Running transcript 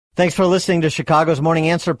Thanks for listening to Chicago's Morning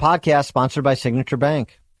Answer podcast, sponsored by Signature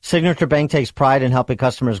Bank. Signature Bank takes pride in helping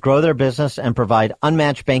customers grow their business and provide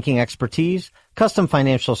unmatched banking expertise, custom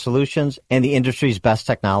financial solutions, and the industry's best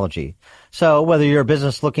technology. So whether you're a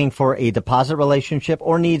business looking for a deposit relationship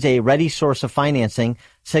or needs a ready source of financing,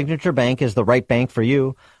 Signature Bank is the right bank for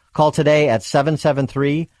you. Call today at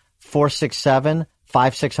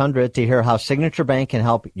 773-467-5600 to hear how Signature Bank can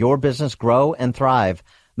help your business grow and thrive.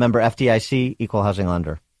 Member FDIC, Equal Housing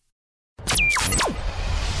Lender.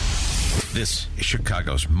 This is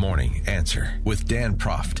Chicago's Morning Answer with Dan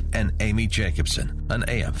Proft and Amy Jacobson on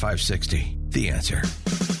AM 560. The Answer.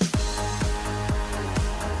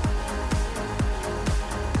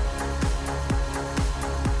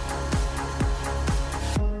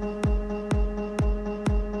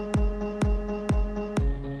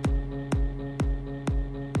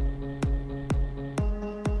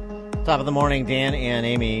 Top of the morning, Dan and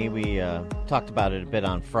Amy. We talked about it a bit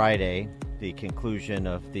on Friday, the conclusion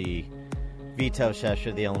of the veto session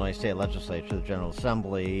of the Illinois State Legislature, the General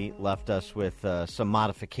Assembly, left us with some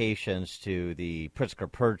modifications to the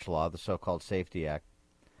Pritzker Purge Law, the so-called Safety Act.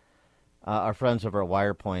 Our friends over at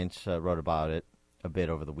WirePoints wrote about it a bit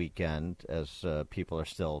over the weekend as people are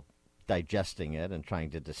still digesting it and trying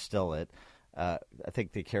to distill it. I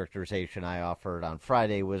think the characterization I offered on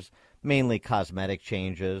Friday was mainly cosmetic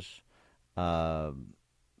changes,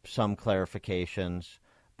 some clarifications,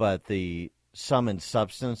 but the sum and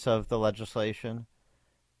substance of the legislation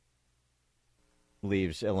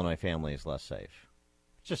leaves Illinois families less safe.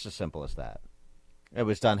 It's just as simple as that. It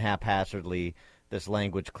was done haphazardly. This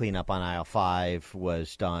language cleanup on aisle 5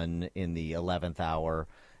 was done in the 11th hour.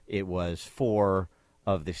 It was 4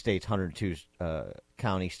 of the state's 102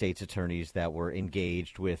 county state's attorneys that were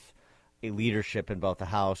engaged with a leadership in both the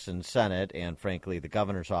House and Senate, and frankly the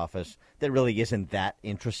governor's office, that really isn't that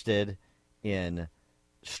interested in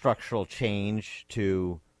structural change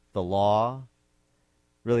to the law,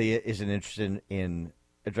 really isn't interested in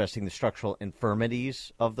addressing the structural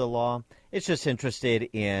infirmities of the law. It's just interested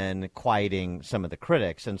in quieting some of the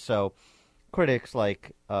critics. And so critics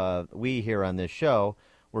like we here on this show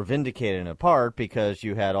were vindicated in part because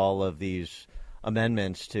you had all of these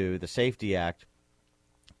amendments to the Safety Act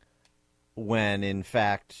when, in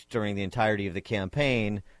fact, during the entirety of the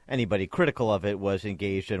campaign, anybody critical of it was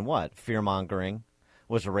engaged in what? Fear-mongering,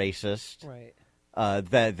 was racist. Right.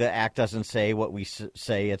 The act doesn't say what we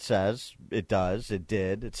say it says. It does. It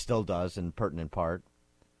did. It still does in pertinent part.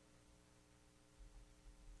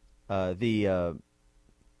 The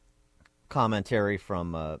commentary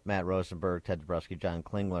from Matt Rosenberg, Ted Dabrowski, John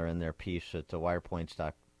Klingler in their piece at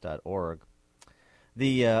wirepoints.org.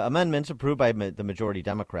 The amendments approved by the majority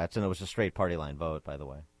Democrats, and it was a straight party line vote, by the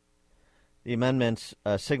way. The amendments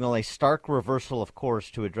signal a stark reversal of course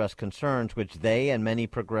to address concerns which they and many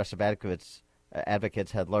progressive advocates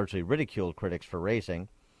had largely ridiculed critics for raising.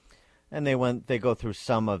 And they go through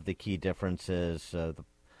some of the key differences for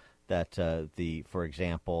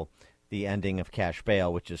example, the ending of cash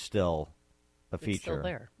bail, which is still a feature. It's still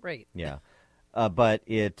there, right? Yeah, but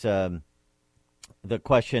the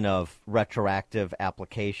question of retroactive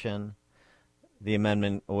application. The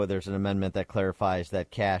amendment, or there's an amendment that clarifies that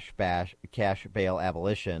cash bail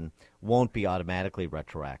abolition won't be automatically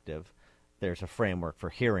retroactive. There's a framework for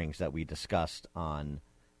hearings that we discussed on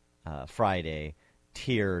Friday,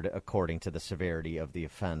 tiered according to the severity of the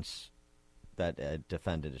offense that a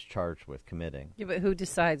defendant is charged with committing. Yeah, but who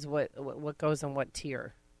decides what goes on what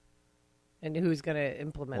tier? And who's going to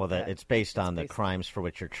implement that? Well, it's based on the crimes for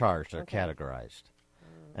which you're charged. They're okay. Categorized.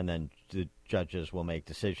 And then the judges will make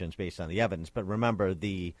decisions based on the evidence. But remember,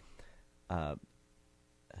 the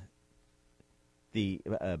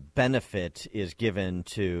benefit is given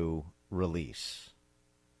to release,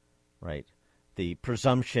 right? The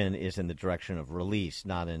presumption is in the direction of release,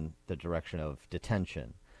 not in the direction of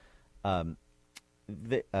detention. The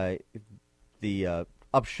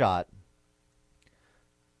upshot,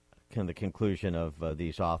 kind of the conclusion of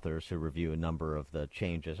these authors who review a number of the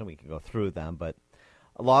changes, and we can go through them, but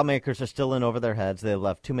lawmakers are still in over their heads. They've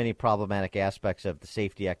left too many problematic aspects of the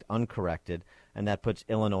Safety Act uncorrected, and that puts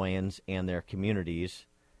Illinoisans and their communities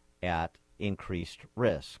at increased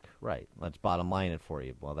risk. Right. Let's bottom line it for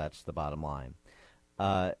you. Well, that's the bottom line.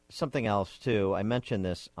 Something else, too. I mentioned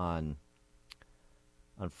this on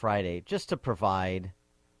Friday, just to provide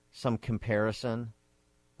some comparison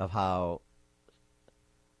of how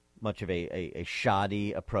much of a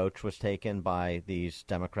shoddy approach was taken by these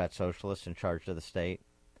Democrat socialists in charge of the state,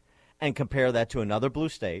 and compare that to another blue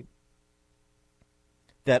state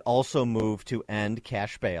that also moved to end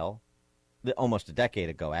cash bail almost a decade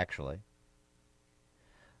ago, actually.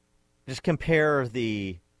 Just compare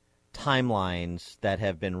the timelines that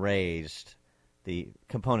have been raised, the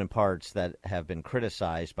component parts that have been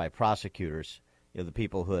criticized by prosecutors, the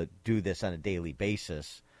people who do this on a daily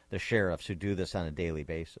basis, the sheriffs who do this on a daily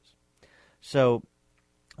basis. So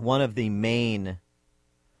one of the main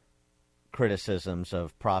criticisms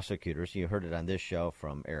of prosecutors, you heard it on this show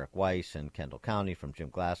from Eric Weiss in Kendall County, from Jim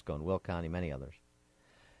Glasgow in Will County, many others,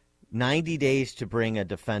 90 days to bring a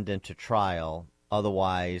defendant to trial,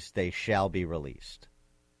 otherwise they shall be released.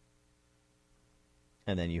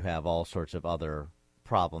 And then you have all sorts of other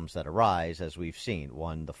problems that arise, as we've seen.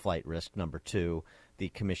 One, the flight risk. Number two, the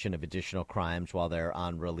commission of additional crimes while they're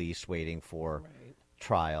on release waiting for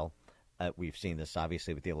trial. We've seen this,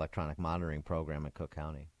 obviously, with the electronic monitoring program in Cook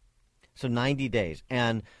County. So 90 days.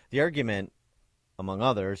 And the argument, among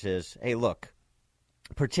others, is, hey, look,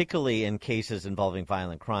 particularly in cases involving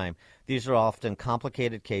violent crime, these are often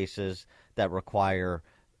complicated cases that require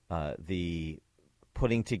the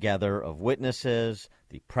putting together of witnesses,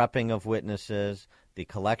 the prepping of witnesses, the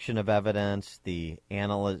collection of evidence, the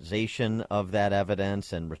analyzation of that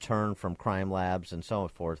evidence and return from crime labs and so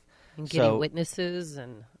forth. And getting witnesses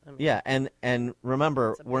and... and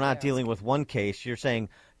remember, we're not dealing with one case. You're saying,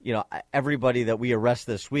 everybody that we arrest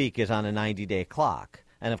this week is on a 90-day clock.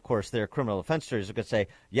 And, of course, their criminal offenders could say,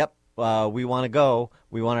 yep, we want to go.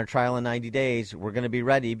 We want our trial in 90 days. We're going to be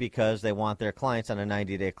ready because they want their clients on a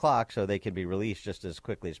 90-day clock so they can be released just as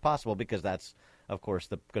quickly as possible, because that's, of course,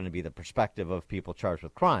 going to be the perspective of people charged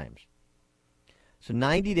with crimes. So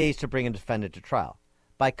 90 days to bring a defendant to trial.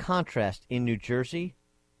 By contrast, in New Jersey,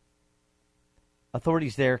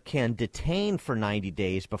 authorities there can detain for 90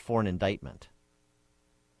 days before an indictment.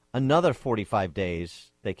 Another 45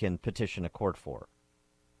 days they can petition a court for.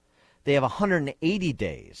 They have 180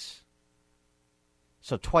 days,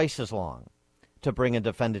 so twice as long, to bring a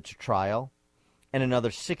defendant to trial, and another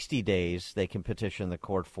 60 days they can petition the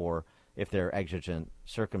court for if there are exigent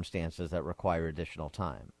circumstances that require additional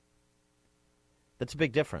time. That's a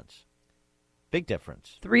big difference. Big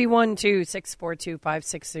difference.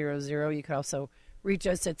 312-642-5600. You can also reach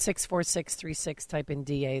us at 64636. Type in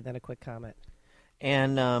DA, then a quick comment.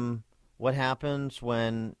 And what happens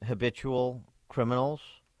when habitual criminals,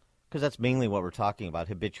 because that's mainly what we're talking about,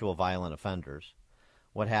 habitual violent offenders,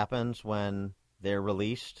 what happens when they're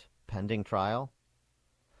released pending trial?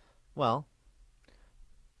 Well,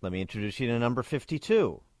 let me introduce you to number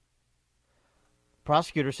 52.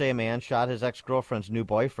 Prosecutors say a man shot his ex-girlfriend's new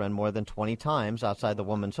boyfriend more than 20 times outside the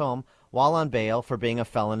woman's home while on bail for being a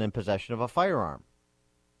felon in possession of a firearm.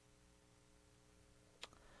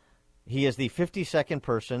 He is the 52nd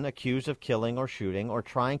person accused of killing or shooting or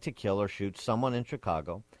trying to kill or shoot someone in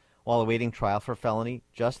Chicago while awaiting trial for felony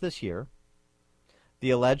just this year.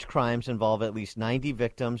 The alleged crimes involve at least 90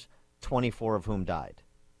 victims, 24 of whom died.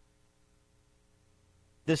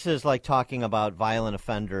 This is like talking about violent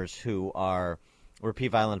offenders who are repeat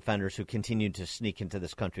violent offenders who continue to sneak into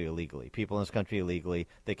this country illegally. People in this country illegally,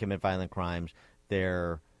 they commit violent crimes.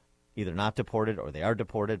 They're either not deported or they are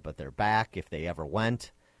deported, but they're back if they ever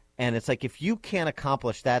went. And it's like, if you can't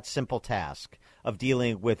accomplish that simple task of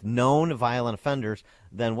dealing with known violent offenders,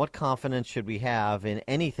 then what confidence should we have in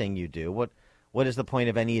anything you do? What is the point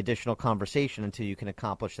of any additional conversation until you can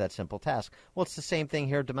accomplish that simple task? Well, it's the same thing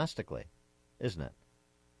here domestically, isn't it?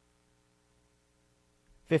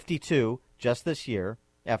 52 just this year,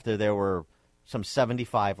 after there were some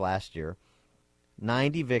 75 last year.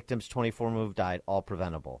 90 victims, 24 who died, all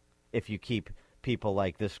preventable. If you keep people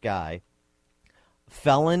like this guy,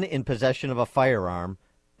 felon in possession of a firearm,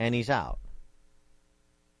 and he's out,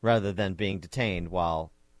 rather than being detained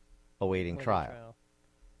while awaiting trial.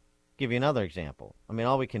 Give you another example. I mean,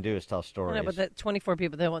 all we can do is tell stories. No, but the 24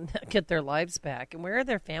 people, they won't get their lives back. And where are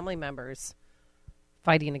their family members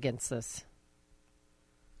fighting against this?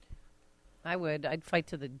 I'd fight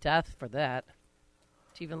to the death for that.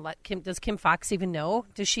 To even let Kim, does Kim Foxx even know?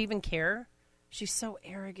 Does she even care? She's so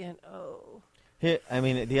arrogant. Oh. I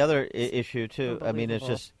mean, the other issue, too, I mean, it's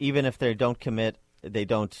just, even if they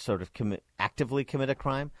don't sort of actively commit a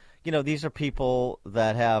crime, these are people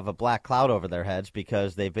that have a black cloud over their heads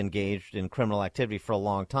because they've been engaged in criminal activity for a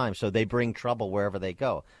long time, so they bring trouble wherever they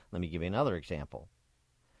go. Let me give you another example.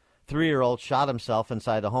 3-year-old shot himself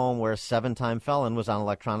inside a home where a 7-time felon was on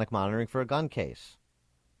electronic monitoring for a gun case.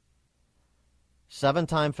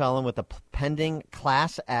 7-time felon with a pending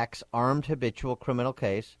Class X armed habitual criminal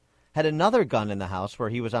case had another gun in the house where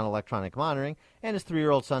he was on electronic monitoring, and his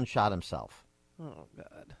 3-year-old son shot himself. Oh,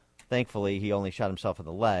 God. Thankfully, he only shot himself in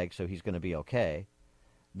the leg, so he's going to be okay.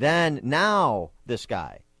 Then, now, this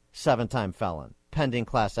guy, 7-time felon, pending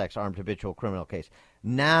Class X armed habitual criminal case,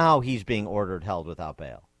 now he's being ordered held without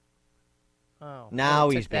bail. Oh, Now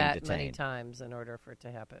it he's took being that many detained. times in order for it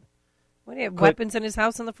to happen. When he had weapons in his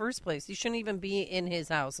house in the first place, he shouldn't even be in his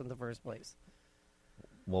house in the first place.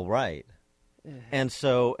 Well, right. And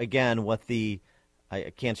so, again,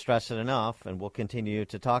 I can't stress it enough, and we'll continue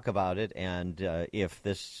to talk about it, and if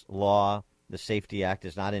this law, the Safety Act,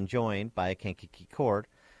 is not enjoined by a Kankakee court,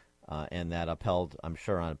 and that upheld, I'm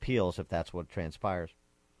sure, on appeals, if that's what transpires,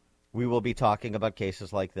 we will be talking about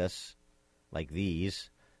cases like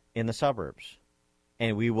these, in the suburbs.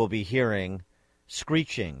 And we will be hearing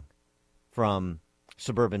screeching from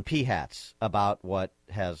suburban peahats about what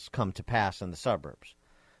has come to pass in the suburbs.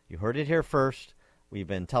 You heard it here first. We've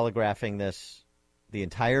been telegraphing this the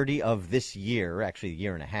entirety of this year, actually a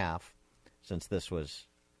year and a half, since this was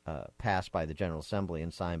passed by the General Assembly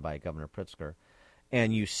and signed by Governor Pritzker.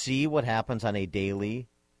 And you see what happens on a daily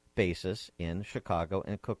basis in Chicago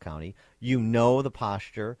and Cook County. You know the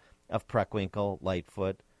posture of Preckwinkle,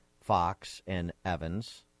 Lightfoot, Fox, and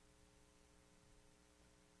Evans.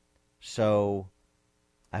 So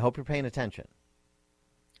I hope you're paying attention.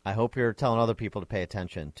 I hope you're telling other people to pay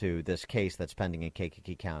attention to this case that's pending in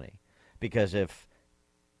Kankakee County. Because if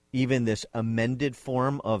even this amended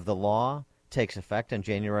form of the law takes effect on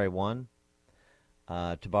January 1,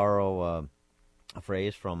 to borrow a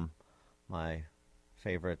phrase from my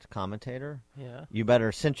favorite commentator, you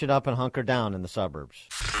better cinch it up and hunker down in the suburbs.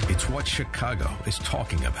 It's what Chicago is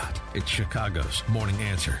talking about. It's Chicago's Morning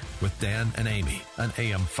Answer with Dan and Amy on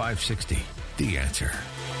AM 560. The Answer.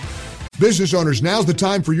 Business owners, now's the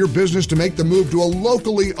time for your business to make the move to a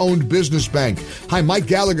locally owned business bank. Hi, Mike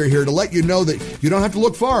Gallagher here to let you know that you don't have to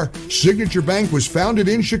look far. Signature Bank was founded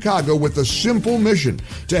in Chicago with a simple mission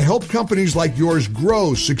to help companies like yours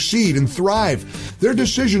grow, succeed, and thrive. Their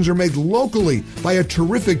decisions are made locally by a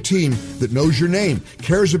terrific team that knows your name,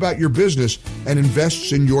 cares about your business, and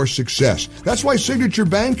invests in your success. That's why Signature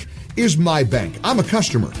Bank is my bank. I'm a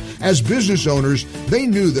customer. As business owners, they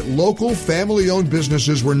knew that local family-owned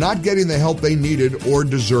businesses were not getting the help they needed or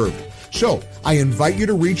deserved. So I invite you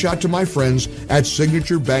to reach out to my friends at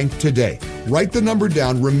Signature Bank today. Write the number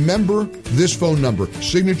down. Remember this phone number,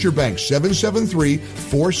 Signature Bank,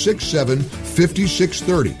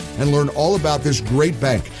 773-467-5630, and learn all about this great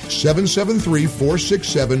bank,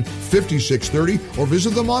 773-467-5630, or visit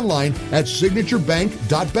them online at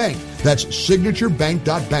signaturebank.bank. That's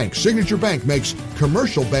signaturebank.bank. Signature Bank makes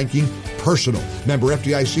commercial banking personal. Member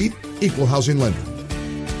FDIC, equal housing lender.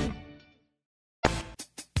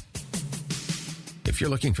 If you're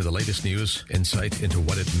looking for the latest news, insight into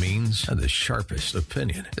what it means, and the sharpest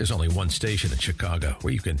opinion, there's only one station in Chicago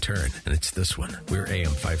where you can turn, and it's this one. We're AM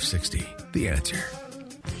 560. The Answer.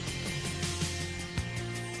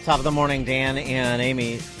 Top of the morning, Dan and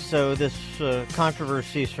Amy. So this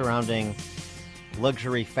controversy surrounding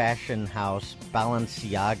luxury fashion house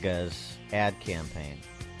Balenciaga's ad campaign.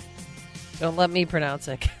 Don't let me pronounce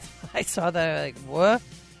it. I saw that, like, what?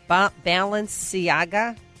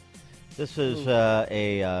 Balenciaga? This is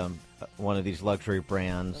one of these luxury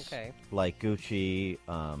brands like Gucci,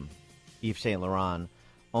 Yves Saint Laurent,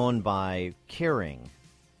 owned by Kering.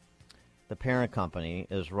 The parent company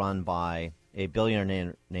is run by a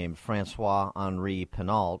billionaire named Francois-Henri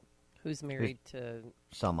Pinault, who's married to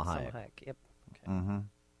Salma Hayek. Yep. Okay. Mm-hmm.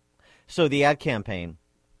 So the ad campaign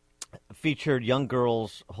featured young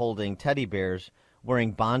girls holding teddy bears,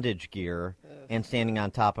 wearing bondage gear, and standing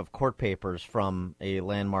on top of court papers from a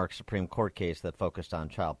landmark Supreme Court case that focused on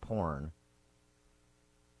child porn.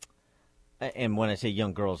 And when I say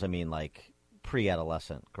young girls, I mean like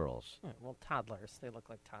pre-adolescent girls. Well, toddlers. They look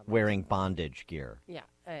like toddlers. Wearing bondage gear. Yeah,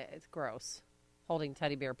 it's gross. Holding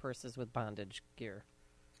teddy bear purses with bondage gear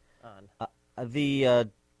on. The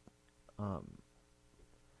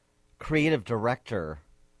creative director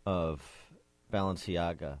of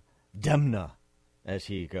Balenciaga, Demna, as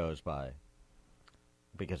he goes by,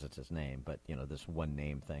 because it's his name, but, you know, this one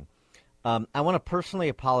name thing. I want to personally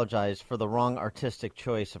apologize for the wrong artistic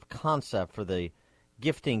choice of concept for the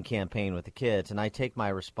gifting campaign with the kids, and I take my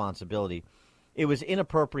responsibility. It was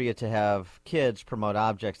inappropriate to have kids promote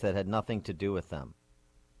objects that had nothing to do with them.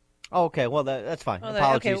 Oh, okay, well, that's fine.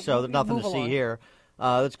 Apologies, okay, so there's nothing to see here.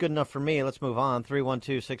 That's good enough for me. Let's move on.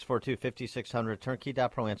 312-642-5600,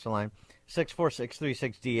 turnkey.pro answer line,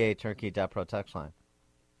 64636DA, turnkey.pro text line.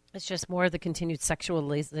 It's just more of the continued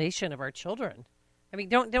sexualization of our children. I mean,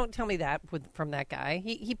 don't tell me that from that guy.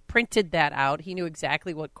 He printed that out. He knew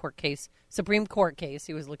exactly what Supreme Court case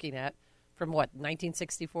he was looking at from,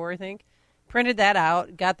 1964, I think. Printed that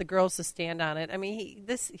out, got the girls to stand on it. I mean,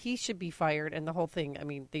 he should be fired, and the whole thing, I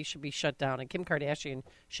mean, they should be shut down, and Kim Kardashian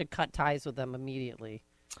should cut ties with them immediately.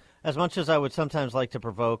 As much as I would sometimes like to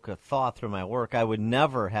provoke a thought through my work, I would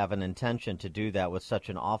never have an intention to do that with such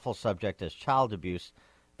an awful subject as child abuse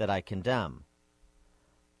that I condemn.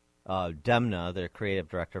 Demna, the creative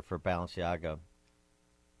director for Balenciaga,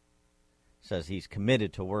 says he's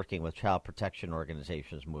committed to working with child protection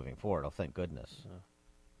organizations moving forward. Oh, thank goodness.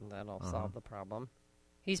 That'll solve the problem.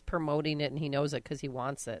 He's promoting it, and he knows it because he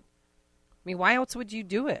wants it. I mean, why else would you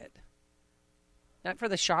do it? Not for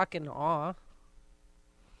the shock and awe.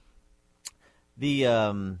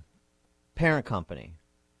 The parent company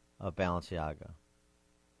of Balenciaga,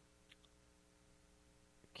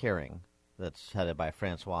 Kering, that's headed by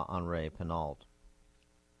Francois-Henri Pinault,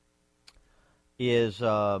 is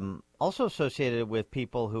also associated with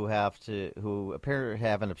people who appear to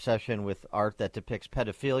have an obsession with art that depicts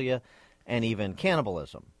pedophilia and even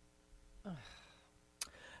cannibalism.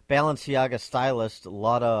 Balenciaga stylist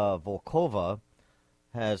Lada Volkova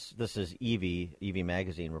this is Evie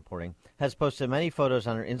magazine reporting, has posted many photos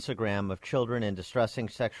on her Instagram of children in distressing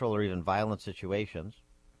sexual or even violent situations.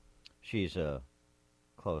 She's a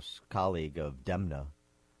close colleague of Demna,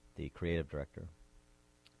 the creative director.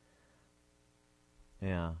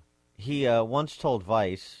 Yeah. He once told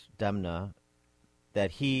Vice, Demna,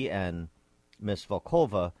 that he and Miss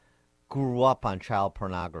Volkova grew up on child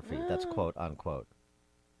pornography. That's quote, unquote.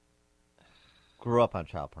 Grew up on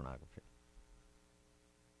child pornography.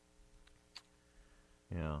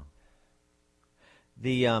 Yeah.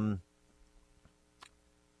 The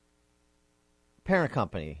parent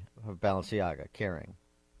company of Balenciaga, Kering,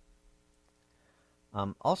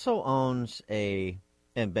 also owns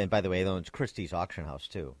and by the way, it owns Christie's auction house,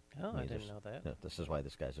 too. Oh, I didn't know that. This is why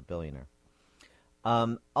this guy's a billionaire.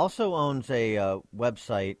 Also owns a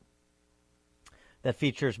website that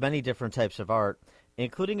features many different types of art,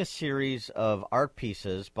 including a series of art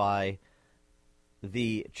pieces by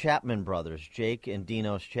the Chapman brothers, Jake and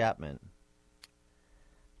Dinos Chapman.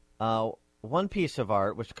 One piece of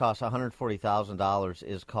art, which costs $140,000,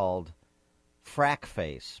 is called Frack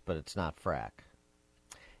Face, but it's not frack.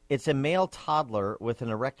 It's a male toddler with an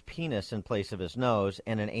erect penis in place of his nose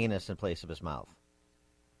and an anus in place of his mouth.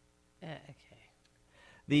 Okay.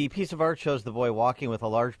 The piece of art shows the boy walking with a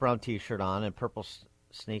large brown T-shirt on and purple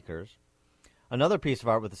sneakers. Another piece of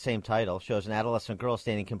art with the same title shows an adolescent girl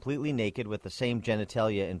standing completely naked with the same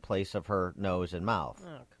genitalia in place of her nose and mouth.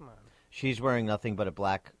 Oh, come on. She's wearing nothing but a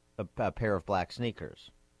pair of black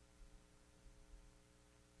sneakers.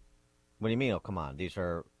 What do you mean, oh, come on? These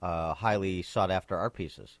are highly sought-after art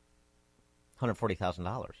pieces. $140,000.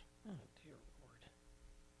 Oh, dear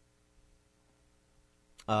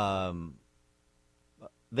Lord.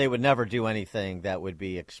 They would never do anything that would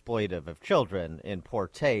be exploitive of children in poor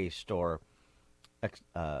taste or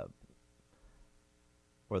the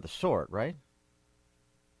sort, right?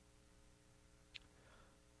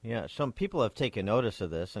 Yeah, some people have taken notice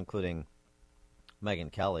of this, including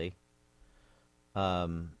Megyn Kelly.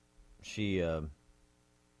 She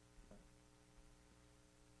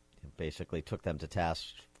basically took them to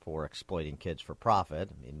task for exploiting kids for profit.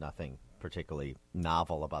 I mean, nothing particularly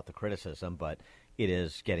novel about the criticism, but it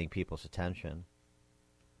is getting people's attention.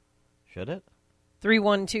 Should it?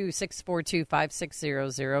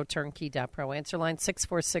 312-642-5600, turnkey.pro. Answer line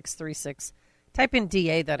 64636. Type in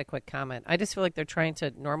DA, that a quick comment. I just feel like they're trying to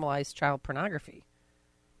normalize child pornography.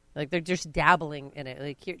 Like they're just dabbling in it.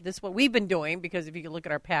 Like this is what we've been doing, because if you can look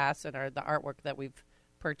at our past and the artwork that we've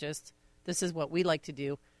purchased, this is what we like to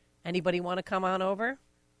do. Anybody want to come on over?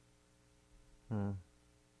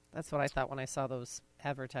 That's what I thought when I saw those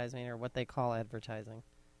advertising, or what they call advertising.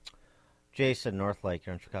 Jason Northlake,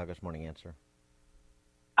 you're in Chicago's Morning Answer.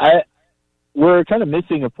 We're kind of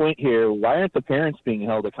missing a point here. Why aren't the parents being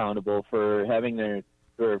held accountable for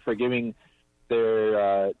giving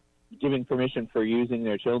permission for using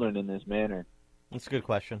their children in this manner? That's a good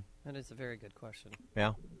question. That is a very good question.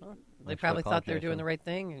 Yeah. Well, they probably thought they were doing the right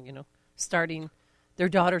thing, and starting their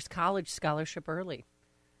daughter's college scholarship early.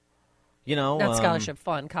 Not scholarship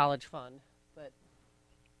fund, college fund, but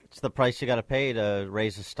it's the price you got to pay to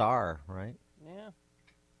raise a star, right? Yeah.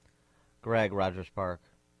 Greg, Rogers Park.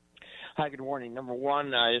 Hi, good morning. Number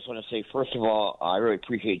one, I just want to say, first of all, I really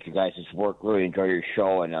appreciate you guys' work. Really enjoy your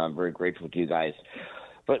show, and I'm very grateful to you guys.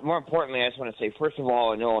 But more importantly, I just want to say, first of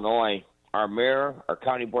all, in Illinois, our mayor, our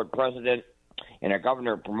county board president, and our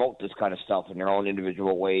governor promote this kind of stuff in their own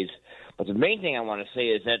individual ways. But the main thing I want to say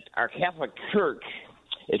is that our Catholic Church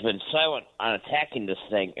has been silent on attacking this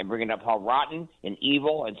thing and bringing up how rotten and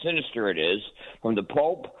evil and sinister it is, from the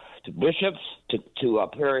Pope to bishops to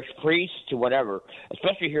parish priests to whatever,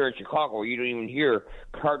 especially here in Chicago, where you don't even hear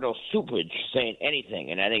Cardinal Cupich saying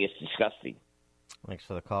anything, and I think it's disgusting. Thanks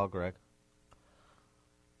for the call, Greg.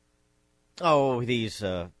 Oh, these,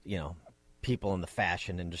 people in the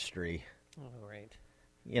fashion industry. Oh, right.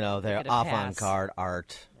 They're Get a pass. avant-garde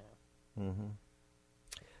art.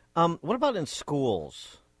 What about in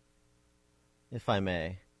schools, if I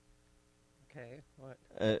may? Okay, what?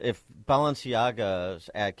 If Balenciaga's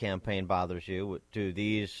ad campaign bothers you, do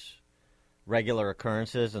these regular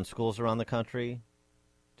occurrences in schools around the country,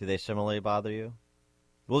 do they similarly bother you?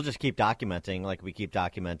 We'll just keep documenting, like we keep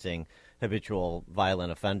documenting habitual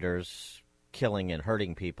violent offenders killing and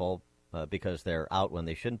hurting people because they're out when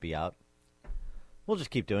they shouldn't be out. We'll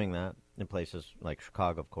just keep doing that in places like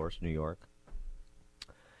Chicago, of course, New York.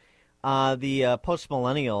 The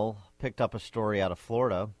Post-Millennial picked up a story out of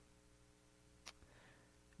Florida.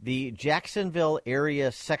 The Jacksonville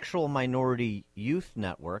Area Sexual Minority Youth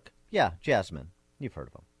Network, yeah, Jasmine, you've heard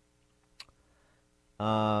of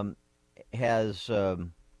them, has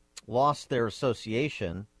lost their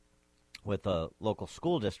association with a local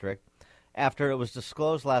school district after it was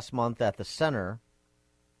disclosed last month that the center,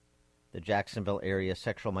 the Jacksonville Area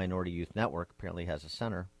Sexual Minority Youth Network, apparently has a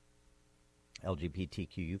center,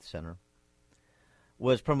 LGBTQ Youth Center,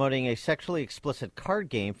 was promoting a sexually explicit card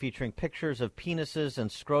game featuring pictures of penises and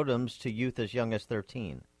scrotums to youth as young as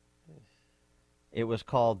 13. It was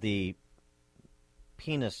called the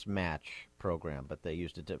Penis Match program, but they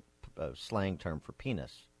used a slang term for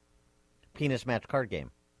penis. Penis Match card game.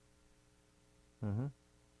 Mm-hmm.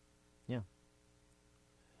 Yeah.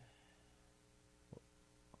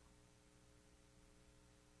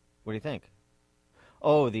 What do you think?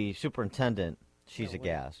 Oh, the superintendent. She's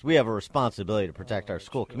aghast. We have a responsibility to protect our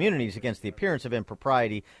school communities against the appearance of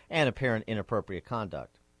impropriety and apparent inappropriate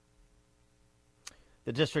conduct.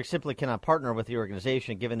 The district simply cannot partner with the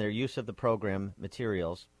organization given their use of the program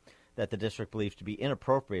materials that the district believes to be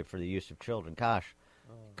inappropriate for the use of children. Gosh,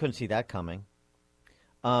 couldn't see that coming.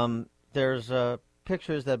 There's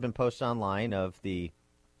pictures that have been posted online of the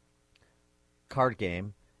card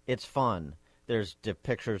game. It's fun. There's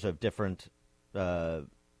pictures of different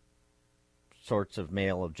sorts of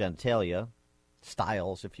male genitalia,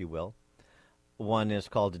 styles, if you will. One is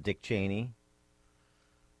called a Dick Cheney.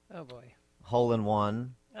 Oh, boy. Hole in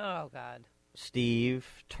One. Oh, God. Steve,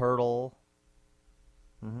 Turtle.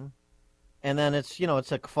 Mm-hmm. And then it's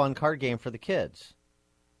a fun card game for the kids.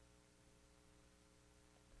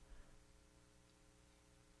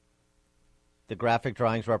 The graphic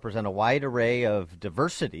drawings represent a wide array of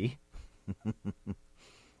diversity.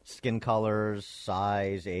 Skin colors,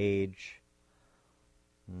 size, age.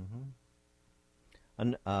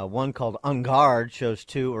 Mm-hmm. One called Ungard shows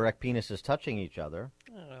two erect penises touching each other.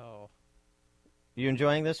 Oh. You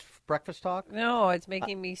enjoying this breakfast talk? No, it's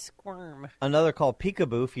making me squirm. Another called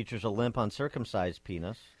Peekaboo features a limp, uncircumcised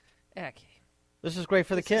penis. Okay. This is great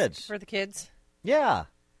for the kids. For the kids? Yeah.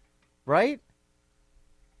 Right?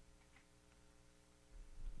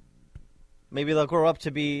 Maybe they'll grow up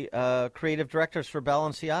to be creative directors for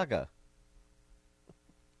Balenciaga.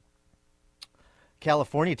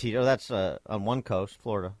 California teacher, that's on one coast,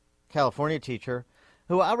 Florida. California teacher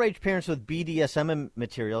who outraged parents with BDSM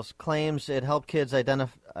materials claims it helped kids'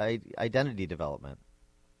 identity development.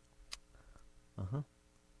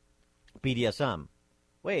 BDSM.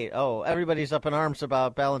 Wait, everybody's up in arms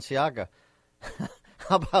about Balenciaga.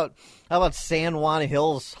 How about San Juan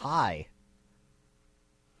Hills High?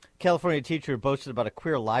 California teacher boasted about a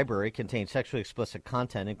queer library containing sexually explicit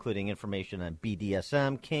content, including information on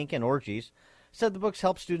BDSM, kink, and orgies. Said the books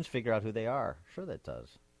help students figure out who they are. Sure that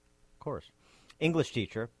does. Of course. English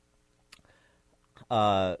teacher,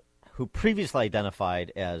 who previously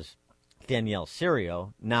identified as Danielle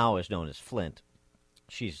Serio, now is known as Flint.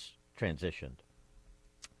 She's transitioned.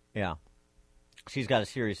 Yeah. She's got a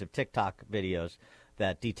series of TikTok videos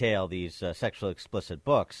that detail these sexually explicit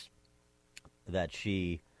books that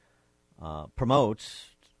she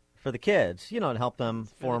promotes for the kids, to help them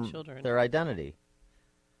form their identity.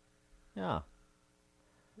 Yeah.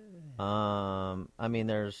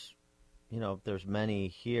 There's many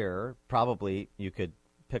here. Probably you could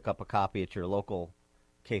pick up a copy at your local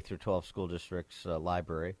K-12 school district's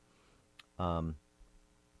library.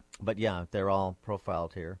 But yeah, they're all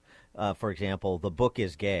profiled here. For example, The Book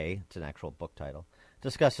is Gay, it's an actual book title,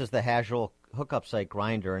 discusses the casual hookup site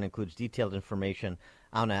Grindr and includes detailed information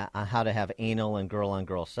on how to have anal and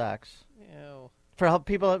girl-on-girl sex. Ew. To help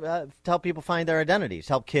people find their identities,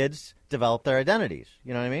 help kids develop their identities.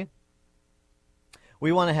 You know what I mean?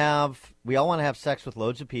 We all want to have sex with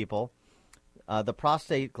loads of people. The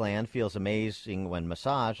prostate gland feels amazing when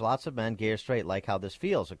massaged. Lots of men, gay or straight, like how this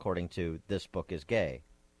feels, according to This Book is Gay.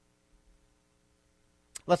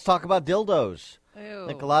 Let's talk about dildos. Ew. I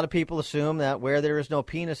think a lot of people assume that where there is no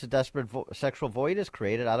penis, a desperate sexual void is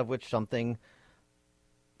created out of which something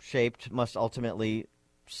shaped must ultimately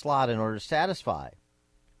slot in order to satisfy.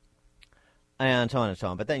 And so on and so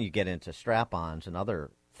on. But then you get into strap-ons and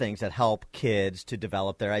other things that help kids to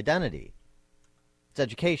develop their identity. It's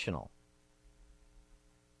educational.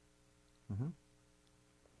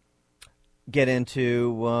 Get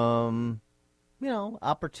into,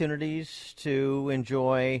 opportunities to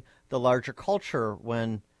enjoy the larger culture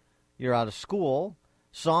when you're out of school.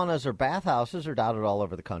 Saunas or bathhouses are dotted all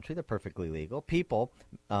over the country. They're perfectly legal. People,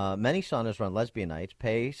 many saunas run lesbian nights,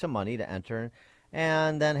 pay some money to enter,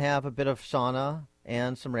 and then have a bit of sauna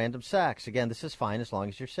and some random sex. Again, this is fine as long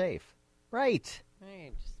as you're safe. Right.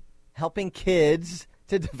 Right. Helping kids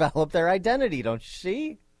to develop their identity, don't you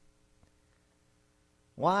see?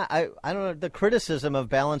 Why? I don't know. The criticism of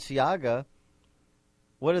Balenciaga,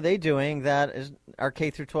 what are they doing that our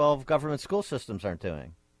K through 12 government school systems aren't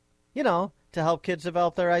doing? To help kids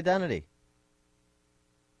develop their identity.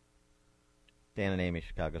 Dan and Amy,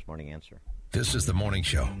 Chicago's Morning Answer. This is the morning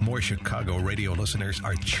show more Chicago radio listeners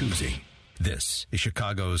are choosing. This is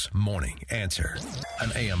Chicago's Morning Answer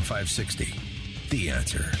on AM 560. The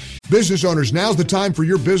Answer. Business owners, now's the time for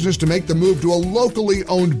your business to make the move to a locally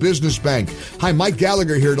owned business bank. Hi, Mike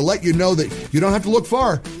Gallagher here to let you know that you don't have to look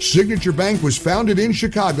far. Signature Bank was founded in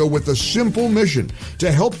Chicago with a simple mission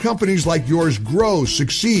to help companies like yours grow,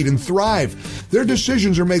 succeed, and thrive. Their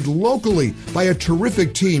decisions are made locally by a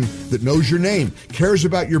terrific team that knows your name, cares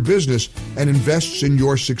about your business, and invests in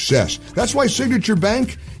your success. That's why Signature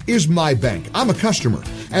Bank is my bank. I'm a customer.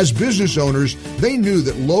 As business owners, they knew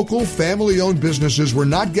that local family-owned businesses were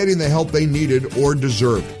not getting the help they needed or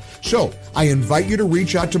deserved. So I invite you to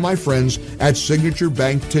reach out to my friends at Signature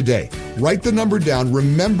Bank today. Write the number down.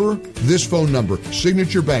 Remember this phone number,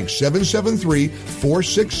 Signature Bank,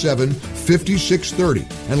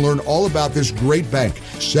 773-467-5630, and learn all about this great bank,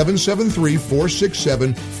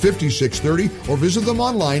 773-467-5630, or visit them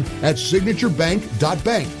online at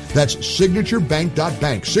signaturebank.bank. That's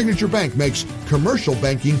signaturebank.bank. Signature Bank makes commercial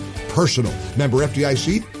banking personal. Member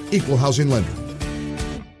FDIC, equal housing lender.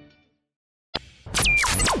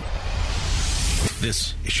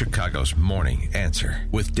 This is Chicago's Morning Answer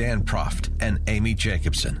with Dan Proft and Amy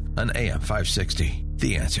Jacobson on AM 560.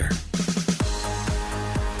 The Answer.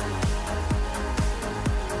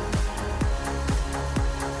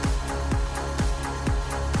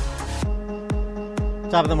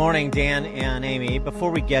 Top of the morning, Dan and Amy.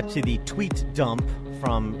 Before we get to the tweet dump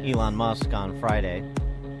from Elon Musk on Friday,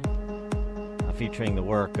 featuring the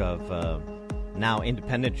work of now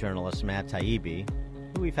independent journalist Matt Taibbi,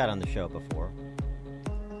 who we've had on the show before.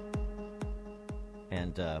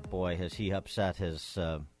 And boy, has he upset his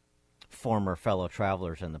former fellow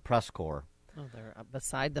travelers in the press corps. Oh, they're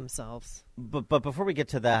beside themselves. But before we get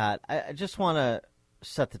to that, I just want to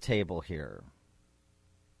set the table here.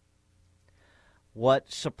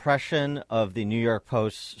 What suppression of the New York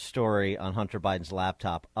Post story on Hunter Biden's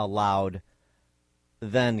laptop allowed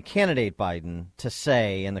then candidate Biden to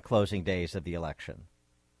say in the closing days of the election?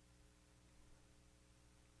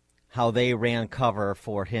 How they ran cover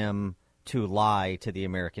for him to lie to the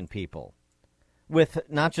American people, with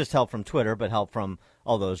not just help from Twitter, but help from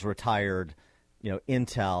all those retired,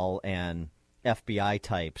 Intel and FBI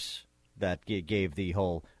types that gave the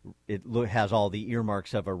whole, it has all the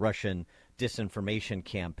earmarks of a Russian disinformation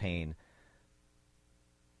campaign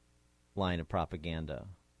line of propaganda.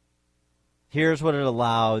 Here's what it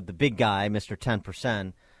allowed the big guy, Mr.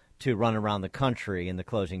 10%, to run around the country in the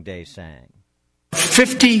closing days saying.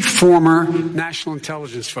 50 former national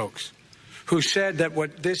intelligence folks who said that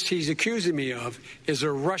what he's accusing me of is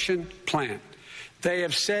a Russian plant. They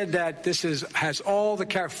have said that this has all the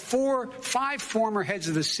 5 former heads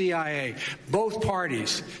of the CIA, both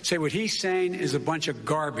parties, say what he's saying is a bunch of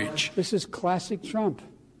garbage. This is classic Trump.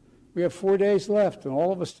 We have 4 days left, and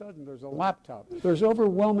all of a sudden there's a laptop. There's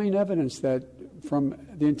overwhelming evidence that from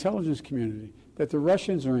the intelligence community that the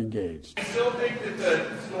Russians are engaged. I still think that the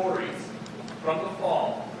stories from the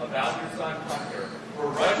fall about your son Hunter were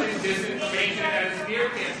Russian disinformation and a smear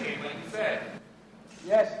campaign, like you said.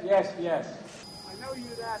 Yes. I know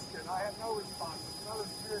you'd ask it. I have no response. It's another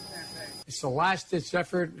smear campaign. It's the last-ditch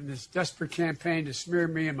effort in this desperate campaign to smear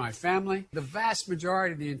me and my family. The vast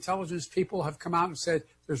majority of the intelligence people have come out and said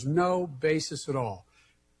there's no basis at all.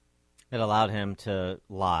 It allowed him to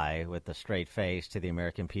lie with a straight face to the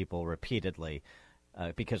American people repeatedly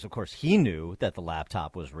because, of course, he knew that the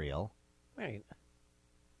laptop was real. Right.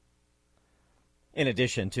 In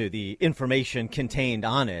addition to the information contained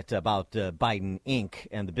on it about Biden Inc.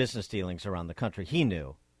 and the business dealings around the country, he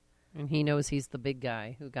knew. And he knows he's the big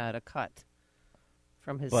guy who got a cut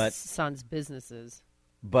from his son's businesses.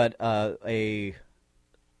 But a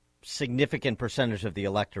significant percentage of the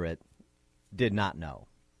electorate did not know.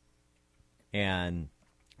 And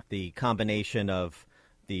the combination of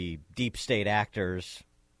the deep state actors,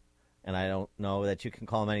 and I don't know that you can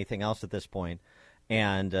call them anything else at this point,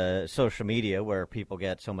 and social media, where people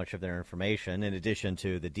get so much of their information, in addition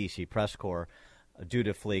to the D.C. press corps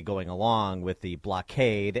dutifully going along with the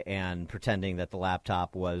blockade and pretending that the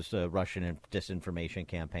laptop was a Russian disinformation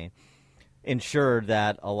campaign, ensured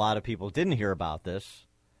that a lot of people didn't hear about this.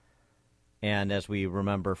 And as we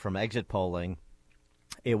remember from exit polling,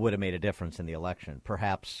 it would have made a difference in the election.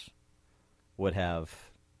 Perhaps would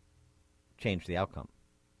have changed the outcome.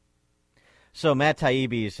 So Matt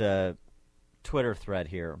Taibbi's Twitter thread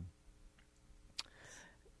here,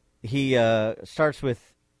 he starts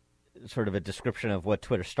with sort of a description of what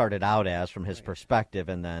Twitter started out as from his perspective,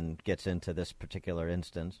 and then gets into this particular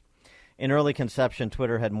instance. In early conception,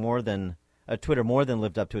 Twitter more than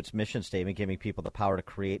lived up to its mission statement, giving people the power to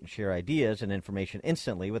create and share ideas and information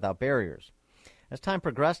instantly without barriers. As time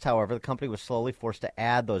progressed, however, the company was slowly forced to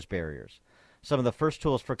add those barriers. Some of the first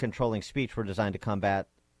tools for controlling speech were designed to combat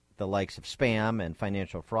the likes of spam and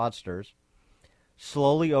financial fraudsters.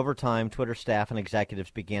 Slowly over time, Twitter staff and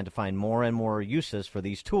executives began to find more and more uses for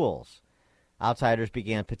these tools. Outsiders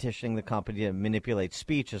began petitioning the company to manipulate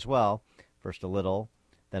speech as well, first a little,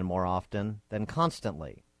 then more often, then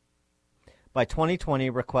constantly. By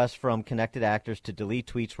 2020, requests from connected actors to delete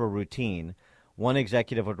tweets were routine. One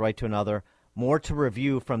executive would write to another, "More to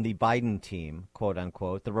review from the Biden team," quote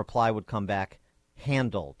unquote. The reply would come back,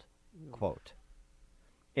 "Handled," quote.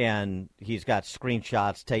 And he's got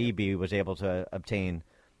screenshots. Taibbi was able to obtain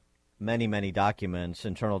many, many documents,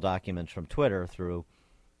 internal documents from Twitter through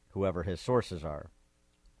whoever his sources are.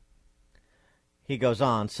 He goes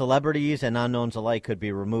on, celebrities and unknowns alike could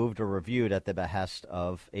be removed or reviewed at the behest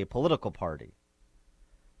of a political party.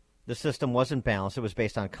 The system wasn't balanced. It was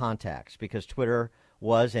based on contacts. Because Twitter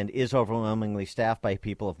was and is overwhelmingly staffed by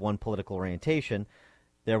people of one political orientation,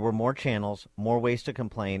 there were more channels, more ways to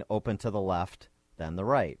complain open to the left than the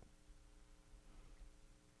right.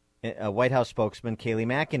 A White House spokesman, Kayleigh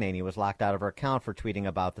McEnany, was locked out of her account for tweeting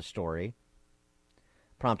about the story,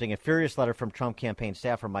 prompting a furious letter from Trump campaign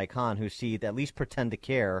staffer Mike Hahn, who said at least pretend to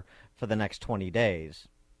care for the next 20 days.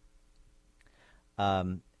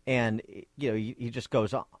 And he just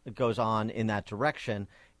goes on in that direction.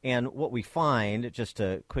 And what we find, just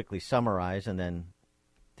to quickly summarize and then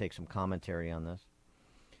take some commentary on this,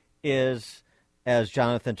 is, as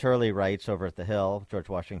Jonathan Turley writes over at The Hill, George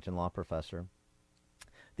Washington law professor,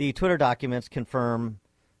 the Twitter documents confirm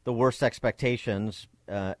the worst expectations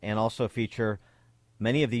and also feature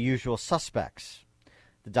many of the usual suspects.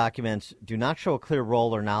 The documents do not show a clear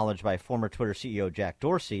role or knowledge by former Twitter CEO Jack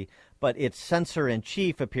Dorsey, but its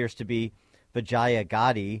censor-in-chief appears to be Vijaya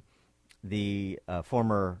Gadde, the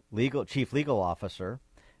former chief legal officer,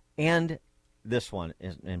 and this one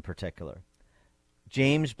in particular,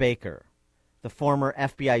 James Baker, the former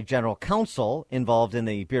FBI general counsel involved in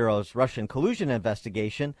the Bureau's Russian collusion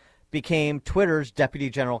investigation, became Twitter's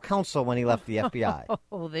deputy general counsel when he left the FBI.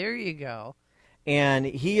 Oh, there you go. And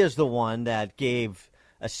he is the one that gave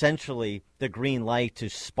essentially the green light to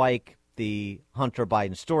spike the Hunter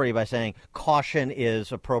Biden story by saying caution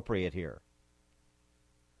is appropriate here.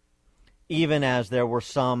 Even as there were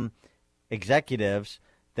some executives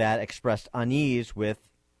that expressed unease with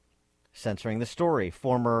censoring the story.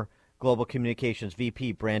 Former Global Communications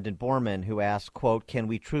VP Brandon Borman, who asked, quote, "Can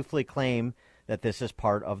we truthfully claim that this is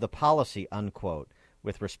part of the policy," unquote,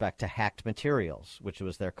 with respect to hacked materials, which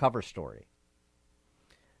was their cover story.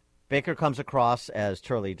 Baker comes across, as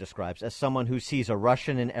Turley describes, as someone who sees a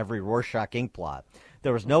Russian in every Rorschach ink plot.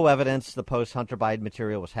 There was no evidence the post-Hunter Biden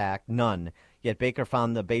material was hacked, none, yet Baker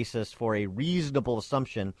found the basis for a reasonable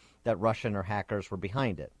assumption that Russian or hackers were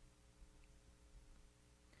behind it.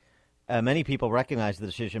 Many people recognize the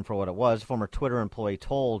decision for what it was. Former Twitter employee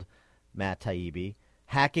told Matt Taibbi,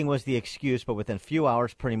 hacking was the excuse, but within a few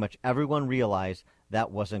hours, pretty much everyone realized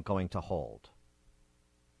that wasn't going to hold.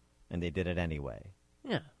 And they did it anyway.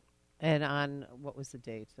 Yeah. And on, what was the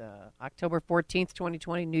date? October 14th,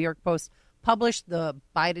 2020, New York Post published the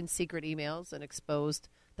Biden secret emails and exposed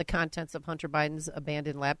the contents of Hunter Biden's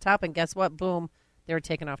abandoned laptop. And guess what? Boom, they were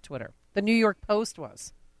taken off Twitter. The New York Post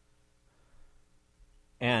was.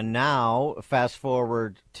 And now, fast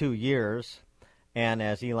forward 2 years, and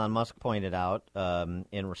as Elon Musk pointed out,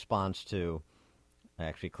 in response to,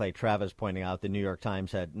 actually Clay Travis pointing out, the New York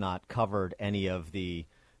Times had not covered any of the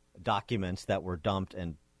documents that were dumped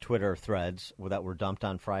and Twitter threads that were dumped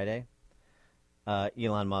on Friday.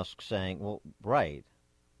 Elon Musk saying, well, right,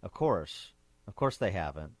 of course they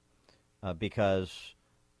haven't, because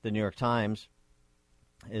the New York Times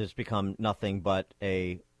has become nothing but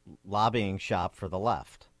a lobbying shop for the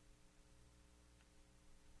left.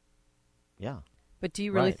 Yeah. But do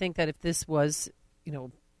you really Right. think that if this was,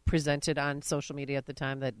 presented on social media at the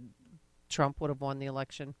time, that Trump would have won the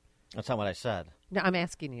election? That's not what I said. No, I'm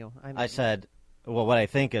asking you. I said, well, what I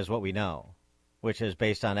think is what we know, which is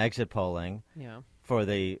based on exit polling for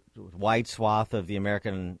the wide swath of the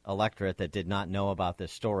American electorate that did not know about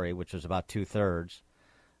this story, which was about 2/3,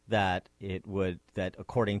 that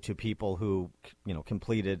according to people who,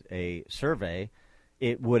 completed a survey,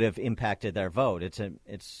 it would have impacted their vote.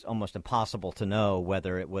 It's almost impossible to know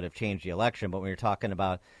whether it would have changed the election. But when you're talking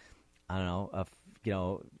about, I don't know,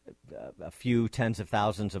 a few tens of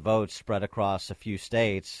thousands of votes spread across a few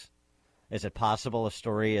states, is it possible a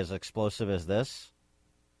story as explosive as this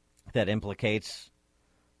that implicates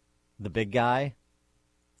the big guy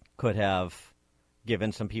could have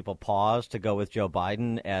given some people pause to go with Joe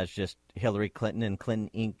Biden as just Hillary Clinton and Clinton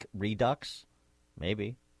Inc. redux?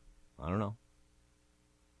 Maybe. I don't know.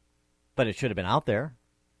 But it should have been out there.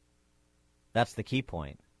 That's the key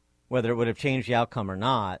point. Whether it would have changed the outcome or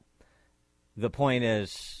not, the point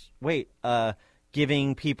is,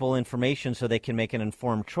 giving people information so they can make an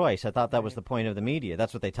informed choice. I thought that was the point of the media.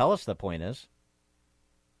 That's what they tell us the point is.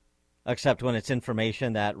 Except when it's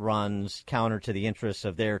information that runs counter to the interests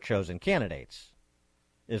of their chosen candidates,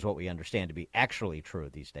 is what we understand to be actually true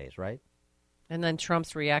these days, right? And then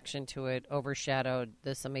Trump's reaction to it overshadowed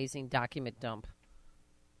this amazing document dump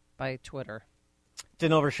by Twitter.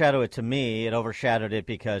 Didn't overshadow it to me. It overshadowed it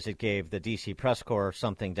because it gave the D.C. press corps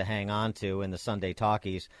something to hang on to in the Sunday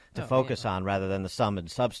talkies to focus on rather than the sum and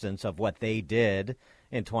substance of what they did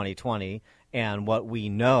in 2020 and what we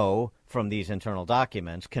know from these internal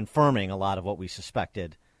documents, confirming a lot of what we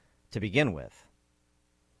suspected to begin with.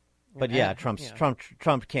 But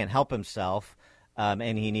Trump can't help himself,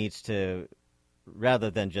 and he needs to, rather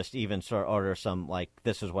than just even sort of order some, like,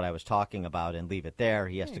 this is what I was talking about and leave it there,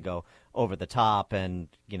 he has to go over the top and,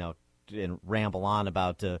 and ramble on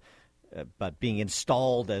about being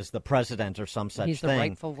installed as the president or some such thing. He's the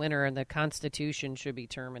rightful winner and the Constitution should be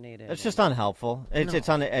terminated. It's just unhelpful.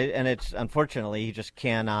 It's unfortunately, he just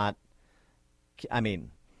cannot,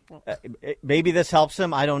 maybe this helps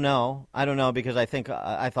him. I don't know because I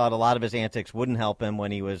thought a lot of his antics wouldn't help him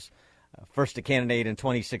when he was first a candidate in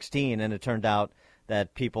 2016, and it turned out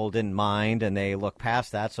that people didn't mind and they looked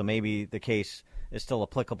past that. So maybe the case is still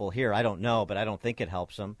applicable here. I don't know, but I don't think it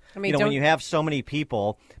helps him. When you have so many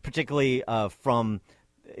people, particularly from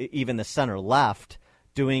even the center left,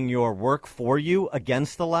 doing your work for you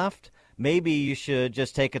against the left, maybe you should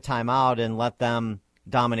just take a time out and let them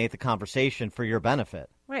dominate the conversation for your benefit.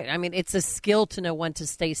 Right. It's a skill to know when to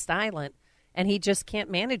stay silent, and he just can't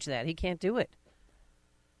manage that. He can't do it.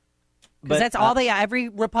 Because that's all every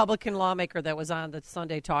Republican lawmaker that was on the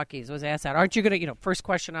Sunday talkies was asked that. Aren't you going to, first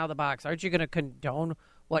question out of the box, aren't you going to condone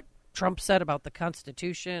what Trump said about the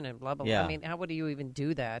Constitution and blah, blah, blah? How would you even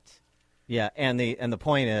do that? Yeah, and the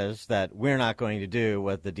point is that we're not going to do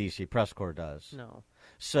what the D.C. press corps does. No.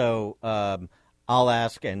 So I'll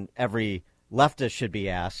ask, and every leftist should be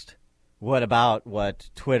asked, what about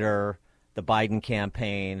what Twitter, the Biden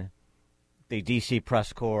campaign, the D.C.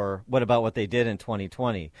 press corps, what about what they did in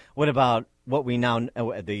 2020? What about what we now,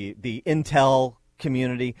 the intel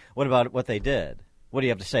community, what about what they did? What do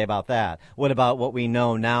you have to say about that? What about what we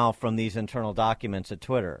know now from these internal documents at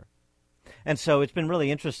Twitter? And so it's been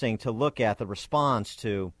really interesting to look at the response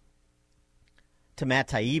to Matt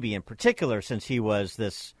Taibbi in particular, since he was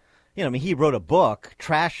this, he wrote a book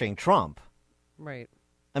trashing Trump. Right.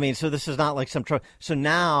 So this is not like some Trump. So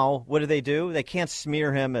now what do? They can't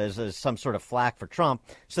smear him as some sort of flack for Trump.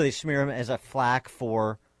 So they smear him as a flack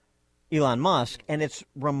for Elon Musk. And it's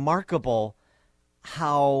remarkable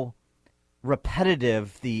how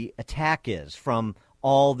repetitive the attack is from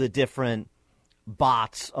all the different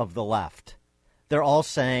bots of the left. They're all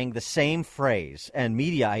saying the same phrase. And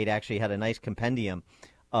Mediaite actually had a nice compendium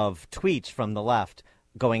of tweets from the left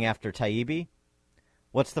going after Taibbi.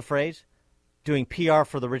 What's the phrase? Doing PR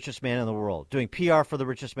for the richest man in the world. Doing PR for the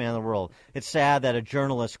richest man in the world. It's sad that a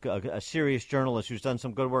journalist, a serious journalist who's done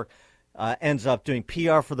some good work, ends up doing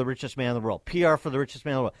PR for the richest man in the world. PR for the richest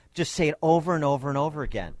man in the world. Just say it over and over and over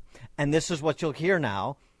again. And this is what you'll hear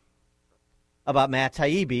now about Matt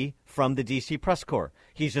Taibbi from the D.C. press corps.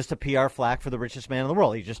 He's just a PR flack for the richest man in the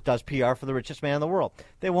world. He just does PR for the richest man in the world.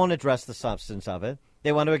 They won't address the substance of it.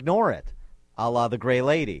 They want to ignore it, a la the Gray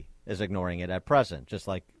Lady is ignoring it at present, just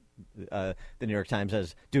like the New York Times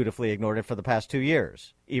has dutifully ignored it for the past 2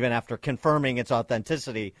 years, even after confirming its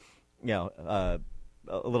authenticity, a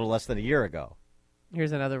little less than a year ago.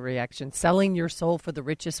 Here's another reaction. Selling your soul for the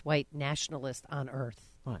richest white nationalist on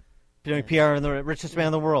earth. What? Doing PR in the richest man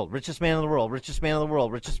in the world, richest man in the world, richest man in the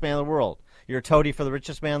world, richest man in the world. You're a toady for the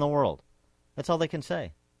richest man in the world. That's all they can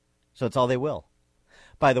say. So it's all they will.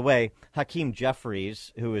 By the way, Hakeem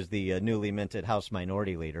Jeffries, who is the newly minted House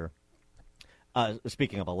Minority Leader,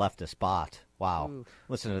 speaking of a leftist bot, wow,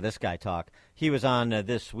 listen to this guy talk. He was on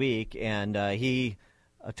This Week, and he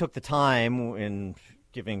took the time in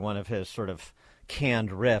giving one of his sort of canned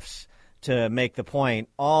riffs to make the point,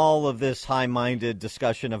 all of this high-minded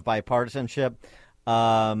discussion of bipartisanship,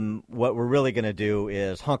 what we're really going to do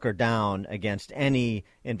is hunker down against any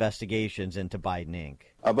investigations into Biden Inc.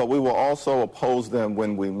 But we will also oppose them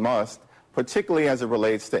when we must, particularly as it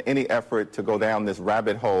relates to any effort to go down this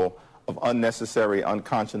rabbit hole of unnecessary,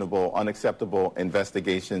 unconscionable, unacceptable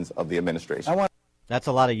investigations of the administration. That's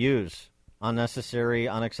a lot of use. Unnecessary,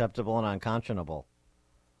 unacceptable, and unconscionable.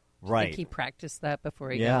 Right. I think he practiced that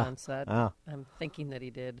before he got on set. Oh. I'm thinking that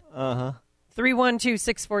he did.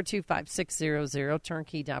 312-642-5600,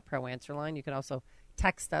 turnkey.pro answer line. You can also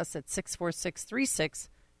text us at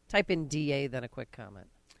 64636. Type in DA, then a quick comment.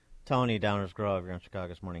 Tony, Downers Grove, you're on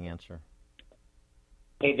Chicago's Morning Answer.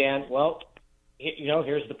 Hey, Dan. Well,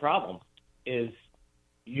 here's the problem, is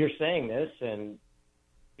you're saying this and,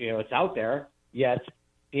 it's out there, yet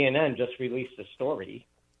CNN just released a story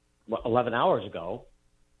 11 hours ago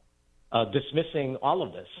dismissing all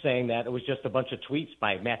of this, saying that it was just a bunch of tweets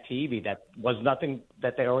by Matt Taibbi that was nothing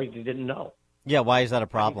that they already didn't know. Yeah, why is that a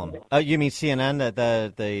problem? You mean CNN,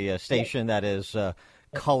 the station that is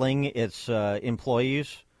culling its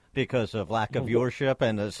employees because of lack of viewership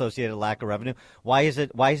and associated lack of revenue? Why is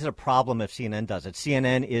it a problem if CNN does it?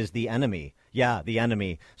 CNN is the enemy. Yeah, the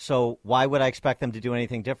enemy. So why would I expect them to do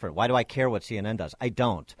anything different? Why do I care what CNN does? I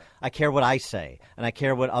don't. I care what I say, and I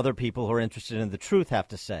care what other people who are interested in the truth have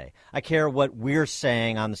to say. I care what we're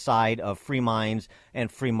saying on the side of free minds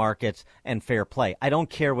and free markets and fair play. I don't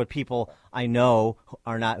care what people I know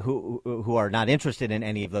are not who are not interested in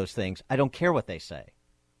any of those things. I don't care what they say.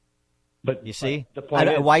 But you see, the point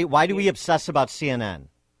is, why do we obsess about CNN?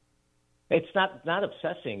 It's not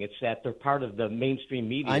obsessing. It's that they're part of the mainstream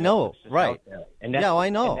media. I know, right? And I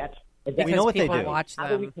know. We know what they do. How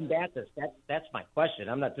do we combat this? That's my question.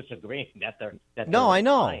 I'm not disagreeing that they're. No, I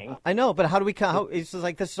know, lying. I know. But how do we? It's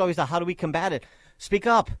like this is always how do we combat it? Speak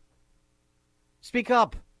up. Speak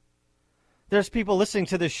up. There's people listening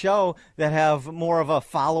to this show that have more of a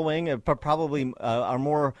following, probably are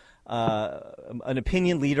more an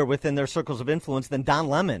opinion leader within their circles of influence than Don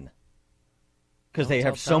Lemon, because they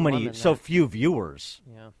have so few viewers.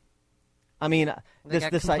 Yeah, I mean,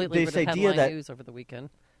 this idea that news over the weekend.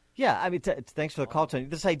 Yeah, I mean, thanks for the call, Tony.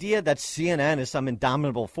 This idea that CNN is some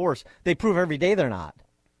indomitable force, they prove every day they're not.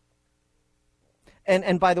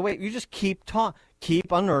 And by the way, you just keep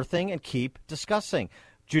unearthing and keep discussing.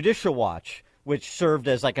 Judicial Watch, which served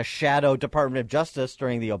as like a shadow Department of Justice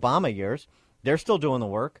during the Obama years, they're still doing the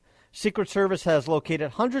work. Secret Service has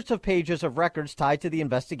located hundreds of pages of records tied to the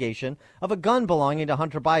investigation of a gun belonging to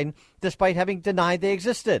Hunter Biden, despite having denied they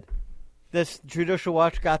existed. This Judicial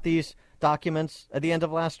Watch got these documents at the end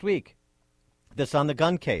of last week. This on the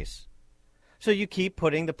gun case. So you keep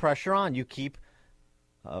putting the pressure on. You keep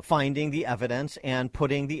finding the evidence and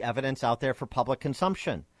putting the evidence out there for public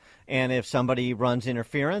consumption. And if somebody runs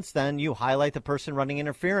interference, then you highlight the person running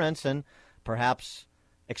interference and perhaps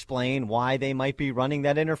explain why they might be running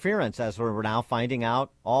that interference, as we're now finding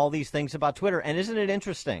out all these things about Twitter. And isn't it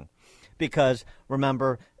interesting? Because,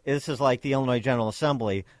 remember, this is like the Illinois General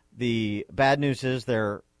Assembly. The bad news is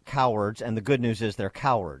they're cowards, and the good news is they're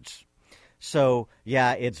cowards. So,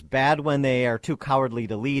 yeah, it's bad when they are too cowardly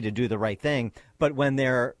to lead and do the right thing, but when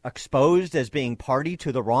they're exposed as being party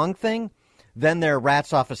to the wrong thing, then they're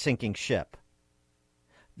rats off a sinking ship.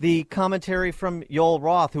 The commentary from Yoel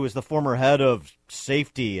Roth, who is the former head of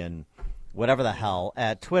safety and whatever the hell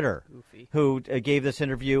at Twitter, who gave this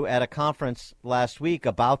interview at a conference last week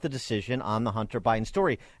about the decision on the Hunter Biden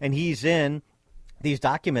story. And he's in these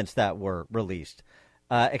documents that were released,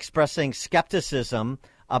 expressing skepticism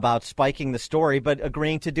about spiking the story, but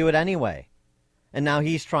agreeing to do it anyway. And now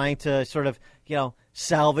he's trying to sort of,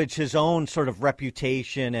 salvage his own sort of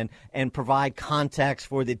reputation and provide context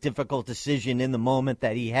for the difficult decision in the moment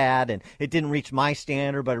that he had. And it didn't reach my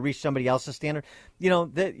standard, but it reached somebody else's standard.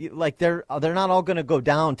 They're not all going to go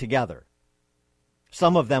down together.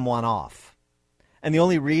 Some of them want off. And the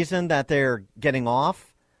only reason that they're getting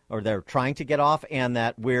off, or they're trying to get off, and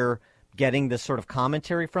that we're getting this sort of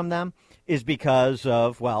commentary from them is because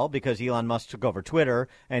Elon Musk took over Twitter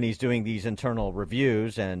and he's doing these internal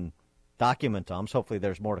reviews and document dumps. Hopefully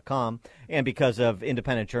there's more to come. And because of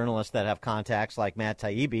independent journalists that have contacts like Matt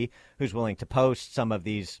Taibbi, who's willing to post some of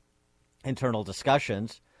these internal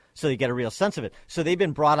discussions so you get a real sense of it. So they've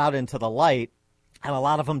been brought out into the light, and a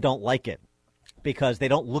lot of them don't like it because they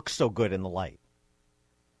don't look so good in the light.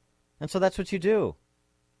 And so that's what you do.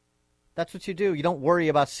 That's what you do. You don't worry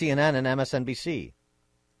about CNN and MSNBC.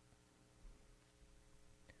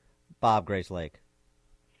 Bob Grayslake.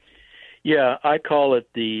 Yeah, I call it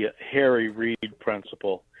the Harry Reid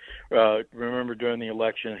principle. Remember during the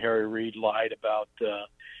election, Harry Reid lied about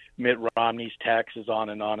Mitt Romney's taxes on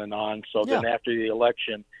and on and on. So then after the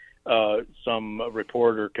election, some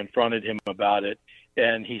reporter confronted him about it,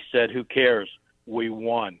 and he said, "Who cares? We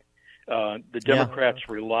won." The Democrats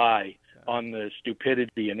rely on the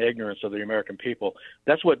stupidity and ignorance of the American people.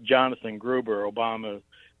 That's what Jonathan Gruber, Obama's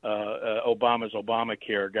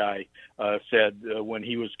Obamacare guy, said when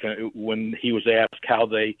he was asked how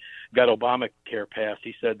they got Obamacare passed.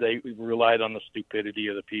 He said they relied on the stupidity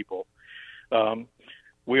of the people.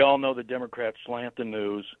 We all know the Democrats slant the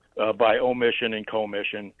news by omission and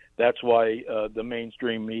commission. That's why the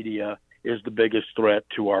mainstream media is the biggest threat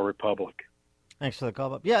to our republic. Thanks for the call,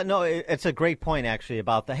 Bob. Yeah, no, it's a great point, actually,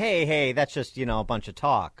 about the, hey, that's just, a bunch of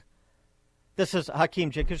talk. This is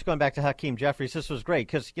just going back to Hakeem Jeffries. This was great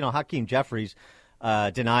because, Hakeem Jeffries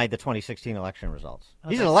denied the 2016 election results.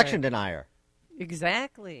 He's an election denier.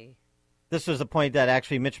 Exactly. This was the point that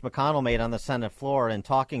actually Mitch McConnell made on the Senate floor in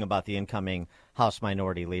talking about the incoming House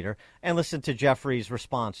Minority Leader. And listen to Jeffries'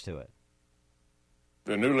 response to it.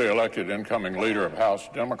 The newly elected incoming leader of House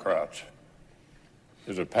Democrats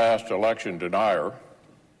is a past election denier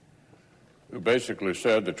who basically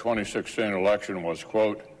said the 2016 election was,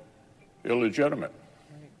 quote, illegitimate,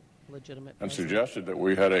 and suggested that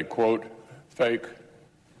we had a, quote, fake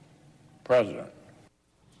president.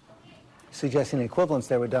 Suggesting equivalence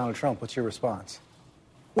there with Donald Trump. What's your response?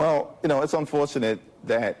 Well, it's unfortunate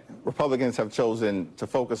that Republicans have chosen to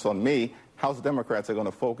focus on me. House Democrats are going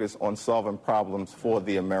to focus on solving problems for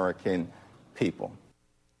the American people.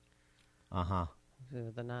 Uh-huh.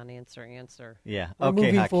 The non-answer answer. Yeah. We're okay,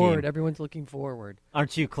 moving Hakeem. forward. Everyone's looking forward.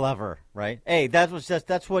 Aren't you clever, right? Hey,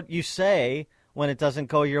 that's what you say when it doesn't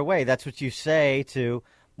go your way. That's what you say to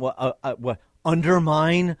what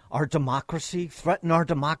undermine our democracy, threaten our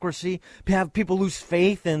democracy, have people lose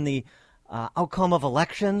faith in the outcome of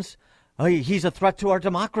elections. Oh, he's a threat to our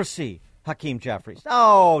democracy, Hakeem Jeffries.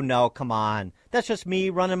 Oh, no, come on. That's just me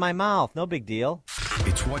running my mouth. No big deal.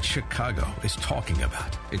 It's what Chicago is talking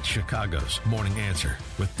about. It's Chicago's Morning Answer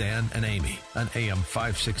with Dan and Amy on AM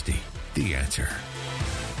 560. The Answer.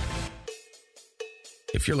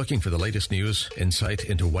 If you're looking for the latest news, insight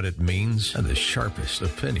into what it means, and the sharpest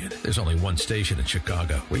opinion, there's only one station in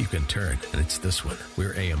Chicago where you can turn, and it's this one.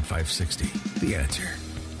 We're AM 560. The Answer.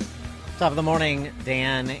 Top of the morning,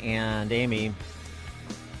 Dan and Amy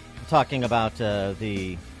talking about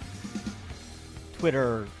the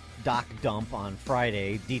Twitter doc dump on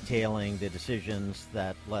Friday, detailing the decisions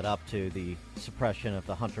that led up to the suppression of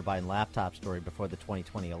the Hunter Biden laptop story before the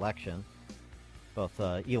 2020 election. Both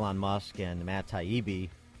Elon Musk and Matt Taibbi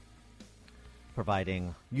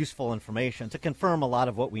providing useful information to confirm a lot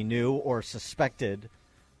of what we knew or suspected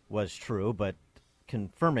was true, but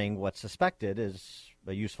confirming what's suspected is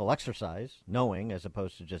a useful exercise, knowing as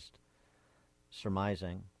opposed to just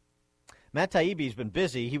surmising. Matt Taibbi's been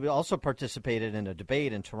busy. He also participated in a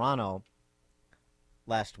debate in Toronto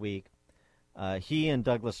last week. He and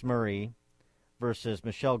Douglas Murray versus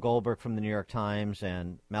Michelle Goldberg from the New York Times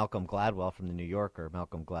and Malcolm Gladwell from the New Yorker.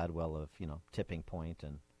 Malcolm Gladwell of, Tipping Point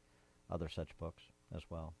and other such books as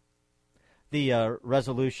well. The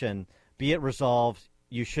resolution, be it resolved,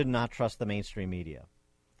 you should not trust the mainstream media.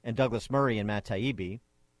 And Douglas Murray and Matt Taibbi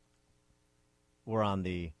were on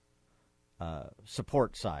the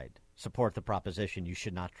support side. Support the proposition you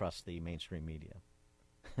should not trust the mainstream media.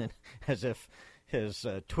 As if his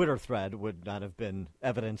Twitter thread would not have been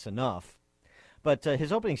evidence enough. But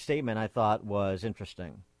his opening statement, I thought, was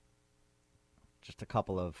interesting. Just a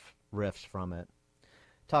couple of riffs from it.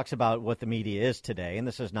 Talks about what the media is today, and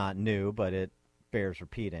this is not new, but it bears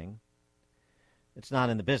repeating. It's not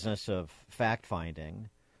in the business of fact-finding.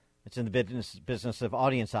 It's in the business of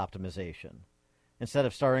audience optimization. Instead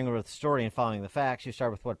of starting with the story and following the facts, you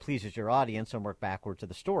start with what pleases your audience and work backward to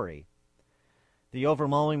the story. The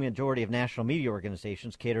overwhelming majority of national media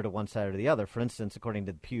organizations cater to one side or the other. For instance, according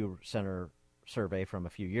to the Pew Center survey from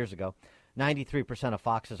a few years ago, 93% of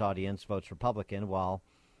Fox's audience votes Republican, while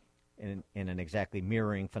in an exactly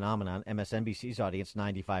mirroring phenomenon, MSNBC's audience,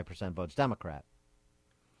 95% votes Democrat.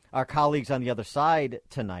 Our colleagues on the other side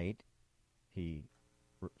tonight, he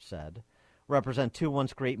said, represent two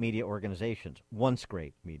once great media organizations.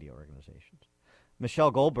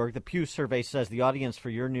 Michelle Goldberg, the Pew survey says the audience for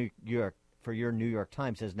your New York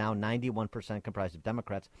Times is now 91% comprised of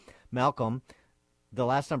Democrats. Malcolm, the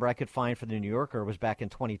last number I could find for the New Yorker was back in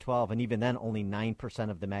 2012, and even then only 9%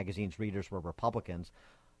 of the magazine's readers were Republicans.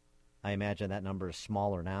 I imagine that number is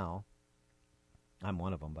smaller now. I'm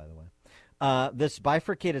one of them, by the way. This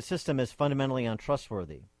bifurcated system is fundamentally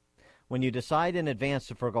untrustworthy. When you decide in advance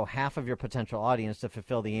to forego half of your potential audience to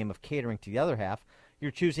fulfill the aim of catering to the other half,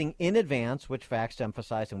 you're choosing in advance which facts to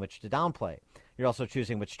emphasize and which to downplay. You're also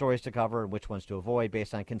choosing which stories to cover and which ones to avoid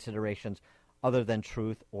based on considerations other than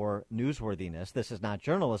truth or newsworthiness. This is not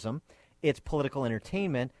journalism. It's political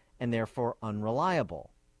entertainment and therefore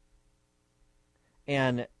unreliable.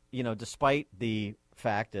 And, you know, despite the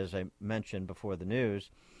fact, as I mentioned before the news,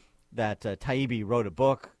 that Taibbi wrote a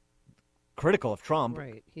book critical of Trump.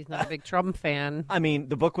 Right. He's not a big Trump fan. I mean,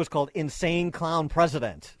 the book was called Insane Clown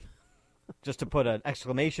President, just to put an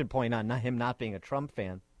exclamation point on him not being a Trump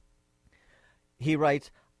fan. He writes,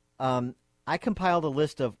 I compiled a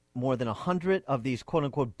list of more than 100 of these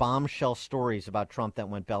quote-unquote bombshell stories about Trump that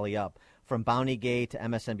went belly up, from Bountygate to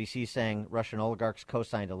MSNBC saying Russian oligarchs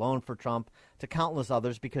co-signed a loan for Trump to countless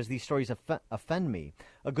others, because these stories offend me.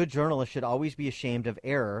 A good journalist should always be ashamed of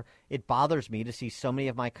error. It bothers me to see so many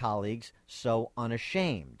of my colleagues so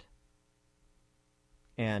unashamed.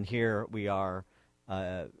 And here we are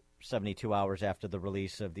 72 hours after the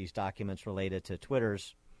release of these documents related to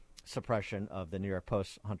Twitter's suppression of the New York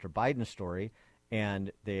Post Hunter Biden story,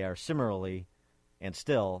 and they are similarly and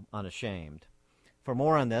still unashamed. For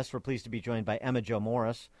more on this, we're pleased to be joined by Emma Jo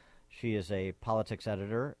Morris. She is a politics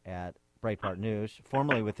editor at Breitbart News,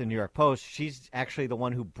 formerly with the New York Post. She's actually the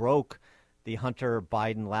one who broke the Hunter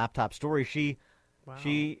Biden laptop story. She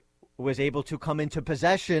was able to come into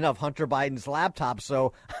possession of Hunter Biden's laptop,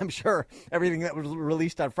 so I'm sure everything that was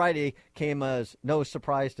released on Friday came as no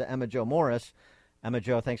surprise to Emma Jo Morris. Emma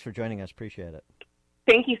Jo, thanks for joining us. Appreciate it.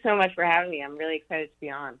 Thank you so much for having me. I'm really excited to be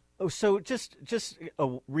on. Oh, so just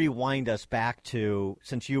rewind us back to,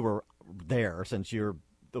 since you were there, since you're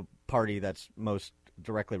the party that's most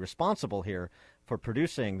directly responsible here for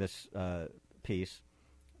producing this piece,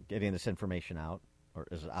 getting this information out, or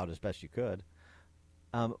out as best you could.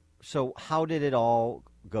 So how did it all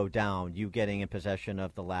go down, you getting in possession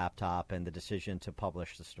of the laptop and the decision to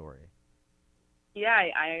publish the story? Yeah,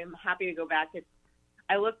 I am happy to go back.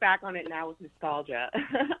 I look back on it now with nostalgia.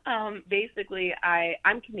 Basically,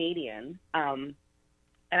 I'm Canadian, and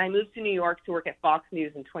I moved to New York to work at Fox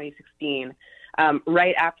News in 2016,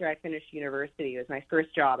 right after I finished university. It was my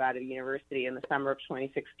first job out of university in the summer of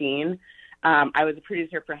 2016. I was a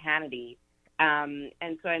producer for Hannity,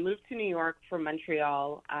 and so I moved to New York from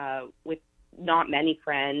Montreal with not many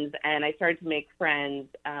friends, and I started to make friends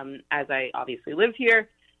as I obviously lived here.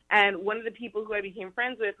 And one of the people who I became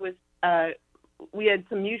friends with was we had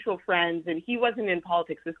some mutual friends, and he wasn't in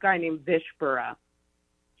politics. This guy named Vish Burra.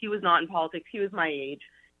 He was not in politics. He was my age.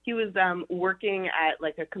 He was working at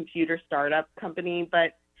like a computer startup company,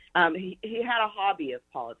 but he had a hobby of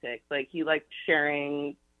politics. Like he liked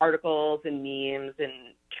sharing articles and memes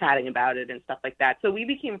and chatting about it and stuff like that. So we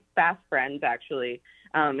became fast friends, actually,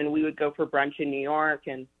 and we would go for brunch in New York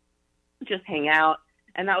and just hang out.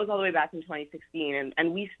 And that was all the way back in 2016,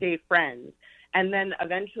 and we stayed friends. And then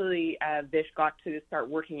eventually Vish got to start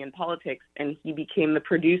working in politics, and he became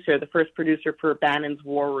the first producer for Bannon's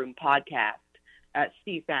War Room podcast,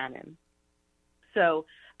 Steve Bannon. So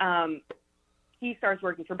he starts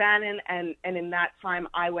working for Bannon, and in that time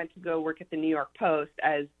I went to go work at the New York Post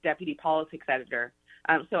as deputy politics editor.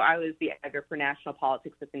 So I was the editor for national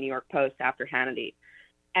politics at the New York Post after Hannity.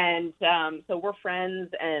 And so we're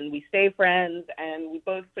friends, and we stay friends, and we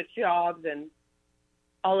both switch jobs, and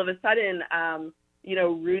all of a sudden,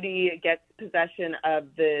 Rudy gets possession of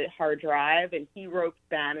the hard drive, and he roped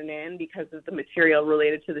Bannon in because of the material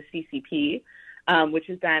related to the CCP, which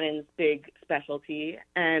is Bannon's big specialty.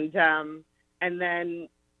 And then,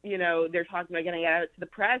 they're talking about getting it out to the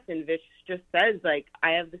press, and Vish just says, like,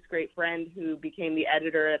 I have this great friend who became the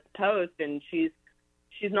editor at the Post, and she's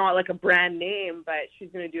not like a brand name, but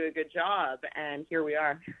she's going to do a good job. And here we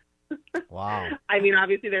are. Wow. I mean,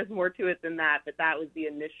 obviously there's more to it than that, but that was the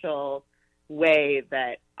initial way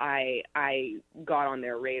that I got on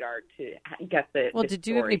their radar to get the Well, did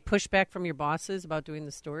you have story. any pushback from your bosses about doing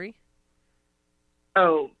the story?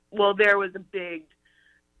 Oh, well, there's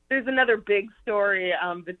another big story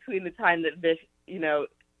between the time that Vish,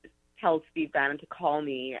 tells Steve Bannon to call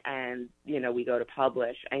me, and we go to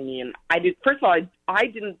publish. I mean, first of all, I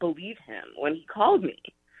didn't believe him when he called me.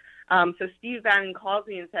 So Steve Bannon calls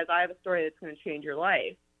me and says, "I have a story that's going to change your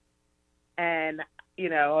life." And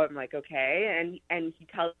I'm like, okay. And he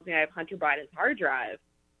tells me I have Hunter Biden's hard drive,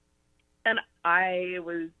 and I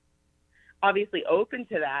was obviously open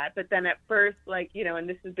to that. But then at first, and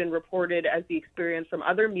this has been reported as the experience from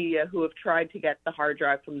other media who have tried to get the hard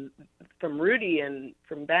drive from Rudy and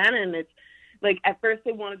from Bannon. It's like, at first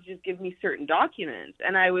they wanted to just give me certain documents,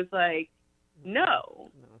 and I was like, no.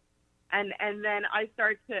 And then I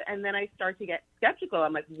start to get skeptical.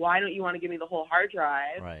 I'm like, why don't you want to give me the whole hard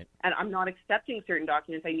drive? Right. And I'm not accepting certain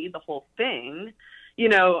documents. I need the whole thing.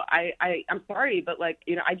 I'm sorry, but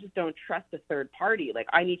I just don't trust a third party.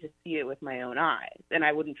 I need to see it with my own eyes, and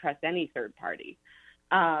I wouldn't trust any third party.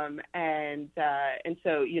 And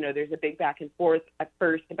so, there's a big back and forth at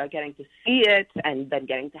first about getting to see it and then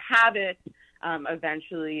getting to have it.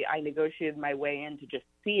 Eventually, I negotiated my way in to just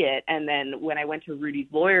see it. And then when I went to Rudy's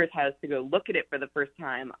lawyer's house to go look at it for the first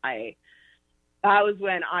time, that was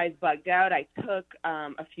when eyes bugged out. I took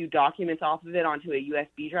a few documents off of it onto a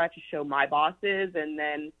USB drive to show my bosses. And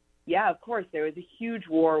then, of course, there was a huge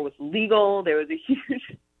war with legal. There was a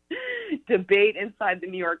huge debate inside the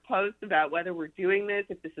New York Post about whether we're doing this,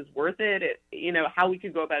 if this is worth it, how we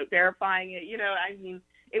could go about verifying it.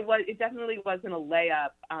 It definitely wasn't a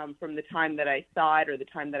layup from the time that I saw it or the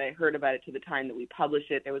time that I heard about it to the time that we published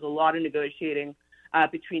it. There was a lot of negotiating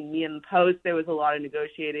between me and the Post. There was a lot of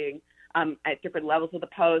negotiating at different levels of the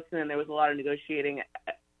Post, and then there was a lot of negotiating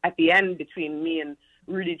at the end between me and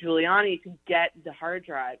Rudy Giuliani to get the hard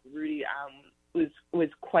drive. Rudy was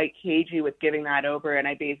quite cagey with giving that over, and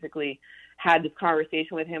I basically had this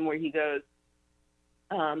conversation with him where he goes,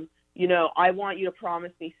 I want you to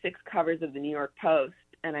promise me 6 covers of the New York Post.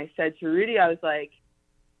 And I said to Rudy, I was like,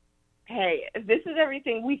 hey, if this is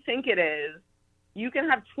everything we think it is, you can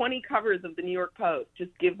have 20 covers of the New York Post.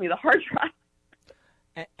 Just give me the hard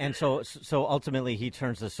drive. And so ultimately he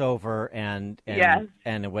turns this over, and yes.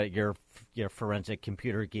 And what your forensic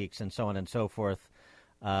computer geeks and so on and so forth,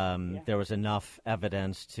 there was enough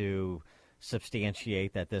evidence to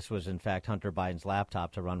substantiate that this was in fact Hunter Biden's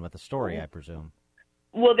laptop to run with the story, I presume.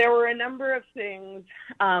 Well, there were a number of things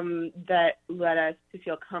that led us to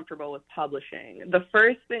feel comfortable with publishing. The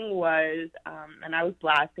first thing was, and I was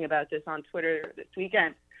blasting about this on Twitter this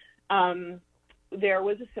weekend, there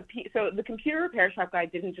was a subpoena. So the computer repair shop guy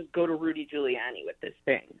didn't just go to Rudy Giuliani with this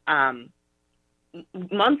thing.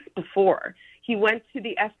 Months before, he went to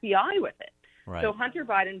the FBI with it. Right. So Hunter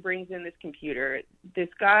Biden brings in this computer. This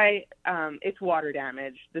guy, it's water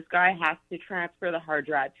damaged. This guy has to transfer the hard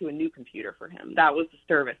drive to a new computer for him. That was the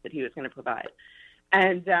service that he was going to provide.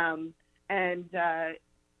 And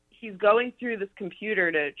he's going through this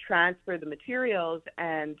computer to transfer the materials,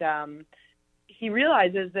 and he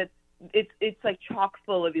realizes that it's like chock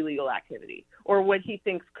full of illegal activity, or what he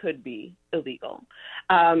thinks could be illegal.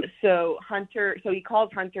 So he calls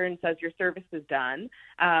Hunter and says, your service is done.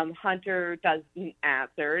 Hunter doesn't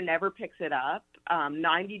answer, never picks it up.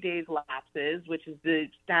 90 days lapses, which is the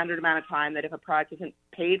standard amount of time that if a product isn't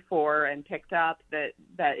paid for and picked up, that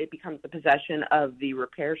it becomes the possession of the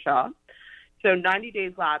repair shop. So 90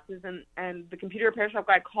 days lapses, and the computer repair shop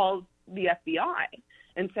guy calls the FBI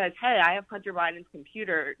and says, hey, I have Hunter Biden's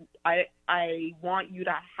computer. I want you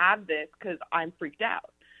to have this because I'm freaked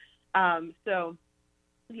out. So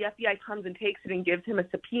the FBI comes and takes it and gives him a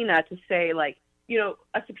subpoena to say,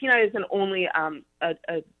 a subpoena isn't only a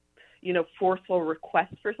forceful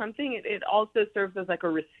request for something. It also serves as like a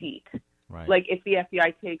receipt. Right. Like if the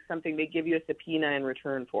FBI takes something, they give you a subpoena in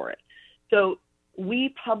return for it. So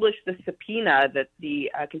we published the subpoena that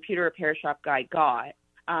the computer repair shop guy got.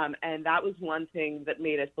 And that was one thing that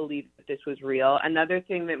made us believe that this was real. Another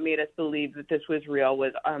thing that made us believe that this was real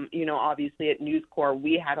was, obviously at News Corp,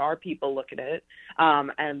 we had our people look at it,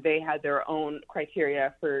 and they had their own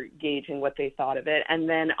criteria for gauging what they thought of it. And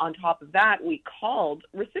then on top of that, we called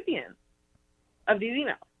recipients of these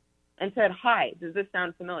emails and said, hi, does this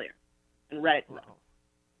sound familiar? And read it to them.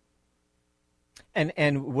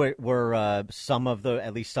 And were at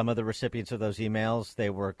least some of the recipients of those emails, they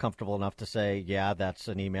were comfortable enough to say, yeah, that's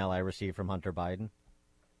an email I received from Hunter Biden?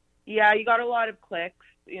 Yeah, you got a lot of clicks,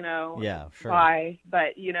 Yeah, sure.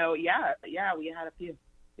 But, we had a few.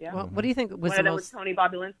 Yeah. Well, what do you think was One of them was Tony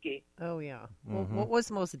Bobulinski. Oh, yeah. Well, what was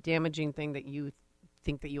the most damaging thing that you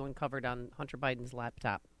think that you uncovered on Hunter Biden's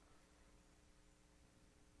laptop?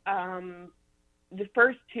 The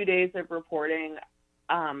first 2 days of reporting,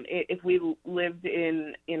 if we lived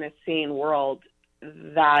in a sane world,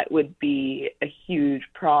 that would be a huge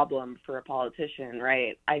problem for a politician,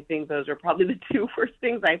 right? I think those are probably the two worst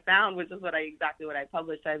things I found, which is exactly what I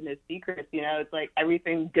published. I have no secrets, It's like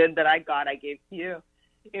everything good that I got, I gave to you.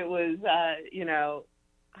 It was,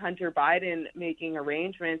 Hunter Biden making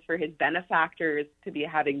arrangements for his benefactors to be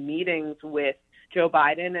having meetings with Joe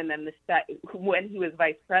Biden, and then when he was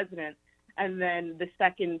vice president. And then the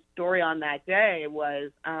second story on that day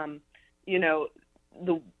was,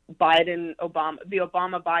 the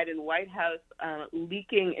Obama-Biden White House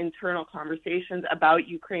leaking internal conversations about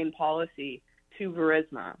Ukraine policy to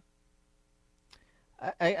Burisma.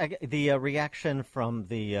 The reaction from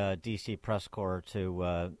the D.C. press corps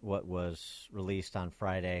to what was released on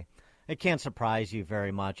Friday, it can't surprise you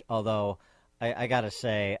very much, although I got to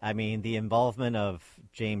say, the involvement of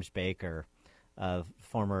James Baker,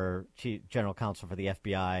 former Chief General Counsel for the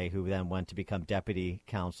FBI, who then went to become Deputy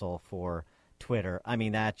Counsel for Twitter.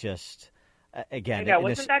 That just, again... Yeah,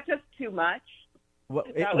 wasn't that just too much?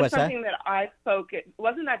 That was something that I focused.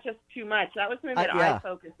 Wasn't that just too much? That was something that I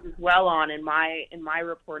focused as well on in my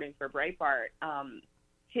reporting for Breitbart.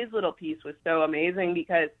 His little piece was so amazing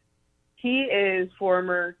because he is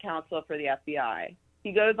former counsel for the FBI.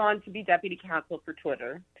 He goes on to be deputy counsel for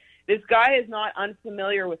Twitter. This guy is not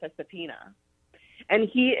unfamiliar with a subpoena, and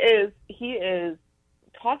he is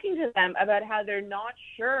talking to them about how they're not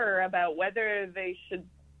sure about whether they should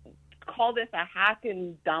call this a hack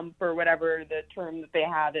and dump or whatever the term that they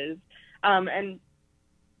have is. And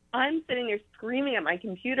I'm sitting there screaming at my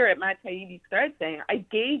computer at Matt Taibbi's thread saying, I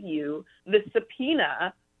gave you the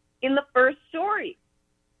subpoena in the first story.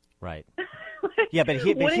 Right. Yeah, but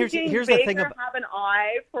here's the thing about... have an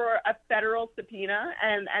eye for a federal subpoena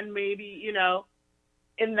and maybe,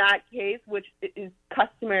 in that case, which is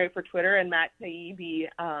customary for Twitter, and Matt Taibbi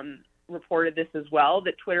reported this as well,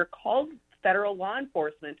 that Twitter called federal law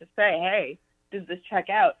enforcement to say, hey, does this check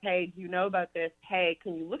out? Hey, do you know about this? Hey,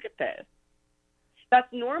 can you look at this? That's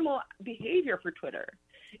normal behavior for Twitter.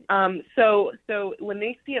 So when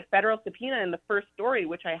they see a federal subpoena in the first story,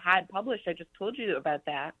 which I had published, I just told you about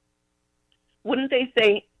that, wouldn't they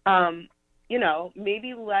say,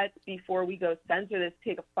 maybe let's, before we go censor this,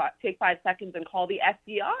 take 5 seconds and call the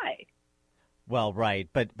FBI? Well, right.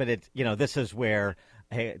 But it's, this is where,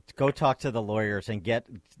 hey, go talk to the lawyers and get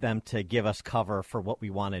them to give us cover for what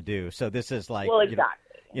we want to do. So this is like, well,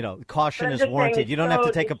 exactly. Caution is warranted. You don't have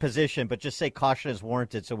to take a position, but just say caution is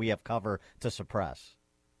warranted so we have cover to suppress.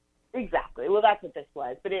 Exactly. Well, that's what this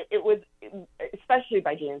was. But it was, especially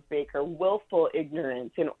by James Baker, willful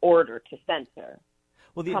ignorance in order to censor.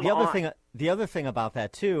 Well, the other thing about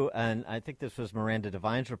that too, and I think this was Miranda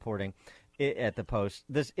Devine's reporting at the Post.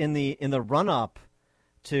 This in the run up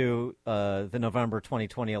to the November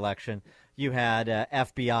 2020 election, you had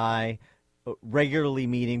FBI regularly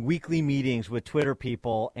weekly meetings with Twitter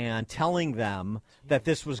people and telling them that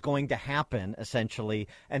this was going to happen, essentially,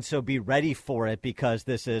 and so be ready for it because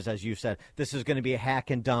this is, as you said, this is going to be a hack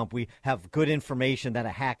and dump. We have good information that a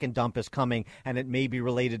hack and dump is coming, and it may be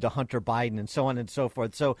related to Hunter Biden and so on and so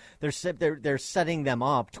forth. So they're setting them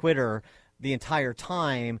up, Twitter, the entire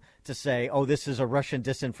time to say, oh, this is a Russian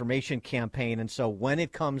disinformation campaign, and so when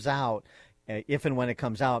it comes out, if and when it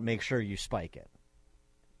comes out, make sure you spike it.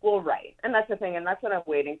 Well, right. And that's the thing, and that's what I'm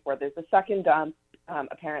waiting for. There's a second dump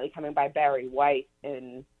apparently coming by Barry White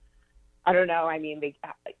in, I don't know,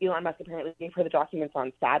 Elon Musk apparently gave her the documents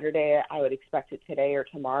on Saturday. I would expect it today or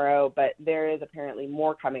tomorrow, but there is apparently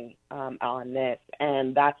more coming on this,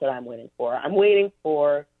 and that's what I'm waiting for. I'm waiting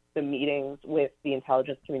for the meetings with the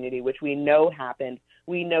intelligence community, which we know happened.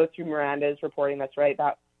 We know through Miranda's reporting, that's right,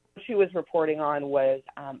 that what she was reporting on was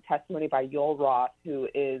testimony by Yoel Roth, who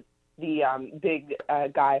is the big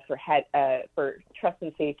guy for trust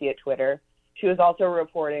and safety at Twitter. She was also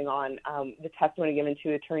reporting on the testimony given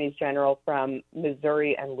to attorneys general from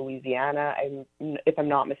Missouri and Louisiana, if I'm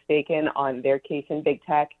not mistaken, on their case in big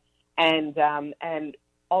tech, and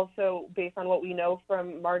also based on what we know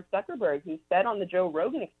from Mark Zuckerberg, who said on the Joe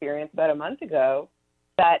Rogan Experience about a month ago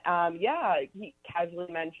that he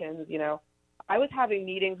casually mentions, I was having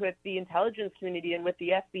meetings with the intelligence community and with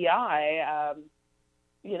the FBI.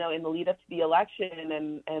 In the lead up to the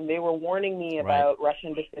election, and they were warning me about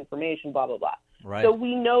Russian disinformation, blah, blah, blah. Right. So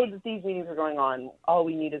we know that these meetings are going on. All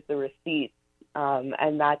we need is the receipts.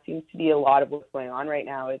 And that seems to be a lot of what's going on right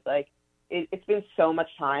now. It's like, it's been so much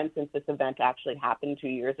time since this event actually happened 2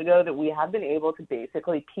 years ago that we have been able to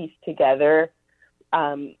basically piece together,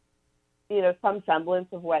 some semblance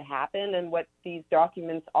of what happened, and what these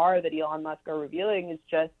documents are that Elon Musk are revealing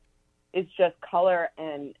is just color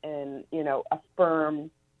and a firm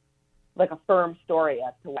like a firm story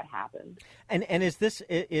as to what happened. And is this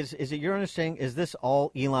is it your understanding? Is this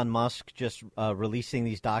all Elon Musk just releasing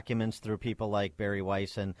these documents through people like Barry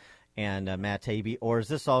Weiss and Matt Taibbi, or is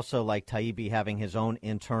this also like Taibbi having his own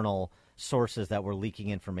internal sources that were leaking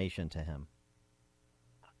information to him?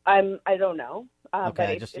 I don't know.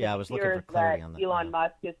 Okay, but I was looking for clarity on that. Elon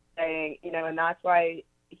Musk is saying, and that's why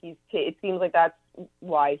it seems like that's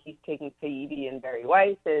why he's taking Taibbi and Barry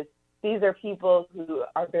Weiss. Is these are people who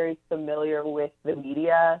are very familiar with the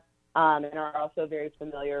media and are also very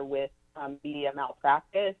familiar with media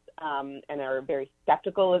malpractice and are very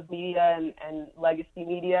skeptical of media and legacy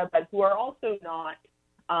media, but who are also not,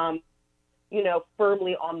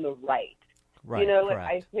 firmly on the right. Right,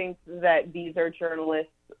 I think that these are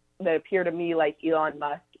journalists that appear to me like Elon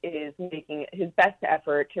Musk is making his best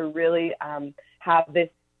effort to really have this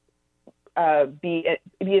be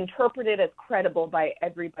interpreted as credible by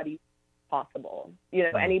everybody possible.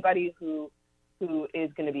 Anybody who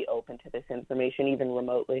is going to be open to this information, even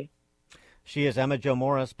remotely. She is Emma Jo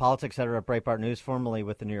Morris, politics editor at Breitbart News, formerly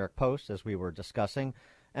with the New York Post, as we were discussing.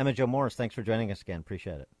 Emma Jo Morris, thanks for joining us again.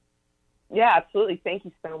 Appreciate it. Yeah, absolutely. Thank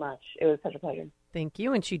you so much. It was such a pleasure. Thank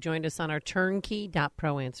you. And she joined us on our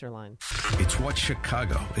turnkey.pro answer line. It's what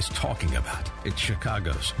Chicago is talking about. It's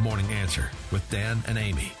Chicago's Morning Answer with Dan and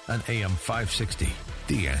Amy on AM 560.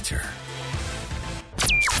 The Answer.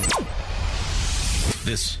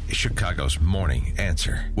 This is Chicago's Morning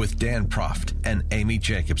Answer with Dan Proft and Amy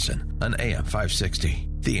Jacobson on AM 560.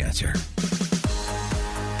 The Answer.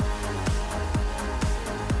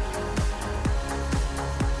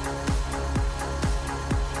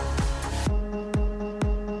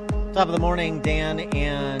 Top of the morning, Dan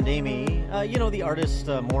and Amy. The artist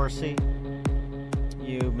Morrissey.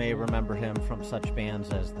 You may remember him from such bands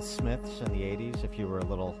as the Smiths in the 80s, if you were a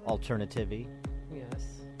little alternative-y. Yes.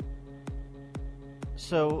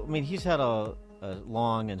 So, he's had a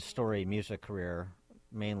long and storied music career,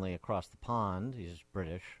 mainly across the pond. He's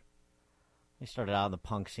British. He started out in the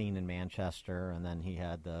punk scene in Manchester, and then he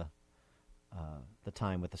had the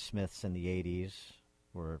time with the Smiths in the 80s,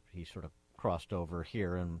 where he sort of crossed over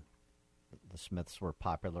here, and the Smiths were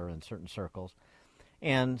popular in certain circles.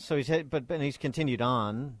 And so he's continued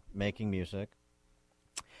on making music.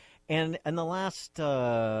 And in the last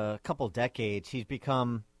couple decades, he's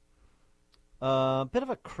become a bit of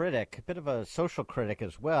a critic, a bit of a social critic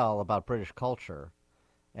as well about British culture,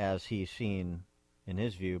 as he's seen, in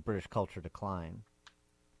his view, British culture decline.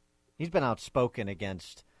 He's been outspoken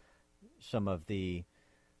against some of the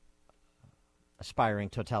aspiring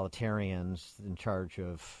totalitarians in charge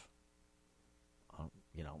of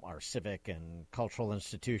our civic and cultural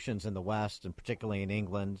institutions in the West, and particularly in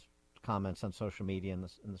England, comments on social media and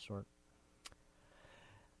the sort.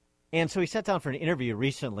 And so he sat down for an interview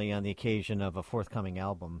recently on the occasion of a forthcoming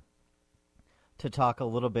album to talk a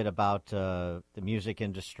little bit about the music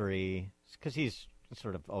industry, because he's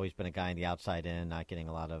sort of always been a guy on the outside in, not getting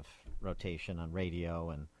a lot of rotation on radio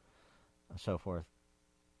and so forth.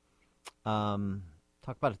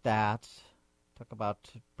 Talk about that, talk about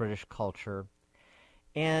British culture.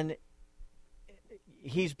 And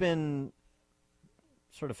he's been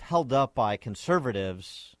sort of held up by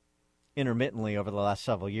conservatives intermittently over the last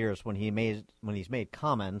several years when he's made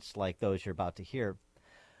comments like those you're about to hear.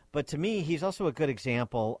 But to me, he's also a good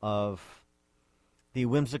example of the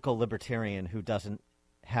whimsical libertarian who doesn't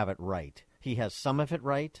have it right. He has some of it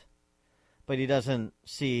right, but he doesn't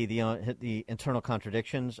see the internal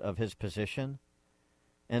contradictions of his position.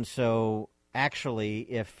 And so actually,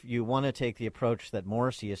 if you want to take the approach that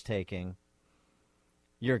Morrissey is taking,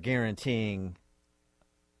 you're guaranteeing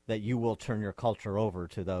that you will turn your culture over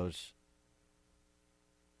to those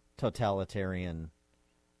totalitarian,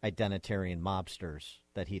 identitarian mobsters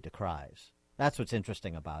that he decries. That's what's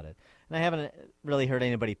interesting about it. And I haven't really heard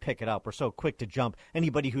anybody pick it up. We're so quick to jump.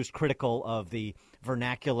 Anybody who's critical of the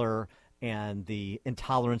vernacular and the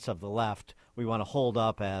intolerance of the left, we want to hold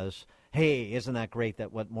up as, hey, isn't that great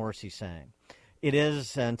that what Morrissey's saying? It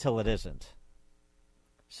is until it isn't.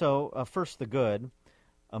 So first the good,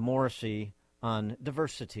 Morrissey on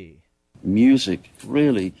diversity. Music,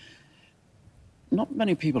 really, not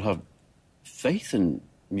many people have faith in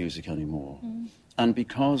music anymore. And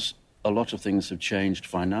because a lot of things have changed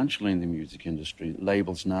financially in the music industry,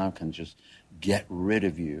 labels now can just get rid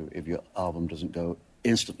of you if your album doesn't go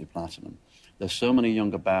instantly platinum. There's so many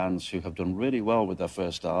younger bands who have done really well with their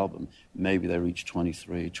first album. Maybe they reach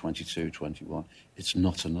 23, 22, 21. It's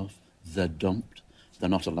not enough. They're dumped. They're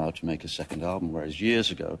not allowed to make a second album, whereas years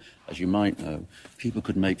ago, as you might know, people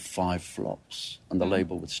could make 5 flops and the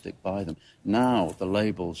label would stick by them. Now the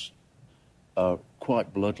labels are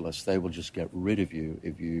quite bloodless. They will just get rid of you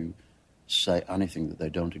if you say anything that they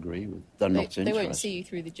don't agree with. They're not interested. They won't see you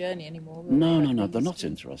through the journey anymore. No, they're not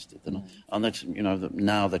interested. They're not. And that's,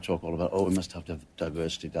 now they talk all about, we must have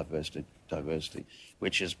diversity,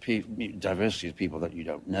 which is diversity is people that you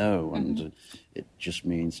don't know, and it just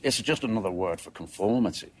means it's just another word for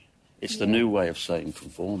conformity. It's the new way of saying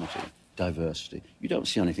conformity. Diversity. You don't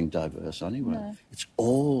see anything diverse anywhere. No. It's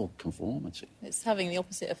all conformity. It's having the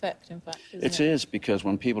opposite effect, in fact, isn't it? It is, because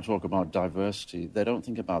when people talk about diversity, they don't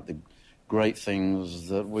think about the great things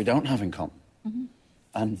that we don't have in common. Mm-hmm.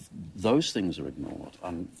 And those things are ignored.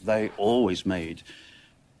 And they always made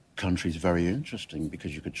countries very interesting,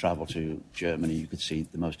 because you could travel to Germany, you could see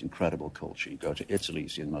the most incredible culture. You go to Italy, you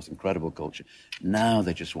see the most incredible culture. Now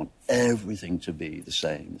they just want everything to be the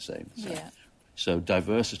same. Yeah. So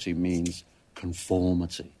diversity means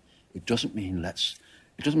conformity. It doesn't mean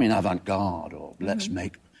avant-garde or let's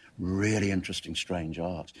make really interesting, strange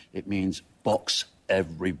art. It means box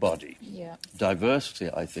everybody. Yeah. Diversity,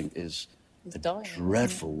 I think, is a dying,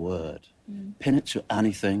 dreadful word. Pin it to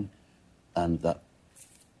anything and that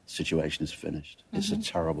situation is finished. It's a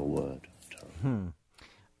terrible word.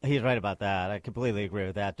 He's right about that. I completely agree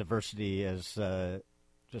with that. Diversity is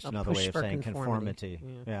just another way of saying conformity.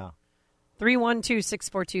 Yeah.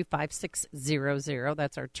 312-642-5600.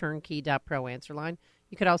 That's our turnkey.pro answer line.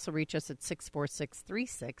 You could also reach us at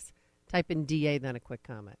 64636. Type in DA, then a quick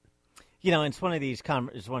comment. It's one of these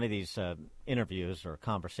interviews or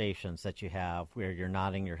conversations that you have where you're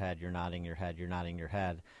nodding your head,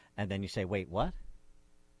 and then you say, wait, what?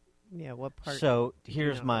 Yeah, what part? So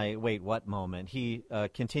here's my wait, what moment. He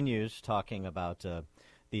continues talking about the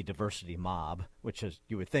diversity mob, which is,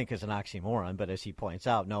 you would think, is an oxymoron, but as he points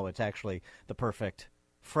out, no, it's actually the perfect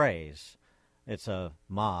phrase. It's a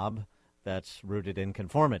mob that's rooted in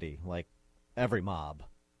conformity, like every mob.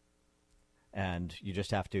 And you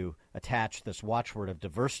just have to attach this watchword of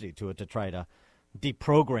diversity to it to try to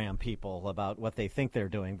deprogram people about what they think they're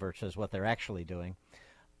doing versus what they're actually doing.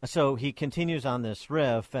 So he continues on this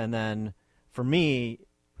riff, and then, for me,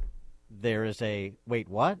 there is a wait,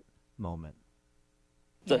 what moment.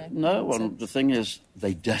 The thing is,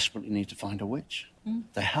 they desperately need to find a witch.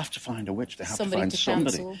 They have to find a witch. They have to find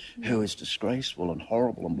somebody who is disgraceful and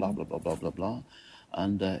horrible and blah, blah, blah, blah, blah, blah.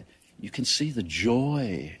 And you can see the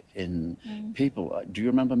joy in people. Do you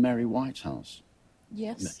remember Mary Whitehouse?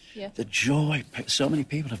 Yes, yeah. The joy. So many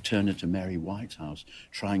people have turned into Mary Whitehouse,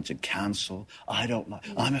 trying to cancel. I don't like.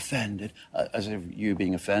 I'm offended. As if you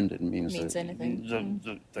being offended means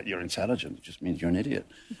that you're intelligent. It just means you're an idiot.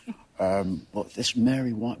 But this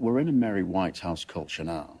we're in a Mary Whitehouse culture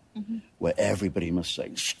now, where everybody must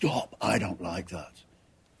say, "Stop! I don't like that.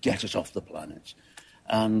 Get it off the planet."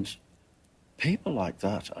 And people like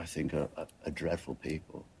that, I think, are dreadful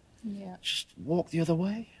people. Yeah. Just walk the other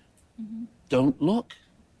way. Don't look.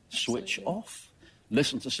 Switch off.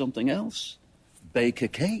 Listen to something else. Bake a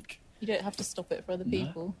cake. You don't have to stop it for other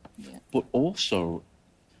people. Yeah. But also,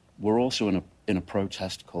 we're also in a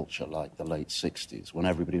protest culture like the late 60s, when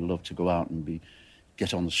everybody loved to go out and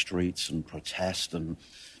get on the streets and protest and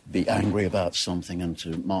be angry about something and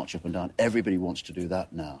to march up and down. Everybody wants to do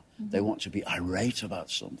that now. They want to be irate about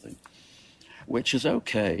something, which is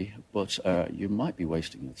okay, but you might be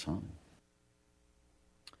wasting your time.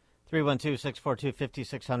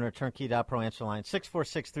 312-642-5600, turnkey.pro answer line,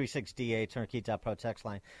 64636DA, turnkey.pro text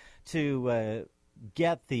line. To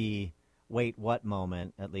get the wait, what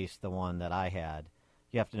moment, at least the one that I had,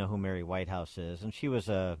 you have to know who Mary Whitehouse is. And she was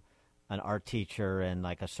an art teacher and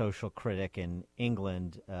like a social critic in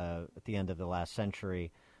England at the end of the last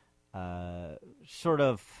century, sort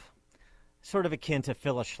of akin to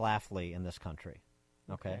Phyllis Schlafly in this country.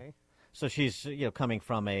 Okay. So she's coming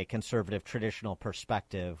from a conservative traditional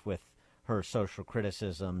perspective with her social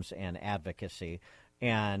criticisms and advocacy.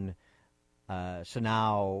 And so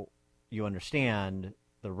now you understand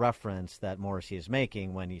the reference that Morrissey is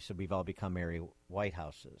making when he said we've all become Mary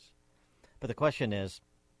Whitehouses. But the question is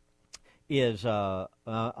a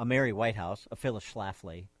Mary Whitehouse, a Phyllis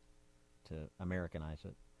Schlafly, to Americanize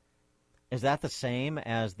it, is that the same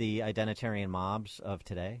as the identitarian mobs of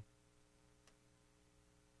today?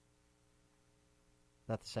 Is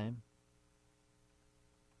that the same?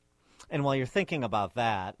 And while you're thinking about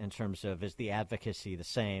that in terms of is the advocacy the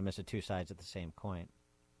same, is it two sides of the same coin?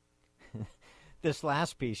 This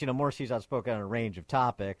last piece, Morrissey's outspoken on a range of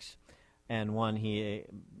topics, and one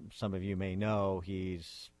some of you may know,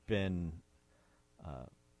 he's been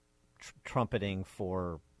trumpeting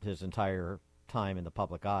for his entire time in the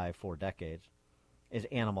public eye, 4 decades, is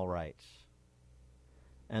animal rights.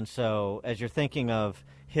 And so as you're thinking of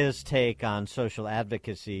his take on social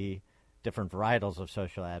advocacy, different varietals of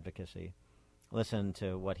social advocacy, listen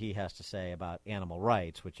to what he has to say about animal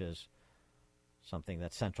rights, which is something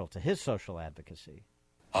that's central to his social advocacy.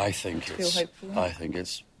 I think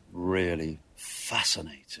it's really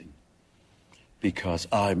fascinating, because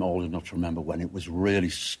I'm old enough to remember when it was really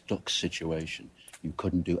stuck situation. You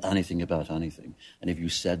couldn't do anything about anything. And if you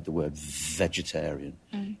said the word vegetarian,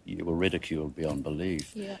 you were ridiculed beyond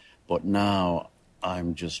belief. Yeah. But now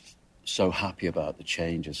I'm just so happy about the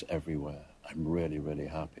changes everywhere. I'm really, really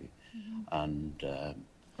happy. And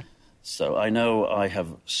so I know I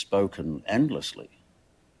have spoken endlessly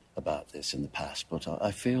about this in the past, but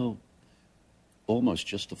I feel almost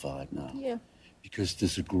justified now. Yeah. Because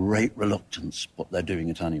there's a great reluctance, but they're doing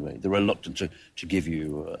it anyway. They're reluctant to give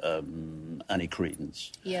you any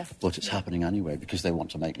credence. Yeah. But it's happening anyway because they want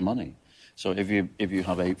to make money. So if you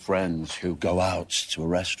have 8 friends who go out to a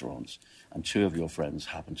restaurant and 2 of your friends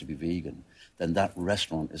happen to be vegan, then that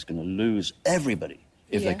restaurant is going to lose everybody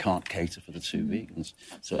if they can't cater for the 2 vegans.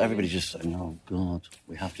 So everybody's just saying, oh, God,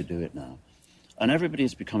 we have to do it now. And everybody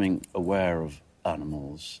is becoming aware of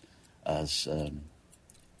animals as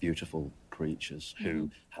beautiful creatures who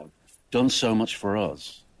have done so much for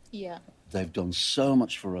us. Yeah. They've done so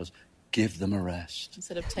much for us. Give them a rest.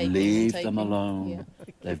 Instead of taking Leave and them taking. alone. Yeah.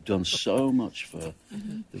 They've done so much for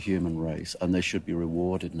the human race, and they should be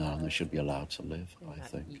rewarded now, and they should be allowed to live, I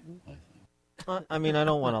think. I mean, I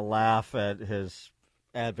don't want to laugh at his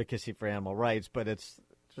advocacy for animal rights, but it's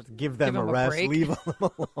just give them a rest, break. leave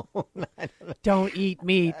them alone. Don't eat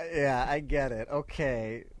meat. Yeah, I get it.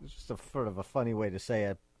 Okay, it's just a sort of a funny way to say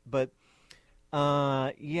it, but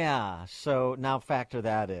yeah. So now factor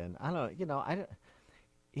that in. I don't. You know,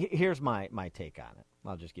 here's my take on it.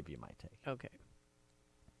 I'll just give you my take. Okay.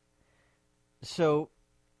 So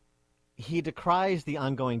he decries the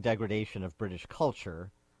ongoing degradation of British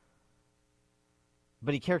culture,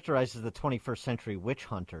 but he characterizes the 21st century witch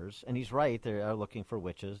hunters, and he's right, they are looking for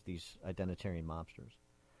witches, these identitarian mobsters.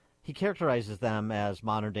 He characterizes them as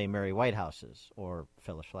modern-day Mary Whitehouses or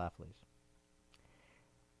Phyllis Schlafly's.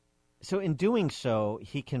 So in doing so,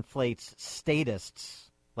 he conflates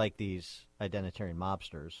statists like these identitarian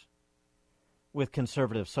mobsters with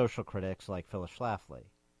conservative social critics like Phyllis Schlafly,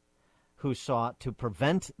 who sought to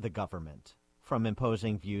prevent the government from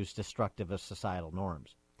imposing views destructive of societal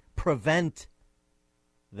norms. Prevent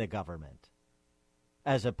the government,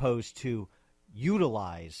 as opposed to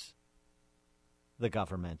utilize the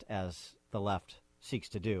government, as the left seeks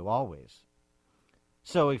to do always.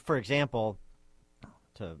 So, for example,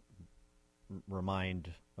 to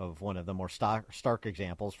remind of one of the more stark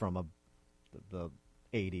examples from the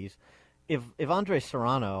 80s, if Andre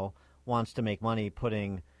Serrano wants to make money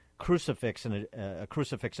putting a crucifix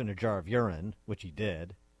in a jar of urine, which he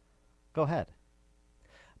did, go ahead.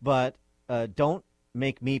 But don't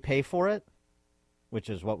make me pay for it, which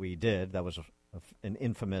is what we did. That was an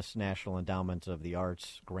infamous National Endowment of the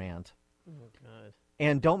Arts grant. Oh, God.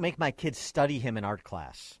 And don't make my kids study him in art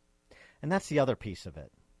class. And that's the other piece of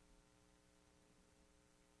it.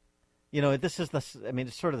 You know, it's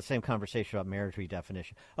sort of the same conversation about marriage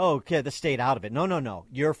redefinition. Oh, okay, the state out of it. No.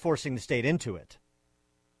 You're forcing the state into it.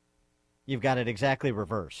 You've got it exactly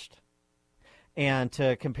reversed. And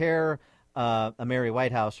to compare a Mary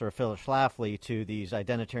Whitehouse or a Phyllis Schlafly to these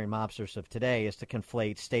identitarian mobsters of today is to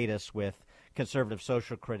conflate status with conservative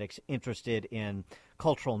social critics interested in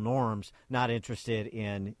cultural norms, not interested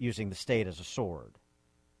in using the state as a sword.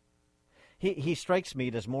 He strikes me,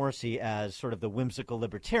 does Morrissey, as sort of the whimsical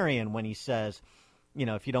libertarian when he says, you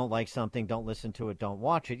know, if you don't like something, don't listen to it, don't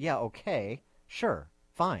watch it. Yeah, okay, sure,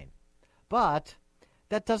 fine. But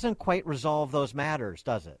that doesn't quite resolve those matters,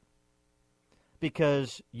 does it?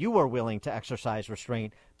 Because you are willing to exercise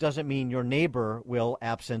restraint doesn't mean your neighbor will,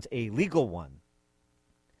 absent a legal one.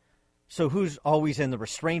 So who's always in the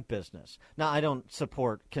restraint business? Now, I don't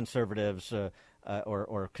support conservatives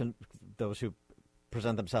or those who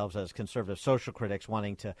present themselves as conservative social critics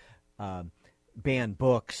wanting to ban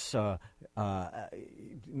books,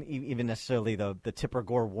 even necessarily the Tipper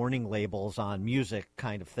Gore warning labels on music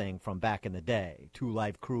kind of thing from back in the day, Two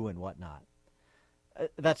Live Crew and whatnot.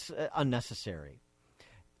 That's unnecessary.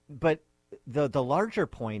 But the larger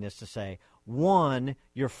point is to say, one,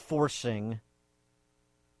 you're forcing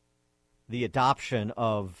the adoption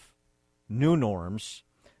of new norms,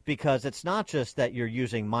 because it's not just that you're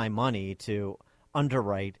using my money to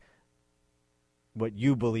underwrite what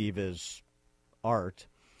you believe is art.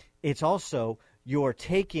 It's also you're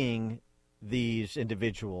taking these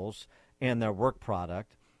individuals and their work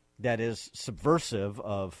product that is subversive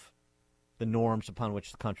of the norms upon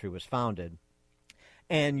which the country was founded,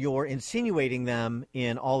 and you're insinuating them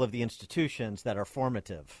in all of the institutions that are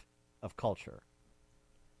formative of culture.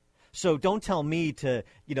 So don't tell me to,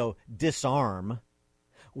 disarm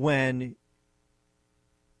when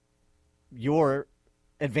you're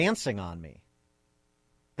advancing on me.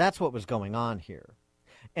 That's what was going on here.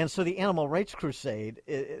 And so the animal rights crusade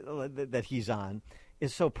that he's on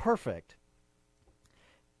is so perfect.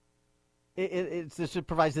 It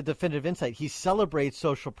provides the definitive insight. He celebrates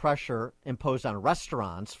social pressure imposed on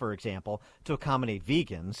restaurants, for example, to accommodate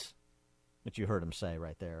vegans, which you heard him say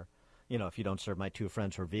right there. If you don't serve my 2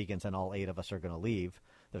 friends who are vegans and all 8 of us are going to leave,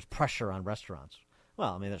 there's pressure on restaurants.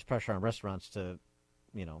 Well, there's pressure on restaurants to,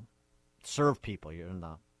 serve people. You're in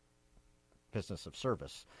the business of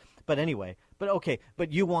service. But anyway,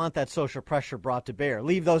 but you want that social pressure brought to bear.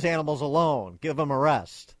 Leave those animals alone. Give them a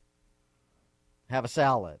rest. Have a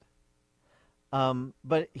salad.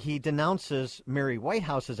 But he denounces Mary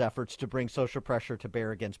Whitehouse's efforts to bring social pressure to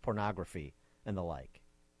bear against pornography and the like.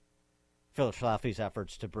 Philip Schlafly's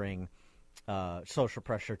efforts to bring social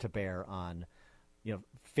pressure to bear on,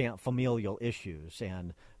 familial issues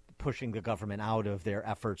and pushing the government out of their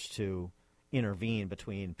efforts to intervene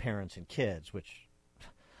between parents and kids, which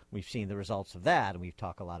we've seen the results of that, and we've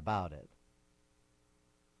talked a lot about it.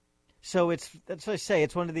 So that's what I say.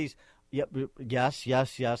 It's one of these. Yes,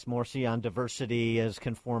 Morsi on diversity as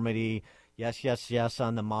conformity. Yes,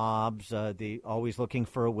 on the mobs. The always looking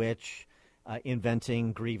for a witch,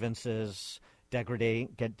 inventing grievances, degrading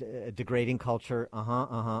culture.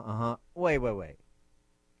 Wait.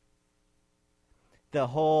 The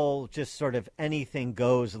whole just sort of anything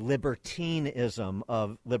goes libertinism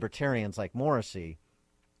of libertarians like Morrissey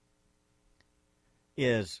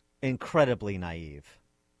is incredibly naive,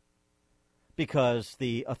 because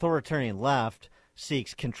the authoritarian left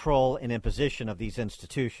seeks control and imposition of these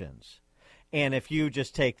institutions. And if you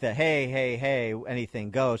just take the hey,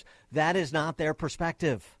 anything goes, that is not their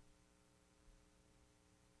perspective.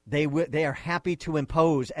 They are happy to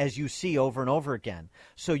impose, as you see over and over again.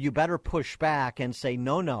 So you better push back and say,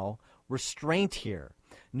 no, restraint here.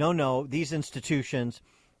 No, these institutions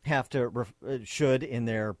should in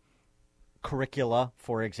their curricula,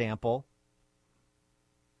 for example,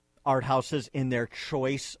 art houses in their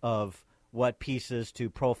choice of what pieces to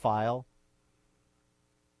profile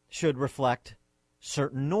should reflect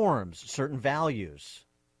certain norms, certain values.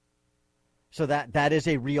 So that is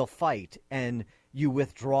a real fight, and you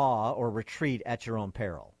withdraw or retreat at your own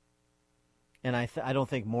peril. And I don't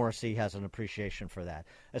think Morrissey has an appreciation for that.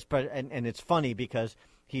 And it's funny because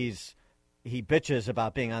he bitches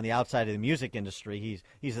about being on the outside of the music industry.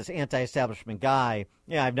 He's this anti-establishment guy.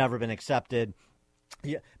 Yeah, I've never been accepted.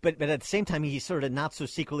 Yeah, but at the same time, he sort of not so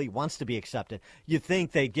secretly wants to be accepted. You'd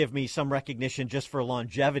think they'd give me some recognition just for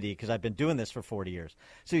longevity because I've been doing this for 40 years.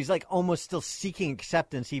 So he's like almost still seeking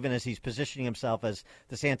acceptance, even as he's positioning himself as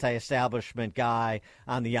this anti-establishment guy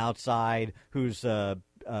on the outside who's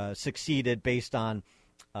succeeded based on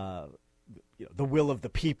the will of the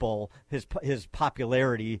people, his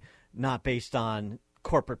popularity, not based on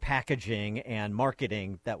corporate packaging and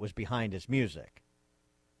marketing that was behind his music.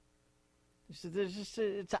 So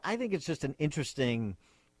I think it's just an interesting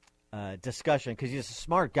discussion because he's a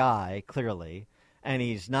smart guy, clearly, and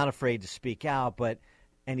he's not afraid to speak out.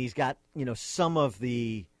 And he's got some of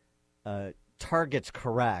the targets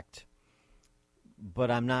correct,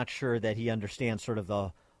 but I'm not sure that he understands sort of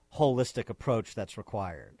the holistic approach that's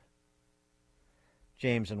required.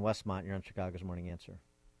 James in Westmont, you're on Chicago's Morning Answer.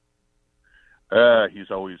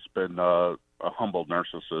 He's always been a humble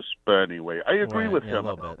narcissist, but anyway, I agree with him.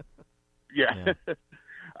 A little bit. Yeah.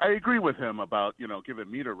 I agree with him about, giving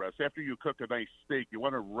meat a rest. After you cook a nice steak, you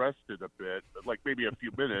want to rest it a bit, like maybe a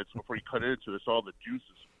few minutes before you cut into it so all the juices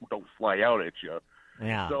don't fly out at you.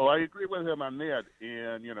 Yeah. So I agree with him on that.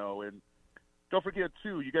 And, and don't forget,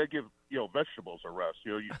 too, you got to give, vegetables a rest.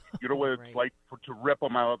 You know what it's like to rip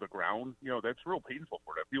them out of the ground? That's real painful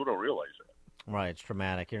for them. People don't realize it. Right, it's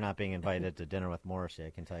traumatic. You're not being invited to dinner with Morrissey,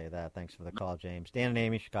 I can tell you that. Thanks for the call, James. Dan and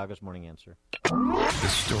Amy, Chicago's Morning Answer. The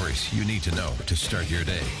stories you need to know to start your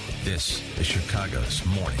day. This is Chicago's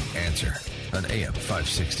Morning Answer on AM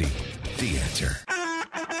 560. The Answer.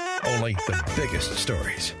 Only the biggest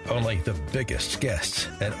stories, only the biggest guests,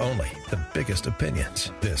 and only the biggest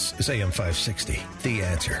opinions. This is AM 560. The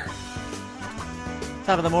Answer.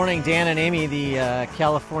 Top of the morning, Dan and Amy. The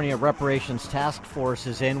California Reparations Task Force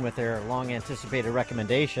is in with their long-anticipated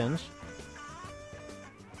recommendations.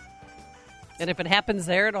 And if it happens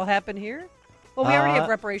there, it'll happen here? Well, we already have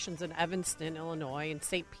reparations in Evanston, Illinois, and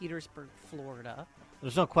St. Petersburg, Florida.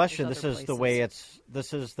 There's no question. This is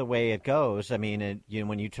the way it goes. I mean,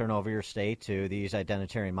 when you turn over your state to these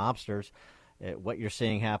identitarian mobsters, what you're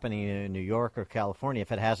seeing happening in New York or California,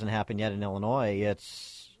 if it hasn't happened yet in Illinois,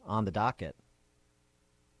 it's on the docket.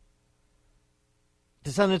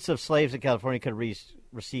 Descendants of slaves in California could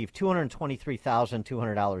receive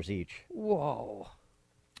 $223,200 each. Whoa.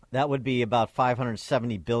 That would be about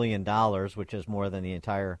 $570 billion, which is more than the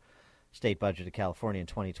entire state budget of California in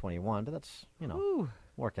 2021. But that's,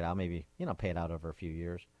 work it out, maybe, pay it out over a few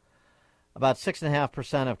years. About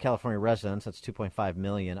 6.5% of California residents, that's 2.5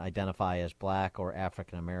 million, identify as black or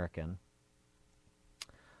African American.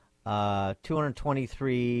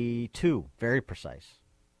 223, very precise,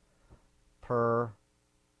 per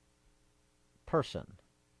person.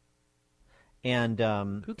 And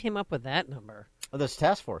who came up with that number? This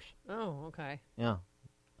task force. Oh, okay. Yeah,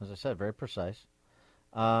 as I said, very precise.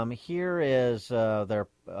 Here is their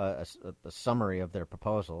a summary of their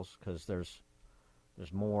proposals, because there's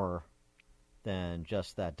more than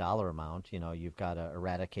just that dollar amount. You've got to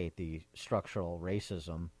eradicate the structural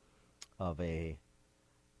racism of a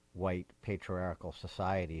white patriarchal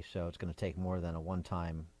society, so it's going to take more than a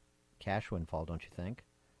one-time cash windfall, don't you think?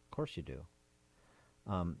 Of course you do.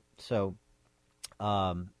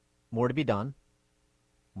 More to be done.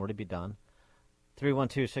 More to be done.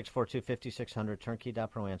 312-642-5600,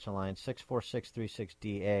 turnkey.pro answer line,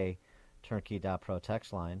 64636DA, turnkey.pro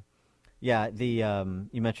text line. Yeah,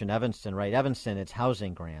 you mentioned Evanston, right? Evanston, it's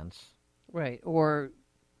housing grants. Right, or,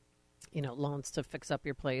 loans to fix up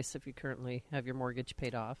your place if you currently have your mortgage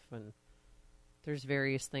paid off, and there's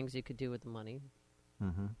various things you could do with the money.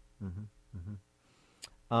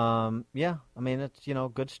 Yeah, I mean, it's,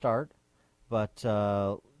 good start, but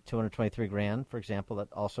 $223,000, for example, that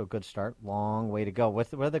also a good start. Long way to go.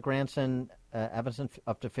 Were the grants in Evanston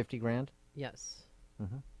up to $50,000? Yes.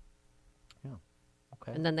 Yeah.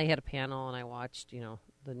 Okay. And then they had a panel, and I watched, the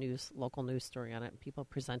local news story on it. People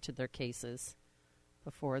presented their cases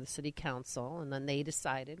before the city council, and then they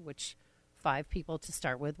decided which 5 people to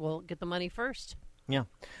start with will get the money first. Yeah.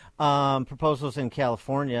 Proposals in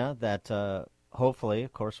California that hopefully,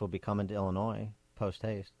 of course, will be coming to Illinois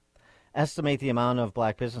post-haste. Estimate the amount of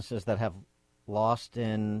black businesses that have lost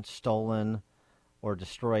in, stolen, or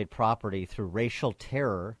destroyed property through racial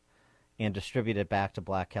terror and distribute it back to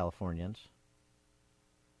black Californians.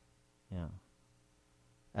 Yeah.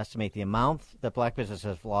 Estimate the amount that black businesses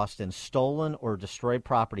have lost in stolen or destroyed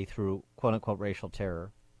property through quote-unquote racial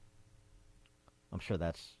terror. I'm sure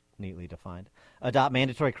that's neatly defined. Adopt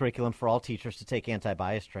mandatory curriculum for all teachers to take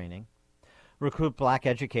anti-bias training. Recruit black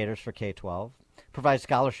educators for K-12. Provide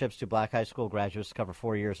scholarships to black high school graduates to cover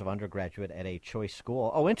 4 years of undergraduate at a choice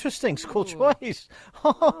school. Oh, interesting. School choice.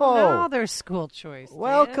 Oh, now there's school choice.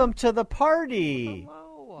 Welcome to the party,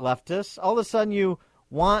 leftists. All of a sudden you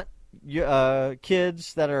want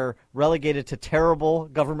kids that are relegated to terrible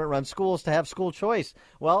government-run schools to have school choice.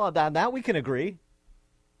 Well, on that we can agree.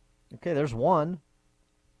 Okay, there's one.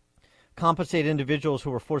 Compensate individuals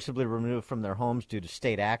who were forcibly removed from their homes due to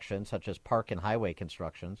state action, such as park and highway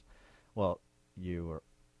constructions. Well, you were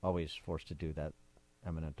always forced to do that,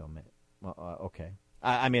 eminent domain. Well, okay.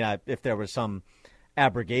 I mean, if there was some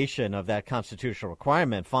abrogation of that constitutional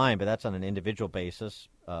requirement, fine, but that's on an individual basis.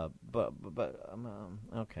 Okay,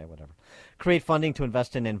 whatever. Create funding to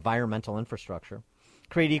invest in environmental infrastructure.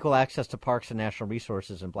 Create equal access to parks and national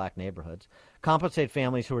resources in black neighborhoods. Compensate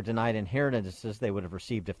families who were denied inheritances they would have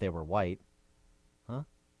received if they were white. Huh?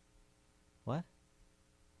 What?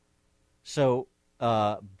 So,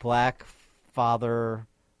 black father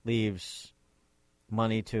leaves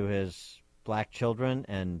money to his black children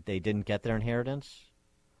and they didn't get their inheritance,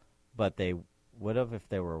 but they would have if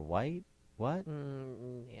they were white? What?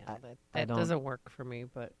 Yeah, that doesn't work for me,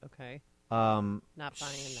 but okay. Not buying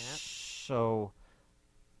that. So,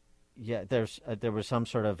 yeah, there was some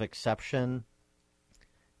sort of exception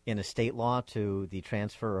in a state law to the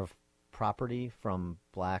transfer of property from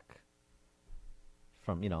black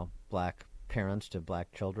parents to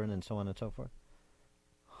black children and so on and so forth.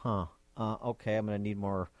 Huh. Okay, I'm going to need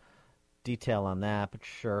more detail on that, but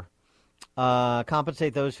sure.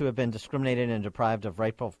 Compensate those who have been discriminated and deprived of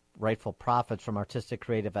rightful profits from artistic,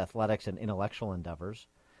 creative, athletics, and intellectual endeavors.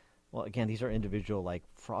 Well, again, these are individual,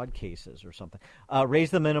 fraud cases or something.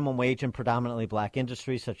 Raise the minimum wage in predominantly black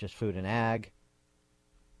industries, such as food and ag.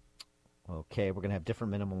 Okay, we're going to have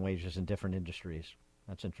different minimum wages in different industries.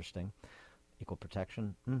 That's interesting. Equal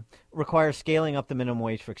protection. Requires scaling up the minimum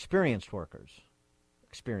wage for experienced workers.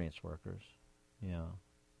 Yeah.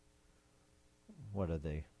 What are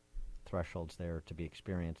the thresholds there to be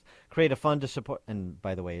experienced? Create a fund to support, and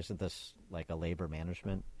by the way, isn't this like a labor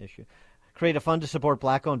management issue? Create a fund to support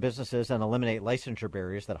black-owned businesses and eliminate licensure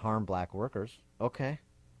barriers that harm black workers. Okay.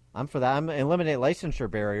 I'm for that. Eliminate licensure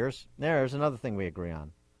barriers. There's another thing we agree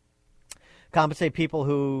on. Compensate people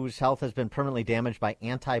whose health has been permanently damaged by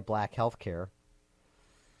anti-black health care.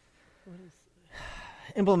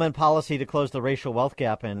 Implement policy to close the racial wealth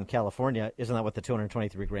gap in California. Isn't that what the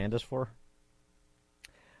 $223,000 is for?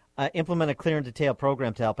 Implement a clear and detailed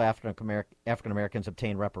program to help African Americans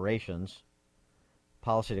obtain reparations.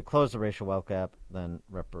 Policy to close the racial wealth gap, then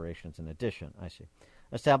reparations in addition. I see.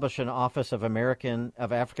 Establish an Office of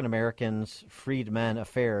African Americans Freedmen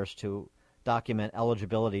Affairs to document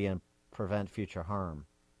eligibility and prevent future harm.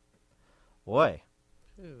 Boy,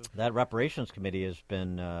 that reparations committee has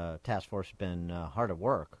been task force has been hard at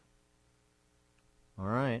work. All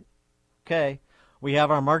right, okay, we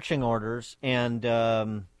have our marching orders, and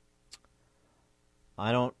I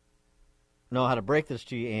don't know how to break this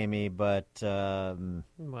to you, Amy, but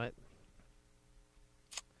what?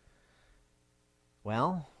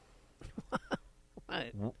 Well,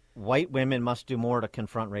 what? White women must do more to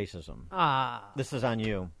confront racism. This is on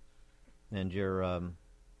you and your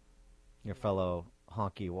fellow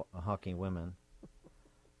honky women.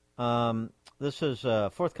 This is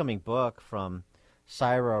a forthcoming book from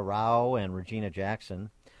Saira Rao and Regina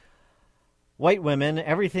Jackson. White Women,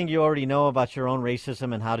 Everything You Already Know About Your Own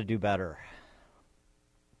Racism and How to Do Better.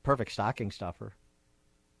 Perfect stocking stuffer.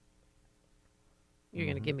 You're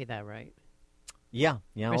going to give me that right. Yeah.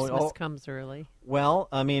 Christmas comes early. Well,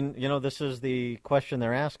 I mean, this is the question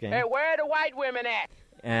they're asking. Hey, where are the white women at?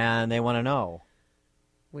 And they want to know.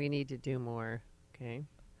 We need to do more. Okay.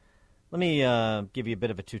 Let me give you a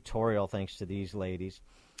bit of a tutorial thanks to these ladies.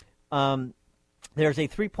 There's a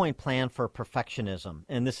 3-point plan for perfectionism,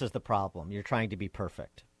 and this is the problem. You're trying to be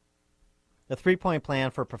perfect. The 3-point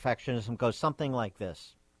plan for perfectionism goes something like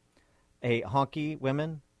this. Hey, honky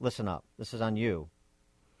women, listen up. This is on you.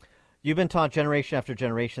 You've been taught generation after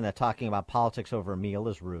generation that talking about politics over a meal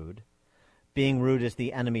is rude. Being rude is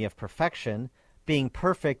the enemy of perfection. Being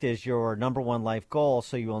perfect is your number one life goal,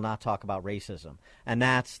 so you will not talk about racism. And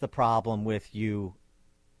that's the problem with you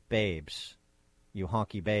babes, you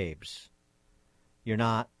honky babes. You're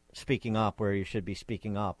not speaking up where you should be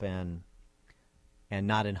speaking up, and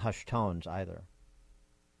not in hushed tones either.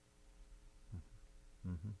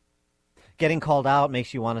 Mm-hmm. Getting called out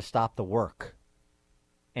makes you want to stop the work.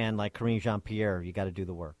 And like Karine Jean-Pierre, you got to do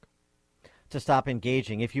the work. To stop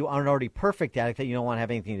engaging. If you aren't already perfect at it, that you don't want to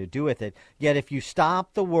have anything to do with it. Yet if you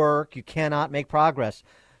stop the work, you cannot make progress.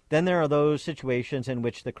 Then there are those situations in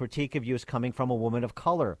which the critique of you is coming from a woman of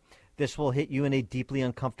color. This will hit you in a deeply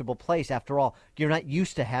uncomfortable place. After all, you're not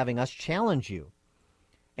used to having us challenge you.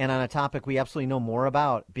 And on a topic we absolutely know more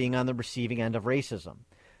about, being on the receiving end of racism.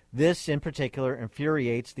 This, in particular,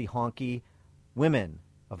 infuriates the honky women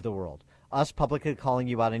of the world. Us publicly calling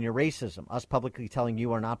you out on your racism. Us publicly telling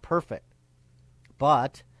you are not perfect.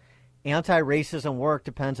 But anti-racism work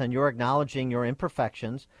depends on your acknowledging your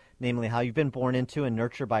imperfections, namely how you've been born into and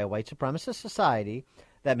nurtured by a white supremacist society.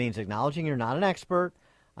 That means acknowledging you're not an expert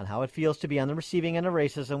on how it feels to be on the receiving end of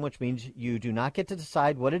racism, which means you do not get to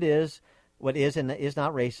decide what is and is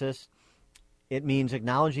not racist. It means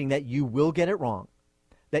acknowledging that you will get it wrong,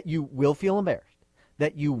 that you will feel embarrassed,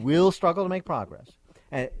 that you will struggle to make progress.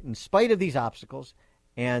 And in spite of these obstacles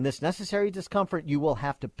and this necessary discomfort, you will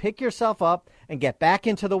have to pick yourself up and get back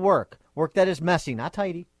into the work that is messy, not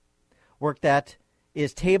tidy, work that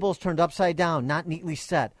is tables turned upside down, not neatly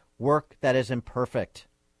set, work that is imperfect.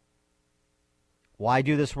 Why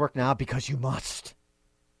do this work now? Because you must.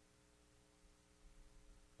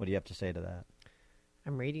 What do you have to say to that?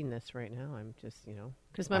 I'm reading this right now. I'm just,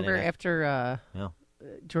 because remember after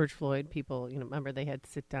George Floyd, people, remember they had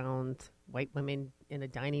sit-downs, white women in a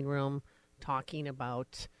dining room talking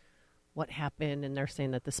about what happened, and they're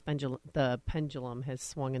saying that the pendulum has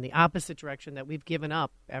swung in the opposite direction, that we've given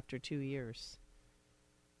up after 2 years.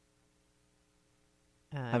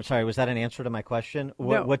 I'm sorry, was that an answer to my question?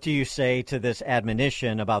 No. What do you say to this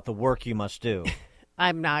admonition about the work you must do?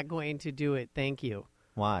 I'm not going to do it, thank you.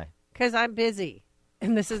 Why? Because I'm busy,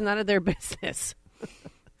 and this is none of their business.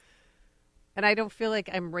 And I don't feel like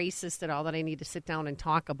I'm racist at all, that I need to sit down and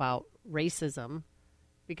talk about racism,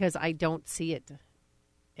 because I don't see it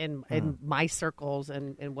in my circles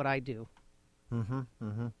and what I do.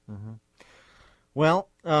 Well,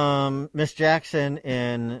 Miss Jackson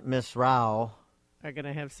and Miss Rao are going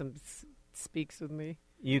to have some speaks with me.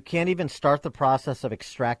 You can't even start the process of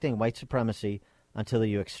extracting white supremacy until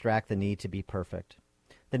you extract the need to be perfect.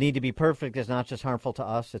 The need to be perfect is not just harmful to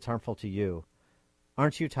us, it's harmful to you.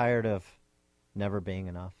 Aren't you tired of never being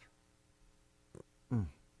enough?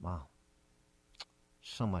 Wow.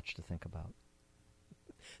 So much to think about.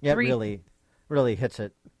 Yeah, it really hits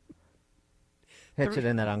it. Hits it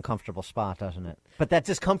in that uncomfortable spot, doesn't it? But that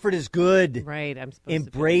discomfort is good. Right, I'm supposed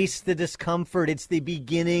Embrace the discomfort. It's the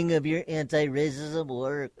beginning of your anti-racism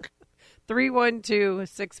work.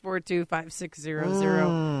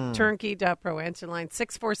 312-642-5600. Turnkey.pro. Answer line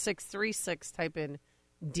 64636. Type in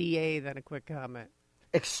DA, then a quick comment.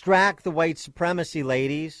 Extract the white supremacy,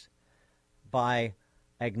 ladies, by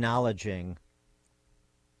acknowledging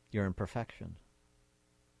your imperfection.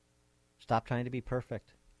 Stop trying to be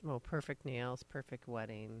perfect. Oh, perfect nails, perfect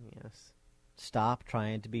wedding, yes. Stop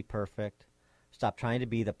trying to be perfect. Stop trying to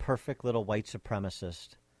be the perfect little white supremacist,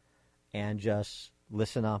 and just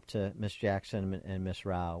listen up to Miss Jackson and Miss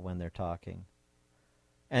Rao when they're talking.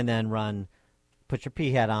 And then put your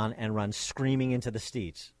pea hat on and run screaming into the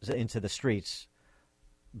streets,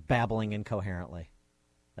 babbling incoherently.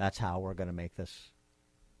 That's how we're going to make this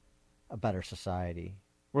a better society.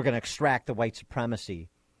 We're going to extract the white supremacy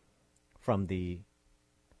from the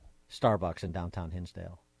Starbucks in downtown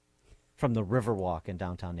Hinsdale, from the Riverwalk in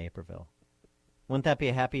downtown Naperville. Wouldn't that be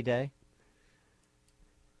a happy day?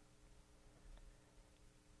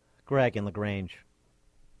 Greg in LaGrange.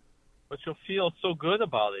 But you'll feel so good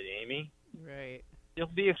about it, Amy. Right. You'll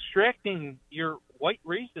be extracting your white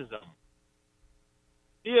racism.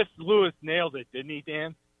 C.S. Lewis nailed it, didn't he,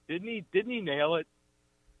 Dan? Didn't he nail it?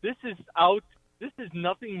 This is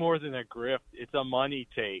nothing more than a grift. It's a money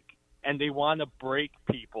take. And they want to break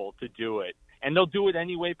people to do it. And they'll do it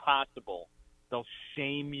any way possible. They'll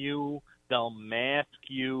shame you. They'll mask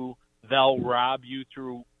you. They'll rob you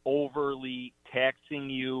through overly taxing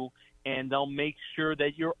you. And they'll make sure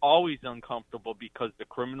that you're always uncomfortable because the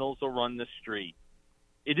criminals will run the street.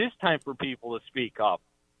 It is time for people to speak up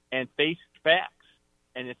and face facts.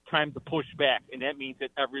 And it's time to push back. And that means at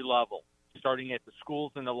every level, starting at the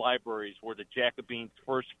schools and the libraries where the Jacobins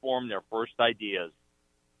first formed their first ideas.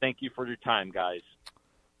 Thank you for your time, guys.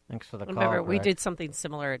 Thanks for the call. Remember, we Greg. did something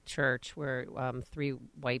similar at church where 3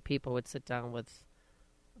 white people would sit down with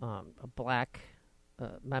a black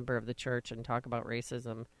member of the church and talk about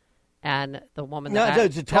racism. And the woman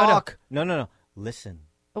to talk. No. Listen.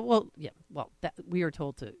 Well, yeah. Well, we were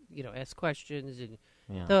told to, ask questions. And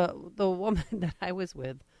Yeah. the woman that I was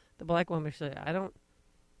with, the black woman, said,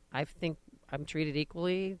 I think I'm treated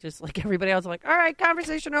equally, just like everybody else. I'm like, all right,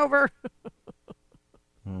 conversation over.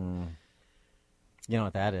 You know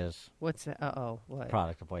what that is? What's that? What?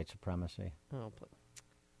 Product of white supremacy. Oh,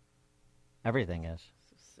 everything is.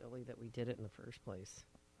 So silly that we did it in the first place.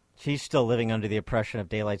 She's still living under the oppression of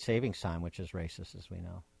daylight savings time, which is racist, as we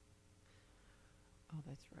know. Oh,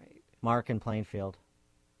 that's right. Mark in Plainfield.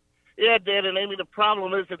 Yeah, Dan and Amy, the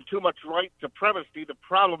problem isn't too much white supremacy. The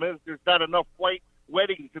problem is there's not enough white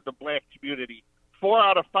weddings in the black community. 4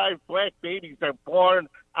 out of 5 black babies are born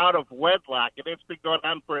out of wedlock, and it's been going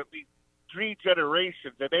on for at least 3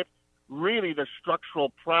 generations, and it's really the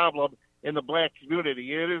structural problem in the black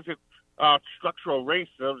community. It isn't structural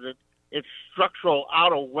racism; it's structural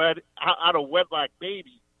out of wedlock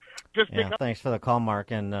babies. Thanks for the call,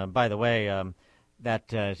 Mark. And by the way,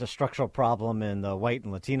 that is a structural problem in the white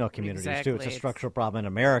and Latino communities too. It's a structural problem in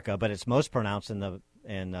America, but it's most pronounced in the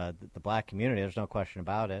black community. There's no question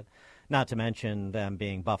about it. Not to mention them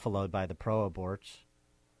being buffaloed by the pro-aborts.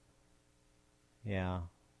 Yeah.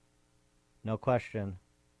 No question.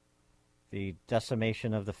 The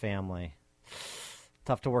decimation of the family.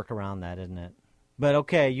 Tough to work around that, isn't it? But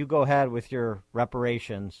okay, you go ahead with your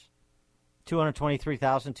reparations.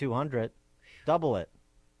 $223,200. Double it.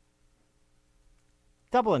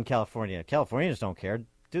 Double in California. Californians don't care.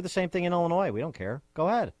 Do the same thing in Illinois. We don't care. Go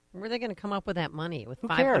ahead. Where are they going to come up with that money? With Who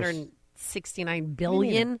cares? $569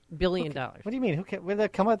 billion dollars. What do you mean? Who cares? Where they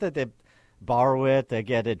come up with it? They borrow it. They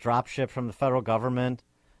get it drop shipped from the federal government.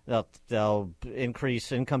 They'll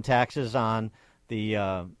increase income taxes on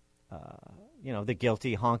the the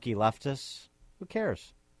guilty honky leftists. Who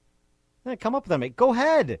cares? Then come up with them. Go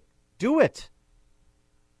ahead, do it.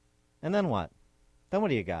 And then what? Then what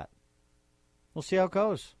do you got? We'll see how it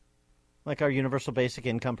goes. Like our universal basic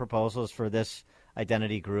income proposals for this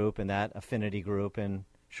identity group and that affinity group in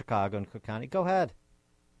Chicago and Cook County. Go ahead.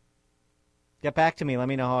 Get back to me. Let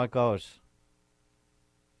me know how it goes.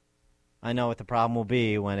 I know what the problem will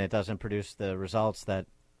be when it doesn't produce the results that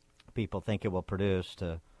people think it will produce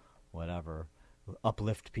to whatever,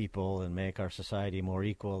 uplift people and make our society more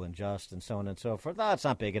equal and just and so on and so forth. No, it's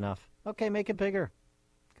not big enough. Okay, make it bigger.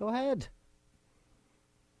 Go ahead.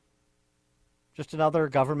 Just another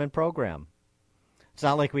government program. It's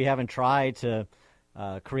not like we haven't tried to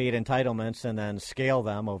create entitlements and then scale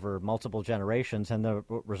them over multiple generations, and the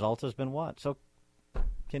result has been what? So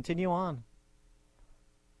continue on.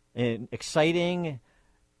 Exciting,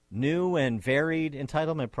 new, and varied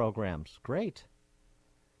entitlement programs. Great.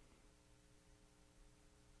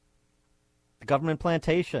 The government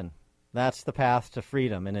plantation. That's the path to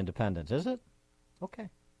freedom and independence, is it? Okay.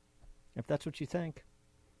 if that's what you think.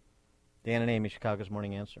 Dan and Amy, Chicago's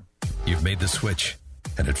Morning Answer. You've made the switch,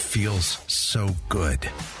 and it feels so good.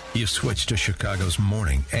 You've switched to Chicago's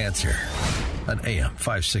Morning Answer on AM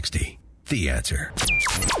 560. The Answer.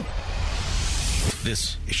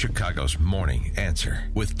 This is Chicago's Morning Answer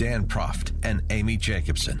with Dan Proft and Amy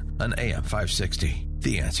Jacobson on AM 560.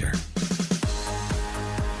 The Answer.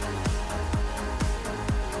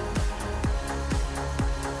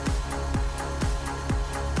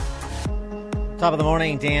 Top of the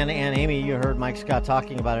morning, Dan and Amy. You heard Mike Scott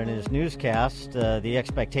talking about it in his newscast. The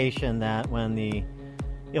expectation that when the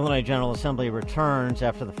Illinois General Assembly returns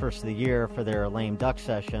after the first of the year for their lame duck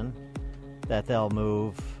session, that they'll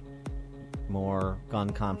move more gun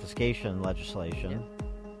confiscation legislation.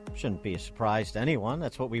 Shouldn't be a surprise to anyone.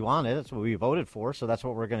 That's what we wanted. That's what we voted for, so that's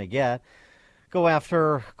what we're going to get. Go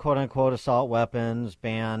after, quote-unquote, assault weapons,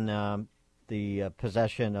 ban the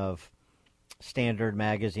possession of standard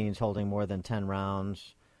magazines holding more than 10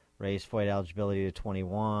 rounds, raise FOID eligibility to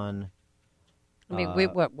 21. I mean,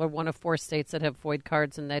 we're one of 4 states that have FOID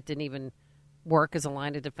cards, and that didn't even work as a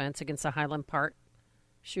line of defense against a Highland Park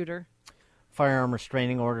shooter. Firearm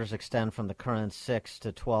restraining orders extend from the current 6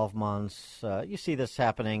 to 12 months. You see this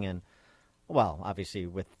happening, and, well, obviously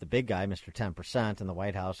with the big guy, Mr. 10%, and the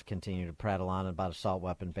White House continue to prattle on about assault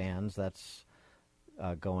weapon bans. That's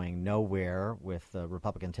going nowhere with the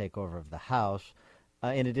Republican takeover of the House.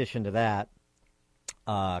 In addition to that,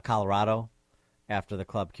 Colorado, after the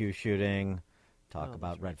Club Q shooting, talk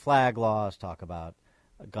about red flag laws, talk about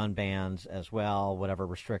gun bans as well, whatever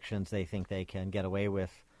restrictions they think they can get away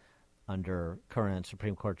with under current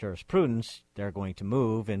Supreme Court jurisprudence, they're going to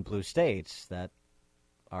move in blue states that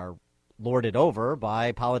are lorded over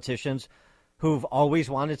by politicians who've always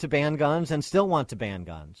wanted to ban guns and still want to ban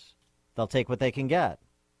guns. They'll take what they can get.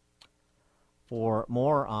 For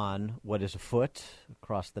more on what is afoot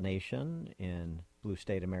across the nation in blue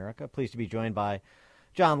state America, pleased to be joined by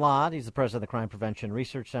John Lott. He's the president of the Crime Prevention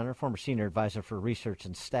Research Center, former senior advisor for research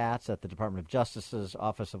and stats at the Department of Justice's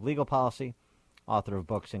Office of Legal Policy, author of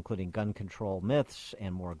books including Gun Control Myths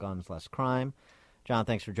and More Guns, Less Crime. John,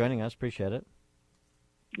 thanks for joining us. Appreciate it.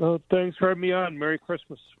 Well, thanks for having me on. Merry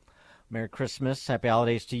Christmas. Merry Christmas. Happy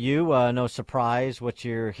holidays to you. No surprise what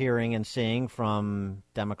you're hearing and seeing from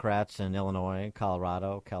Democrats in Illinois,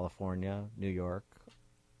 Colorado, California, New York.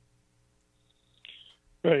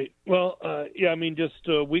 Right. Well, just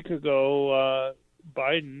a week ago,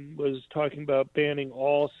 Biden was talking about banning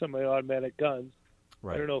all semi-automatic guns.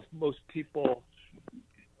 Right. I don't know if most people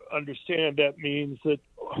understand that means that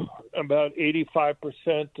about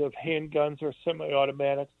 85% of handguns are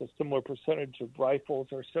semi-automatics. A similar percentage of rifles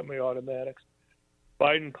are semi-automatics.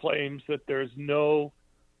 Biden claims that there's no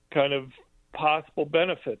kind of possible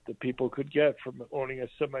benefit that people could get from owning a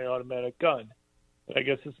semi-automatic gun. I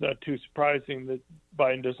guess it's not too surprising that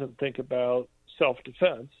Biden doesn't think about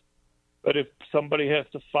self-defense. But if somebody has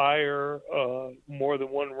to fire more than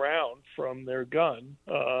one round from their gun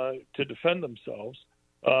to defend themselves,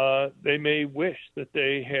 they may wish that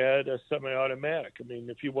they had a semi-automatic. I mean,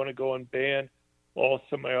 if you want to go and ban all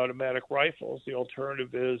semi-automatic rifles, the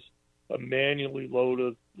alternative is a manually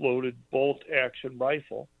loaded bolt-action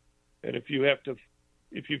rifle. And if you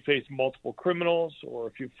face multiple criminals, or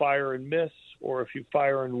if you fire and miss, or if you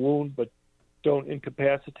fire and wound but don't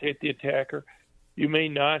incapacitate the attacker, you may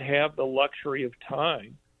not have the luxury of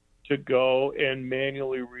time to go and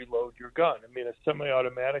manually reload your gun. I mean, a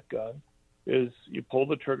semi-automatic gun is you pull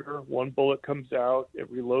the trigger, one bullet comes out,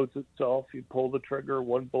 it reloads itself, you pull the trigger,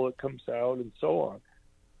 one bullet comes out, and so on.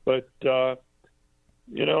 But,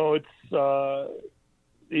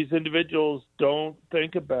 these individuals don't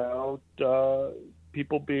think about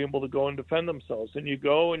people being able to go and defend themselves. And you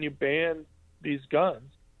go and you ban these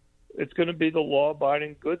guns, it's going to be the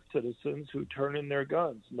law-abiding good citizens who turn in their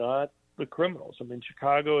guns, not the criminals. I mean,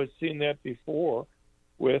 Chicago has seen that before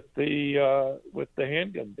with the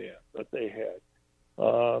handgun ban that they had.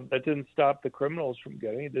 That didn't stop the criminals from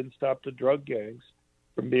getting it. Didn't stop the drug gangs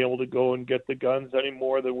from being able to go and get the guns any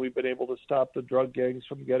more than we've been able to stop the drug gangs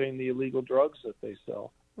from getting the illegal drugs that they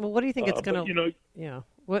sell. Well, what do you think it's going to?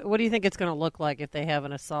 What do you think it's going to look like if they have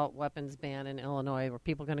an assault weapons ban in Illinois? Where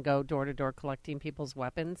people going to go door to door collecting people's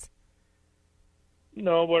weapons?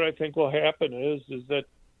 No, what I think will happen is that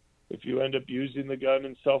if you end up using the gun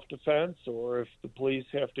in self-defense, or if the police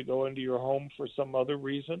have to go into your home for some other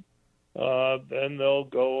reason, then they'll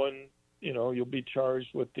go and, you'll be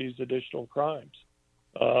charged with these additional crimes.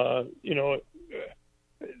 The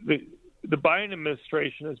Biden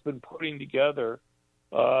administration has been putting together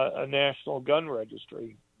a national gun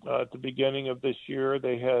registry. At the beginning of this year,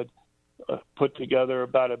 they had put together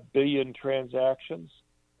about 1 billion transactions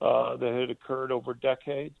that had occurred over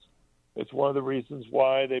decades. It's one of the reasons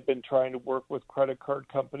why they've been trying to work with credit card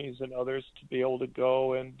companies and others to be able to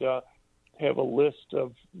go and have a list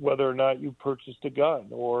of whether or not you purchased a gun,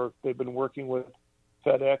 or they've been working with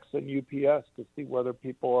FedEx and UPS to see whether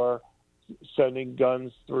people are sending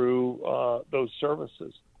guns through those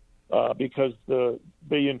services, because the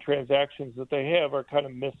billion transactions that they have are kind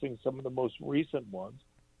of missing some of the most recent ones.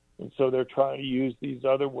 And so they're trying to use these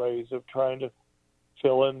other ways of trying to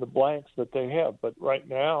fill in the blanks that they have. But right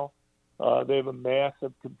now, they have a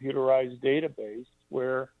massive computerized database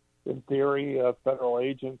where, in theory, a federal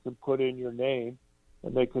agent can put in your name,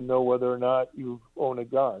 and they can know whether or not you own a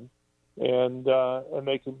gun, and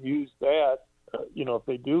they can use that, if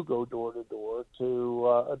they do go door to door,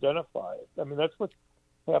 to identify it. I mean, that's what's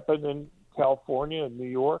happened in California and New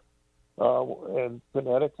York and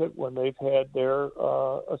Connecticut when they've had their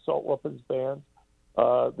assault weapons bans.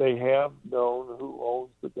 They have known who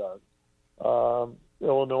owns the guns.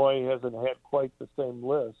 Illinois hasn't had quite the same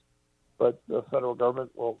list, but the federal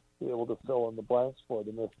government will be able to fill in the blanks for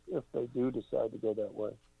them if they do decide to go that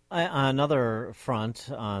way. Another front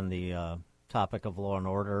on the topic of law and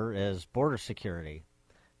order is border security.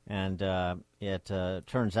 And it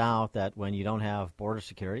turns out that when you don't have border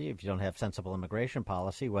security, if you don't have sensible immigration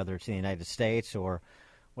policy, whether it's in the United States or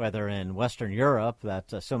whether in Western Europe,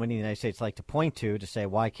 that so many in the United States like to point to say,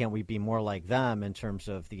 why can't we be more like them in terms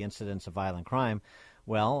of the incidence of violent crime?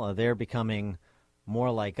 Well, they're becoming more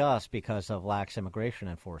like us because of lax immigration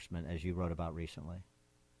enforcement, as you wrote about recently.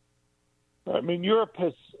 I mean, Europe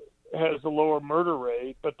has a lower murder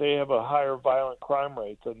rate, but they have a higher violent crime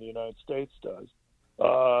rate than the United States does.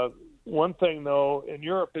 One thing, though, in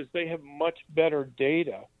Europe is they have much better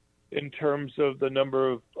data in terms of the number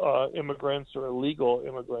of immigrants or illegal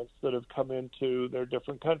immigrants that have come into their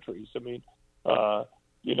different countries. I mean,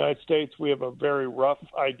 United States, we have a very rough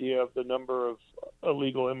idea of the number of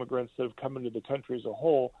illegal immigrants that have come into the country as a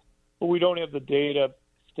whole, but we don't have the data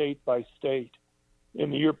state by state.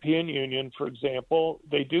 In the European Union, for example,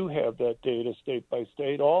 they do have that data state by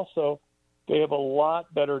state. Also, they have a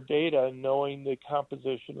lot better data knowing the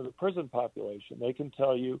composition of the prison population. They can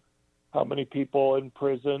tell you how many people in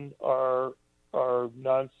prison are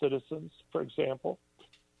non-citizens, for example,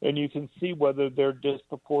 and you can see whether they're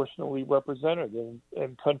disproportionately represented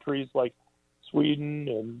in countries like Sweden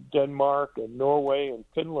and Denmark and Norway and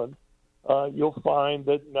Finland. You'll find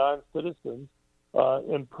that non-citizens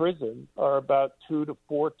in prison are about 2 to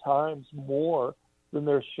 4 times more than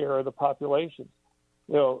their share of the population.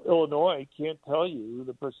 Illinois can't tell you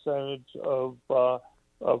the percentage of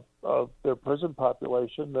their prison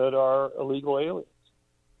population that are illegal aliens.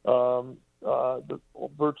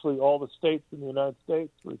 Virtually all the states in the United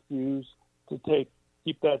States refuse to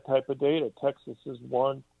keep that type of data. Texas is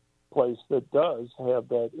one place that does have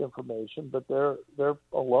that information, but they're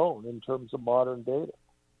alone in terms of modern data.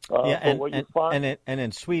 And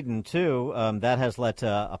in Sweden too, that has led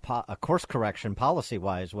to a course correction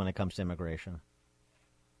policy-wise when it comes to immigration.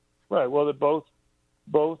 Right. Well,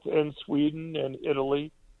 both in Sweden and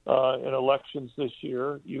Italy, in elections this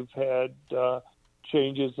year, you've had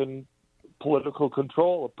changes in political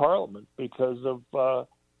control of parliament because of,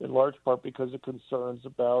 in large part, because of concerns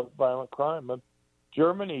about violent crime. And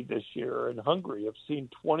Germany this year and Hungary have seen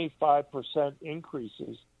 25%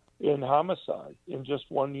 increases in homicide in just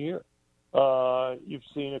 1 year. You've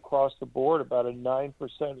seen across the board about a 9%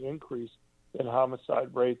 increase in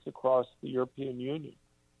homicide rates across the European Union.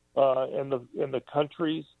 And the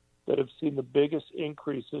countries that have seen the biggest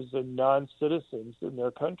increases in non-citizens in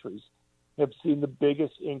their countries have seen the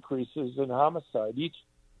biggest increases in homicide.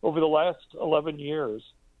 Over the last 11 years,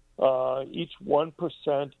 each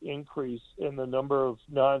 1% increase in the number of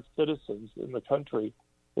non-citizens in the country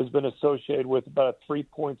has been associated with about a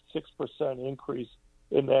 3.6% increase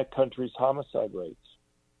in that country's homicide rates.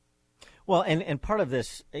 Well, and part of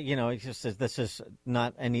this, it's just this is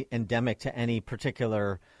not any endemic to any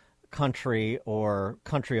particular country or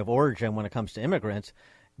country of origin when it comes to immigrants,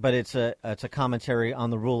 but it's a commentary on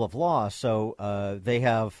the rule of law. So they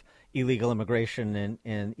have illegal immigration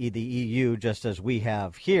in the EU just as we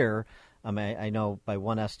have here. I know by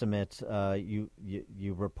one estimate you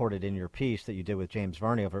reported in your piece that you did with James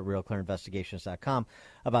Varney over at RealClearInvestigations.com,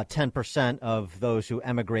 about 10% of those who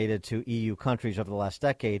emigrated to EU countries over the last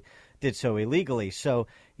decade did so illegally. So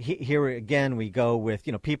here again we go with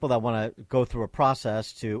people that want to go through a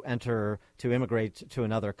process to immigrate to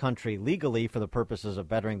another country legally for the purposes of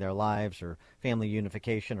bettering their lives or family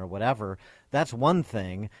unification or whatever. That's one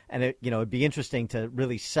thing, and it'd be interesting to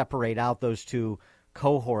really separate out those two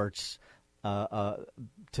cohorts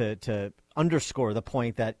to underscore the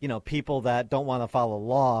point that, people that don't want to follow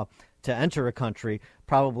law to enter a country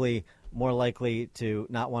probably more likely to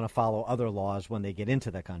not want to follow other laws when they get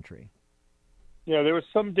into the country. Yeah, there was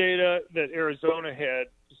some data that Arizona had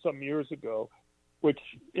some years ago, which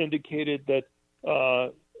indicated that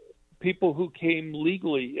people who came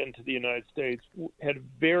legally into the United States had a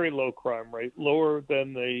very low crime rate, lower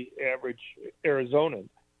than the average Arizonan.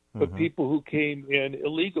 But people who came in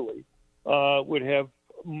illegally would have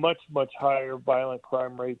much, much higher violent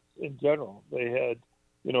crime rates in general. They had,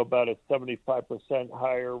 about a 75%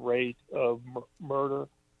 higher rate of murder,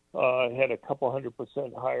 had a couple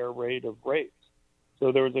 100% higher rate of rapes.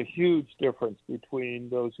 So there was a huge difference between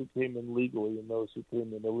those who came in legally and those who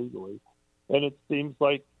came in illegally. And it seems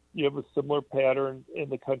like you have a similar pattern in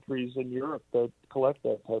the countries in Europe that collect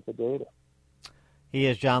that type of data. He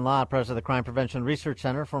is John Lott, president of the Crime Prevention Research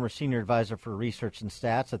Center, former senior advisor for research and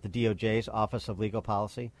stats at the DOJ's Office of Legal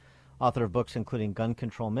Policy, author of books including Gun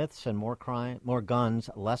Control Myths and More Guns,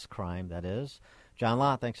 Less Crime, that is. John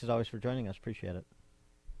Lott, thanks as always for joining us. Appreciate it.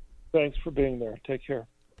 Thanks for being there. Take care.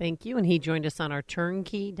 Thank you. And he joined us on our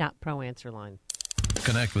turnkey.pro answer line.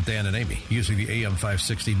 Connect with Dan and Amy using the AM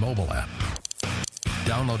 560 mobile app.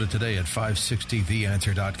 Download it today at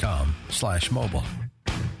 560theanswer.com/mobile.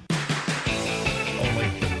 Only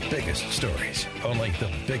the biggest stories, only the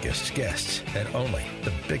biggest guests, and only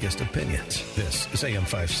the biggest opinions. This is AM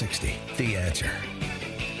 560, The Answer.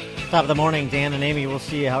 Top of the morning, Dan and Amy. We'll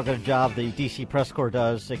see how good a job the D.C. press corps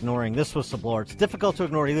does ignoring this whistleblower. It's difficult to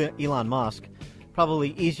ignore Elon Musk. Probably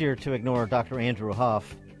easier to ignore Dr. Andrew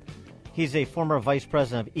Huff. He's a former vice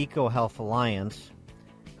president of EcoHealth Alliance,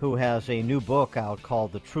 who has a new book out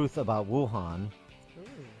called The Truth About Wuhan,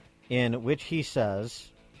 in which he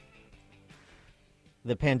says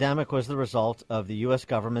the pandemic was the result of the U.S.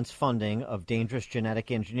 government's funding of dangerous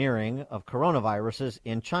genetic engineering of coronaviruses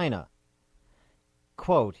in China.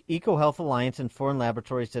 Quote, EcoHealth Alliance and foreign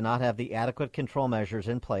laboratories did not have the adequate control measures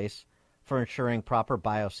in place for ensuring proper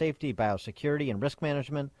biosafety, biosecurity, and risk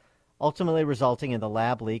management, ultimately resulting in the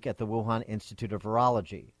lab leak at the Wuhan Institute of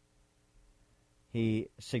Virology. He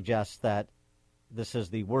suggests that this is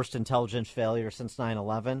the worst intelligence failure since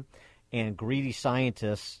 9/11, and greedy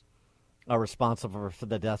scientists are responsible for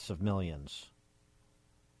the deaths of millions.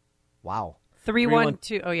 Wow.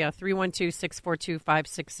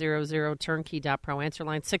 312-642-5600, turnkey.pro answer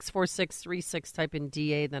line, 64636, type in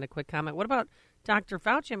DA, then a quick comment. What about Dr.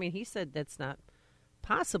 Fauci? I mean, he said that's not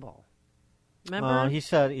possible. Remember? He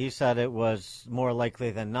said it was more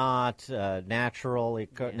likely than not naturally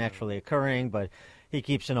occurring, but he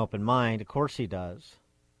keeps an open mind. Of course he does.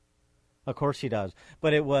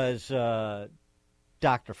 But it was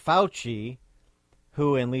Dr. Fauci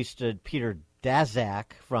who enlisted Peter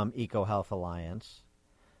Daszak from EcoHealth Alliance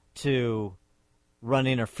to run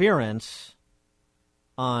interference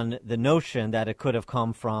on the notion that it could have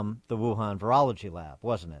come from the Wuhan Virology Lab,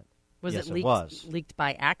 wasn't it? Yes, it was. Leaked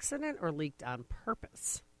by accident or leaked on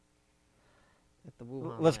purpose? At the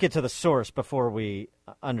Wuhan Let's lab? get to the source before we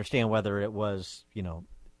understand whether it was,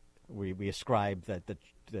 we ascribe that the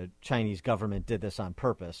Chinese government did this on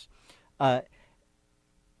purpose. As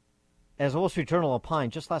the Wall Street Journal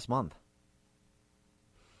opined just last month,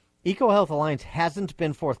 EcoHealth Alliance hasn't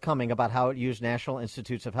been forthcoming about how it used National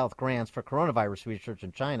Institutes of Health grants for coronavirus research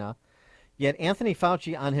in China, yet Anthony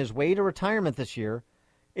Fauci, on his way to retirement this year,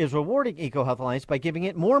 is rewarding EcoHealth Alliance by giving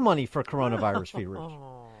it more money for coronavirus research.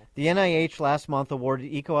 The NIH last month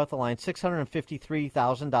awarded EcoHealth Alliance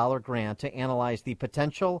 $653,000 grant to analyze the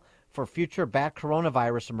potential for future bat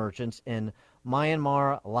coronavirus emergence in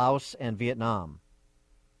Myanmar, Laos, and Vietnam.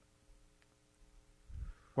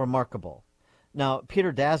 Remarkable. Now,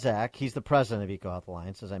 Peter Daszak, he's the president of EcoHealth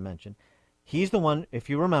Alliance, as I mentioned. He's the one, if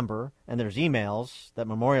you remember, and there's emails that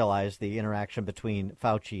memorialize the interaction between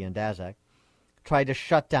Fauci and Daszak, tried to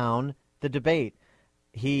shut down the debate.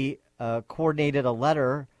 He coordinated a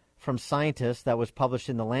letter from scientists that was published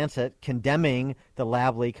in The Lancet condemning the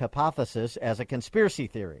lab leak hypothesis as a conspiracy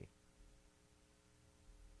theory.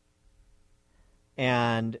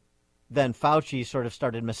 And then Fauci sort of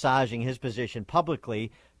started massaging his position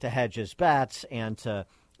publicly to hedge his bets and to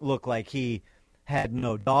look like he had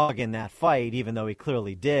no dog in that fight, even though he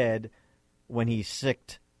clearly did when he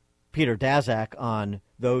sicked Peter Daszak on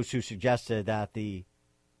those who suggested that the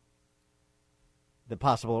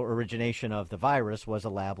possible origination of the virus was a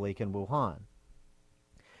lab leak in Wuhan.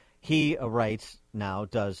 He writes now,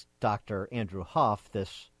 does Dr. Andrew Huff,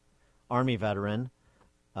 this Army veteran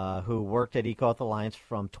who worked at EcoHealth Alliance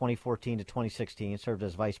from 2014 to 2016, served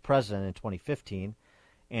as vice president in 2015,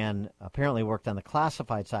 and apparently worked on the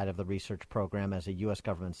classified side of the research program as a U.S.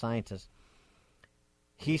 government scientist.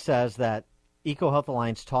 he says that EcoHealth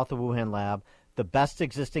Alliance taught the Wuhan lab the best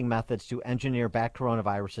existing methods to engineer back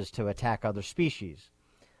coronaviruses to attack other species.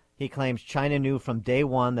 He claims China knew from day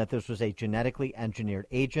one that this was a genetically engineered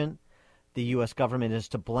agent. The U.S. government is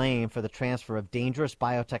to blame for the transfer of dangerous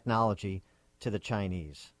biotechnology to the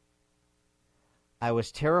Chinese. I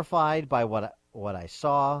was terrified by what I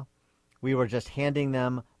saw. We were just handing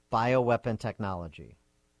them bioweapon technology.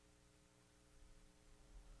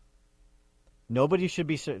 Nobody should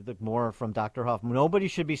be, more from Dr. Huff, nobody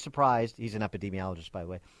should be surprised, he's an epidemiologist, by the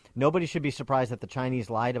way, nobody should be surprised that the Chinese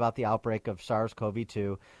lied about the outbreak of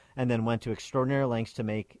SARS-CoV-2 and then went to extraordinary lengths to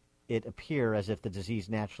make it appear as if the disease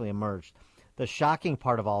naturally emerged. The shocking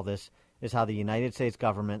part of all this is how the United States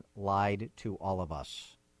government lied to all of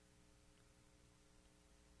us.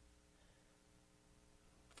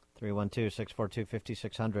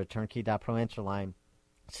 312-642-5600, turnkey.pro answer line.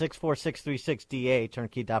 64636DA,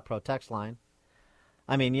 turnkey.pro text line.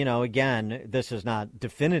 I mean, again, this is not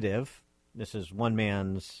definitive. This is one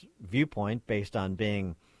man's viewpoint based on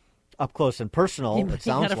being up close and personal, it sounds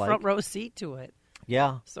like. He had a front row seat to it.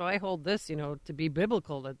 Yeah. So I hold this, to be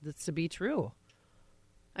biblical, that's to be true.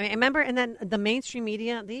 I mean, I remember, and then the mainstream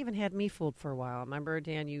media, they even had me fooled for a while. Remember,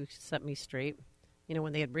 Dan, you set me straight.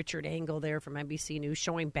 When they had Richard Engel there from NBC News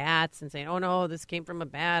showing bats and saying, oh, no, this came from a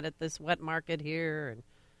bat at this wet market here. And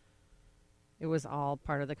it was all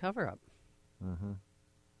part of the cover-up. Mm-hmm.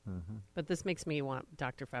 Mm-hmm. But this makes me want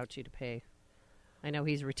Dr. Fauci to pay. I know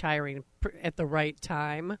he's retiring at the right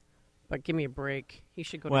time, but give me a break. He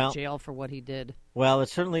should go to jail for what he did. Well, it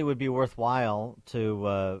certainly would be worthwhile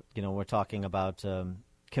to, we're talking about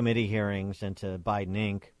committee hearings into Biden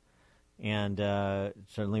Inc., and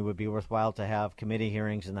certainly would be worthwhile to have committee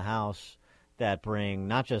hearings in the House that bring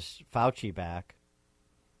not just Fauci back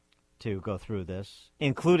to go through this,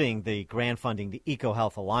 including the grant funding, the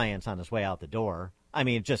EcoHealth Alliance on his way out the door. I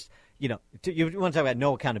mean, just, you want to talk about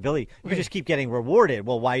no accountability. You just keep getting rewarded.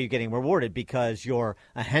 Well, why are you getting rewarded? Because you're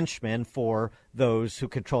a henchman for those who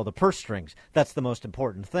control the purse strings. That's the most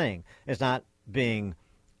important thing. It's not being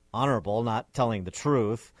honorable, not telling the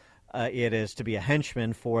truth. It is to be a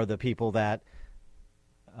henchman for the people that,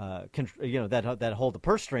 that hold the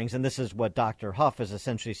purse strings. And this is what Dr. Huff is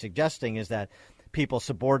essentially suggesting, is that people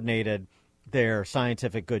subordinated their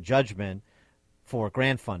scientific good judgment for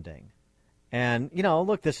grant funding. And,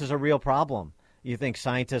 look, this is a real problem. You think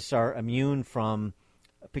scientists are immune from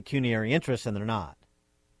pecuniary interests, and they're not.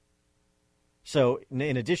 So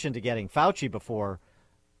in addition to getting Fauci before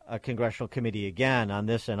a congressional committee again on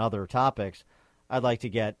this and other topics, I'd like to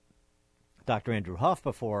get Dr. Andrew Huff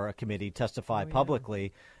before a committee, testify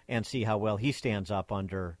publicly, and see how well he stands up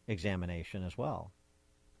under examination as well.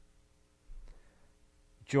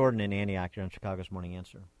 Jordan in Antioch, you're on Chicago's Morning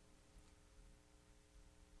Answer.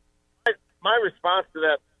 My response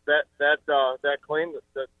to that claim,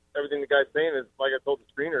 that everything the guy's saying is, like I told the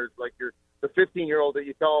screeners, like you're the 15-year-old that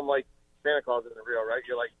you tell them like Santa Claus isn't real, right?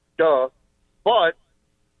 You're like, duh. But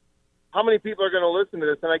how many people are going to listen to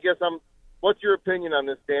this? And I guess what's your opinion on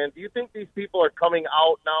this, Dan? Do you think these people are coming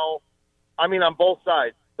out now? I mean, on both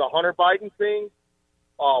sides, the Hunter Biden thing,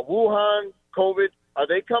 Wuhan, COVID, are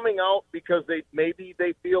they coming out because they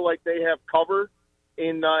feel like they have cover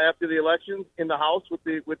in after the elections in the House with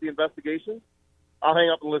the investigations? I'll hang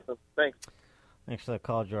up and listen. Thanks. Thanks for the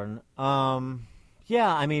call, Jordan.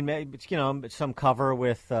 Yeah, I mean, it's, some cover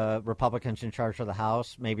with Republicans in charge of the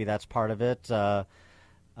House. Maybe that's part of it.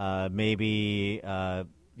 Maybe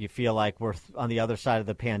you feel like we're on the other side of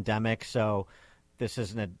the pandemic, so this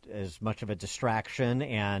isn't as much of a distraction,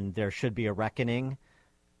 and there should be a reckoning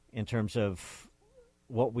in terms of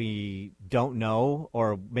what we don't know,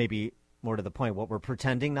 or maybe more to the point, what we're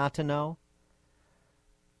pretending not to know.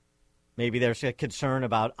 Maybe there's a concern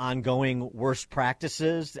about ongoing worst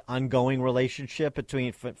practices, the ongoing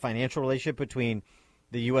financial relationship between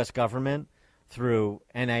the U.S. government through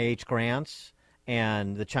NIH grants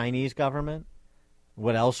and the Chinese government.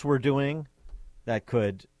 What else we're doing that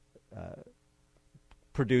could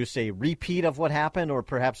produce a repeat of what happened, or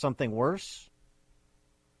perhaps something worse.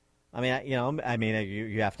 I mean,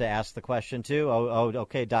 you have to ask the question too.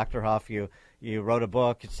 Okay, Dr. Huff, you wrote a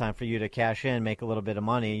book. It's time for you to cash in, make a little bit of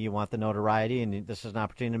money. You want the notoriety, and this is an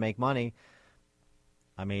opportunity to make money.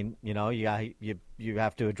 I mean, you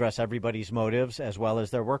have to address everybody's motives as well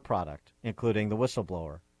as their work product, including the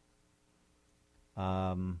whistleblower.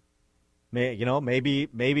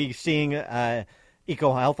 Maybe seeing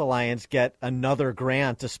EcoHealth Alliance get another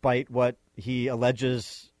grant, despite what he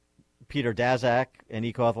alleges Peter Daszak and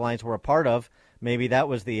EcoHealth Alliance were a part of, maybe that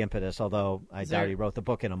was the impetus, although I doubt he wrote the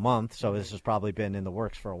book in a month, so this has probably been in the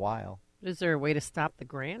works for a while. Is there a way to stop the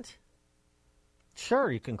grant?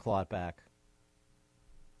 Sure, you can claw it back.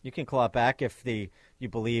 You can claw it back if you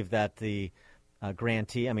believe that the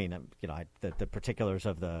grantee. I mean, the particulars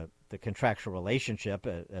of the contractual relationship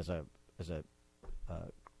as a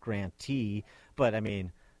grantee. But I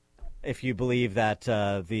mean, if you believe that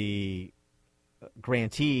the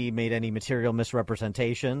grantee made any material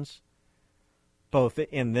misrepresentations, both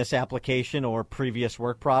in this application or previous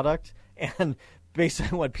work product, and based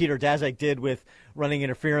on what Peter Daszak did with running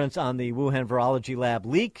interference on the Wuhan Virology Lab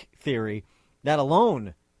leak theory, that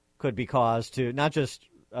alone could be cause to not just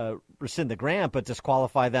rescind the grant, but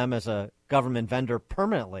disqualify them as a government vendor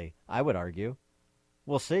permanently, I would argue.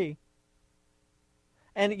 We'll see.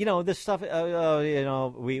 And, this stuff,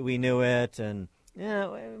 we knew it. And,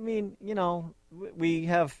 I mean, we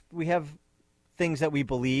have things that we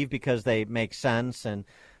believe because they make sense, and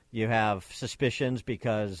you have suspicions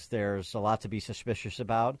because there's a lot to be suspicious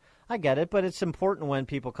about. I get it, but it's important when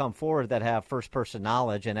people come forward that have first-person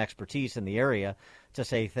knowledge and expertise in the area to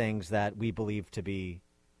say things that we believe to be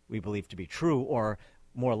true, or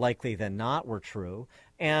more likely than not were true.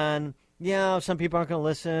 And some people aren't going to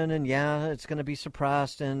listen, and it's going to be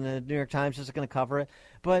suppressed, and the New York Times isn't going to cover it.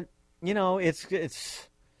 But it's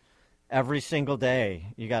every single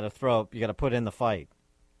day you got to put in the fight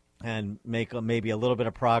and make maybe a little bit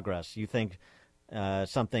of progress. You think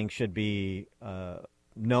something should be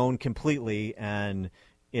known completely, and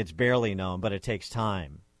it's barely known, but it takes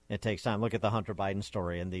time. It takes time. Look at the Hunter Biden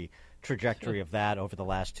story and the trajectory of that over the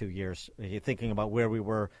last 2 years. You're thinking about where we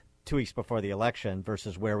were 2 weeks before the election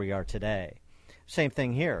versus where we are today. Same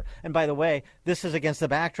thing here. And by the way, this is against the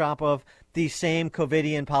backdrop of these same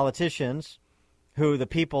COVIDian politicians who the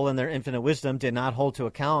people in their infinite wisdom did not hold to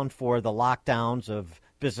account for the lockdowns of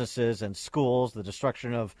businesses and schools, the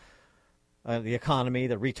destruction of the economy,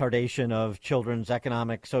 the retardation of children's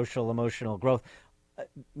economic, social, emotional growth,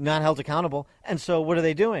 not held accountable. And so what are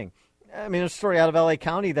they doing? I mean, there's a story out of L.A.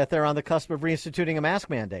 County that they're on the cusp of reinstituting a mask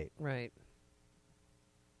mandate. Right.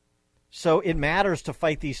 So it matters to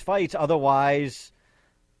fight these fights. Otherwise,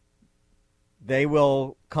 they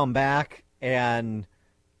will come back and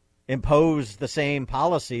impose the same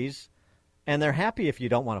policies, and they're happy if you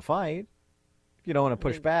don't want to fight. If you don't want to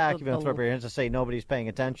push back, if you don't throw up your hands and say nobody's paying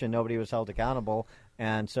attention, nobody was held accountable,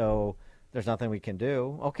 and so there's nothing we can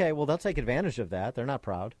do. Okay, well, they'll take advantage of that. They're not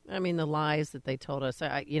proud. I mean, the lies that they told us.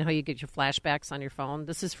 You know how you get your flashbacks on your phone?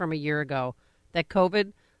 This is from a year ago. That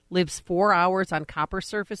COVID lives 4 hours on copper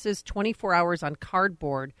surfaces, 24 hours on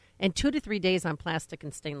cardboard, and 2 to 3 days on plastic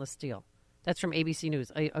and stainless steel. That's from ABC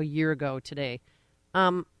News a year ago today.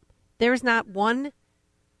 There's not one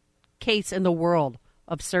case in the world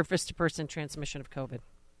of surface-to-person transmission of COVID.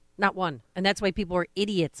 Not one. And that's why people are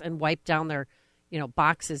idiots and wipe down their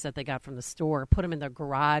boxes that they got from the store, put them in their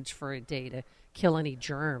garage for a day to kill any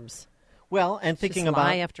germs. Well, and thinking about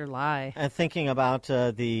lie after lie, and thinking about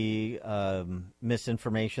the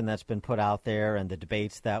misinformation that's been put out there and the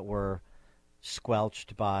debates that were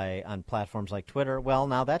squelched on platforms like Twitter. Well,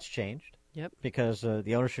 now that's changed. Yep. Because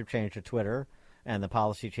the ownership change of Twitter and the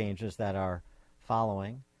policy changes that are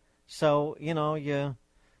following. So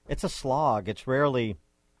it's a slog. It's rarely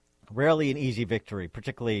an easy victory,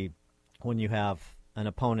 particularly when you have an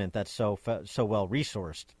opponent that's so well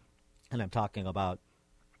resourced. And I'm talking about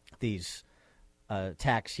these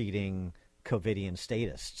tax-eating COVIDian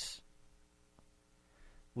statists.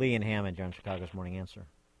 Lee and Hammond, you're on Chicago's Morning Answer.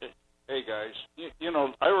 Hey, guys.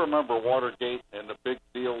 I remember Watergate and the big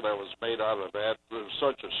deal that was made out of that. It was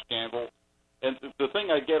such a scandal. And the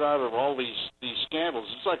thing I get out of all these scandals,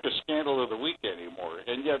 it's like a scandal of the week anymore.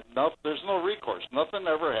 And yet there's no recourse. Nothing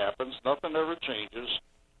ever happens. Nothing ever changes.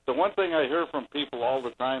 The one thing I hear from people all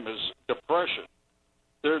the time is depression.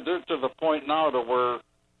 They're to the point now to where,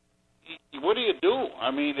 what do you do?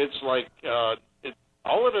 I mean, it's like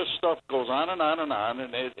all of this stuff goes on and on and on,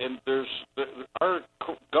 and our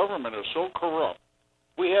government is so corrupt.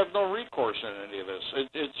 We have no recourse in any of this.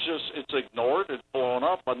 It's ignored. It's blown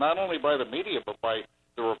up, but not only by the media, but by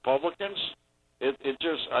the Republicans. It's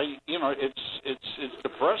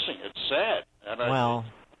depressing. It's sad. And what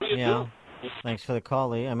do you do? Thanks for the call,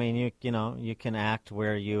 Lee. I mean, you can act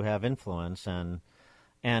where you have influence, and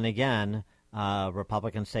again,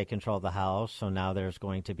 Republicans take control of the House, so now there's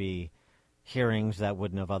going to be hearings that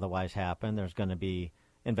wouldn't have otherwise happened. There's going to be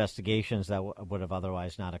investigations that would have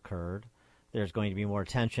otherwise not occurred. There's going to be more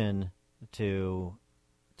attention to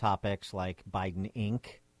topics like Biden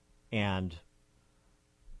Inc. and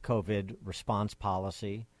COVID response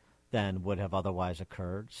policy than would have otherwise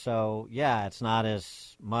occurred. So, it's not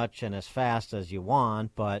as much and as fast as you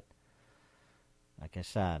want, but like I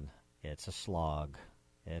said, it's a slog.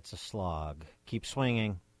 It's a slog. Keep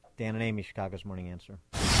swinging. Dan and Amy, Chicago's Morning Answer.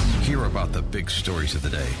 Hear about the big stories of the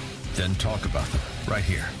day, then talk about them right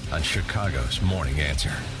here on Chicago's Morning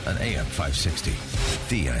Answer on AM 560.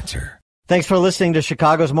 The Answer. Thanks for listening to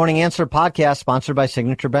Chicago's Morning Answer podcast, sponsored by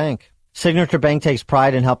Signature Bank. Signature Bank takes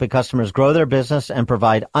pride in helping customers grow their business and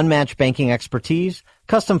provide unmatched banking expertise,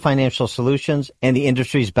 custom financial solutions, and the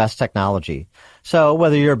industry's best technology. So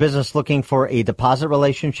whether you're a business looking for a deposit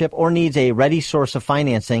relationship or needs a ready source of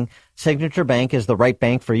financing, Signature Bank is the right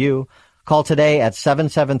bank for you. Call today at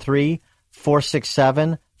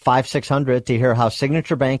 773-467-5600 to hear how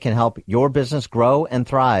Signature Bank can help your business grow and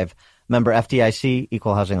thrive. Member FDIC,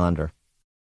 Equal Housing Lender.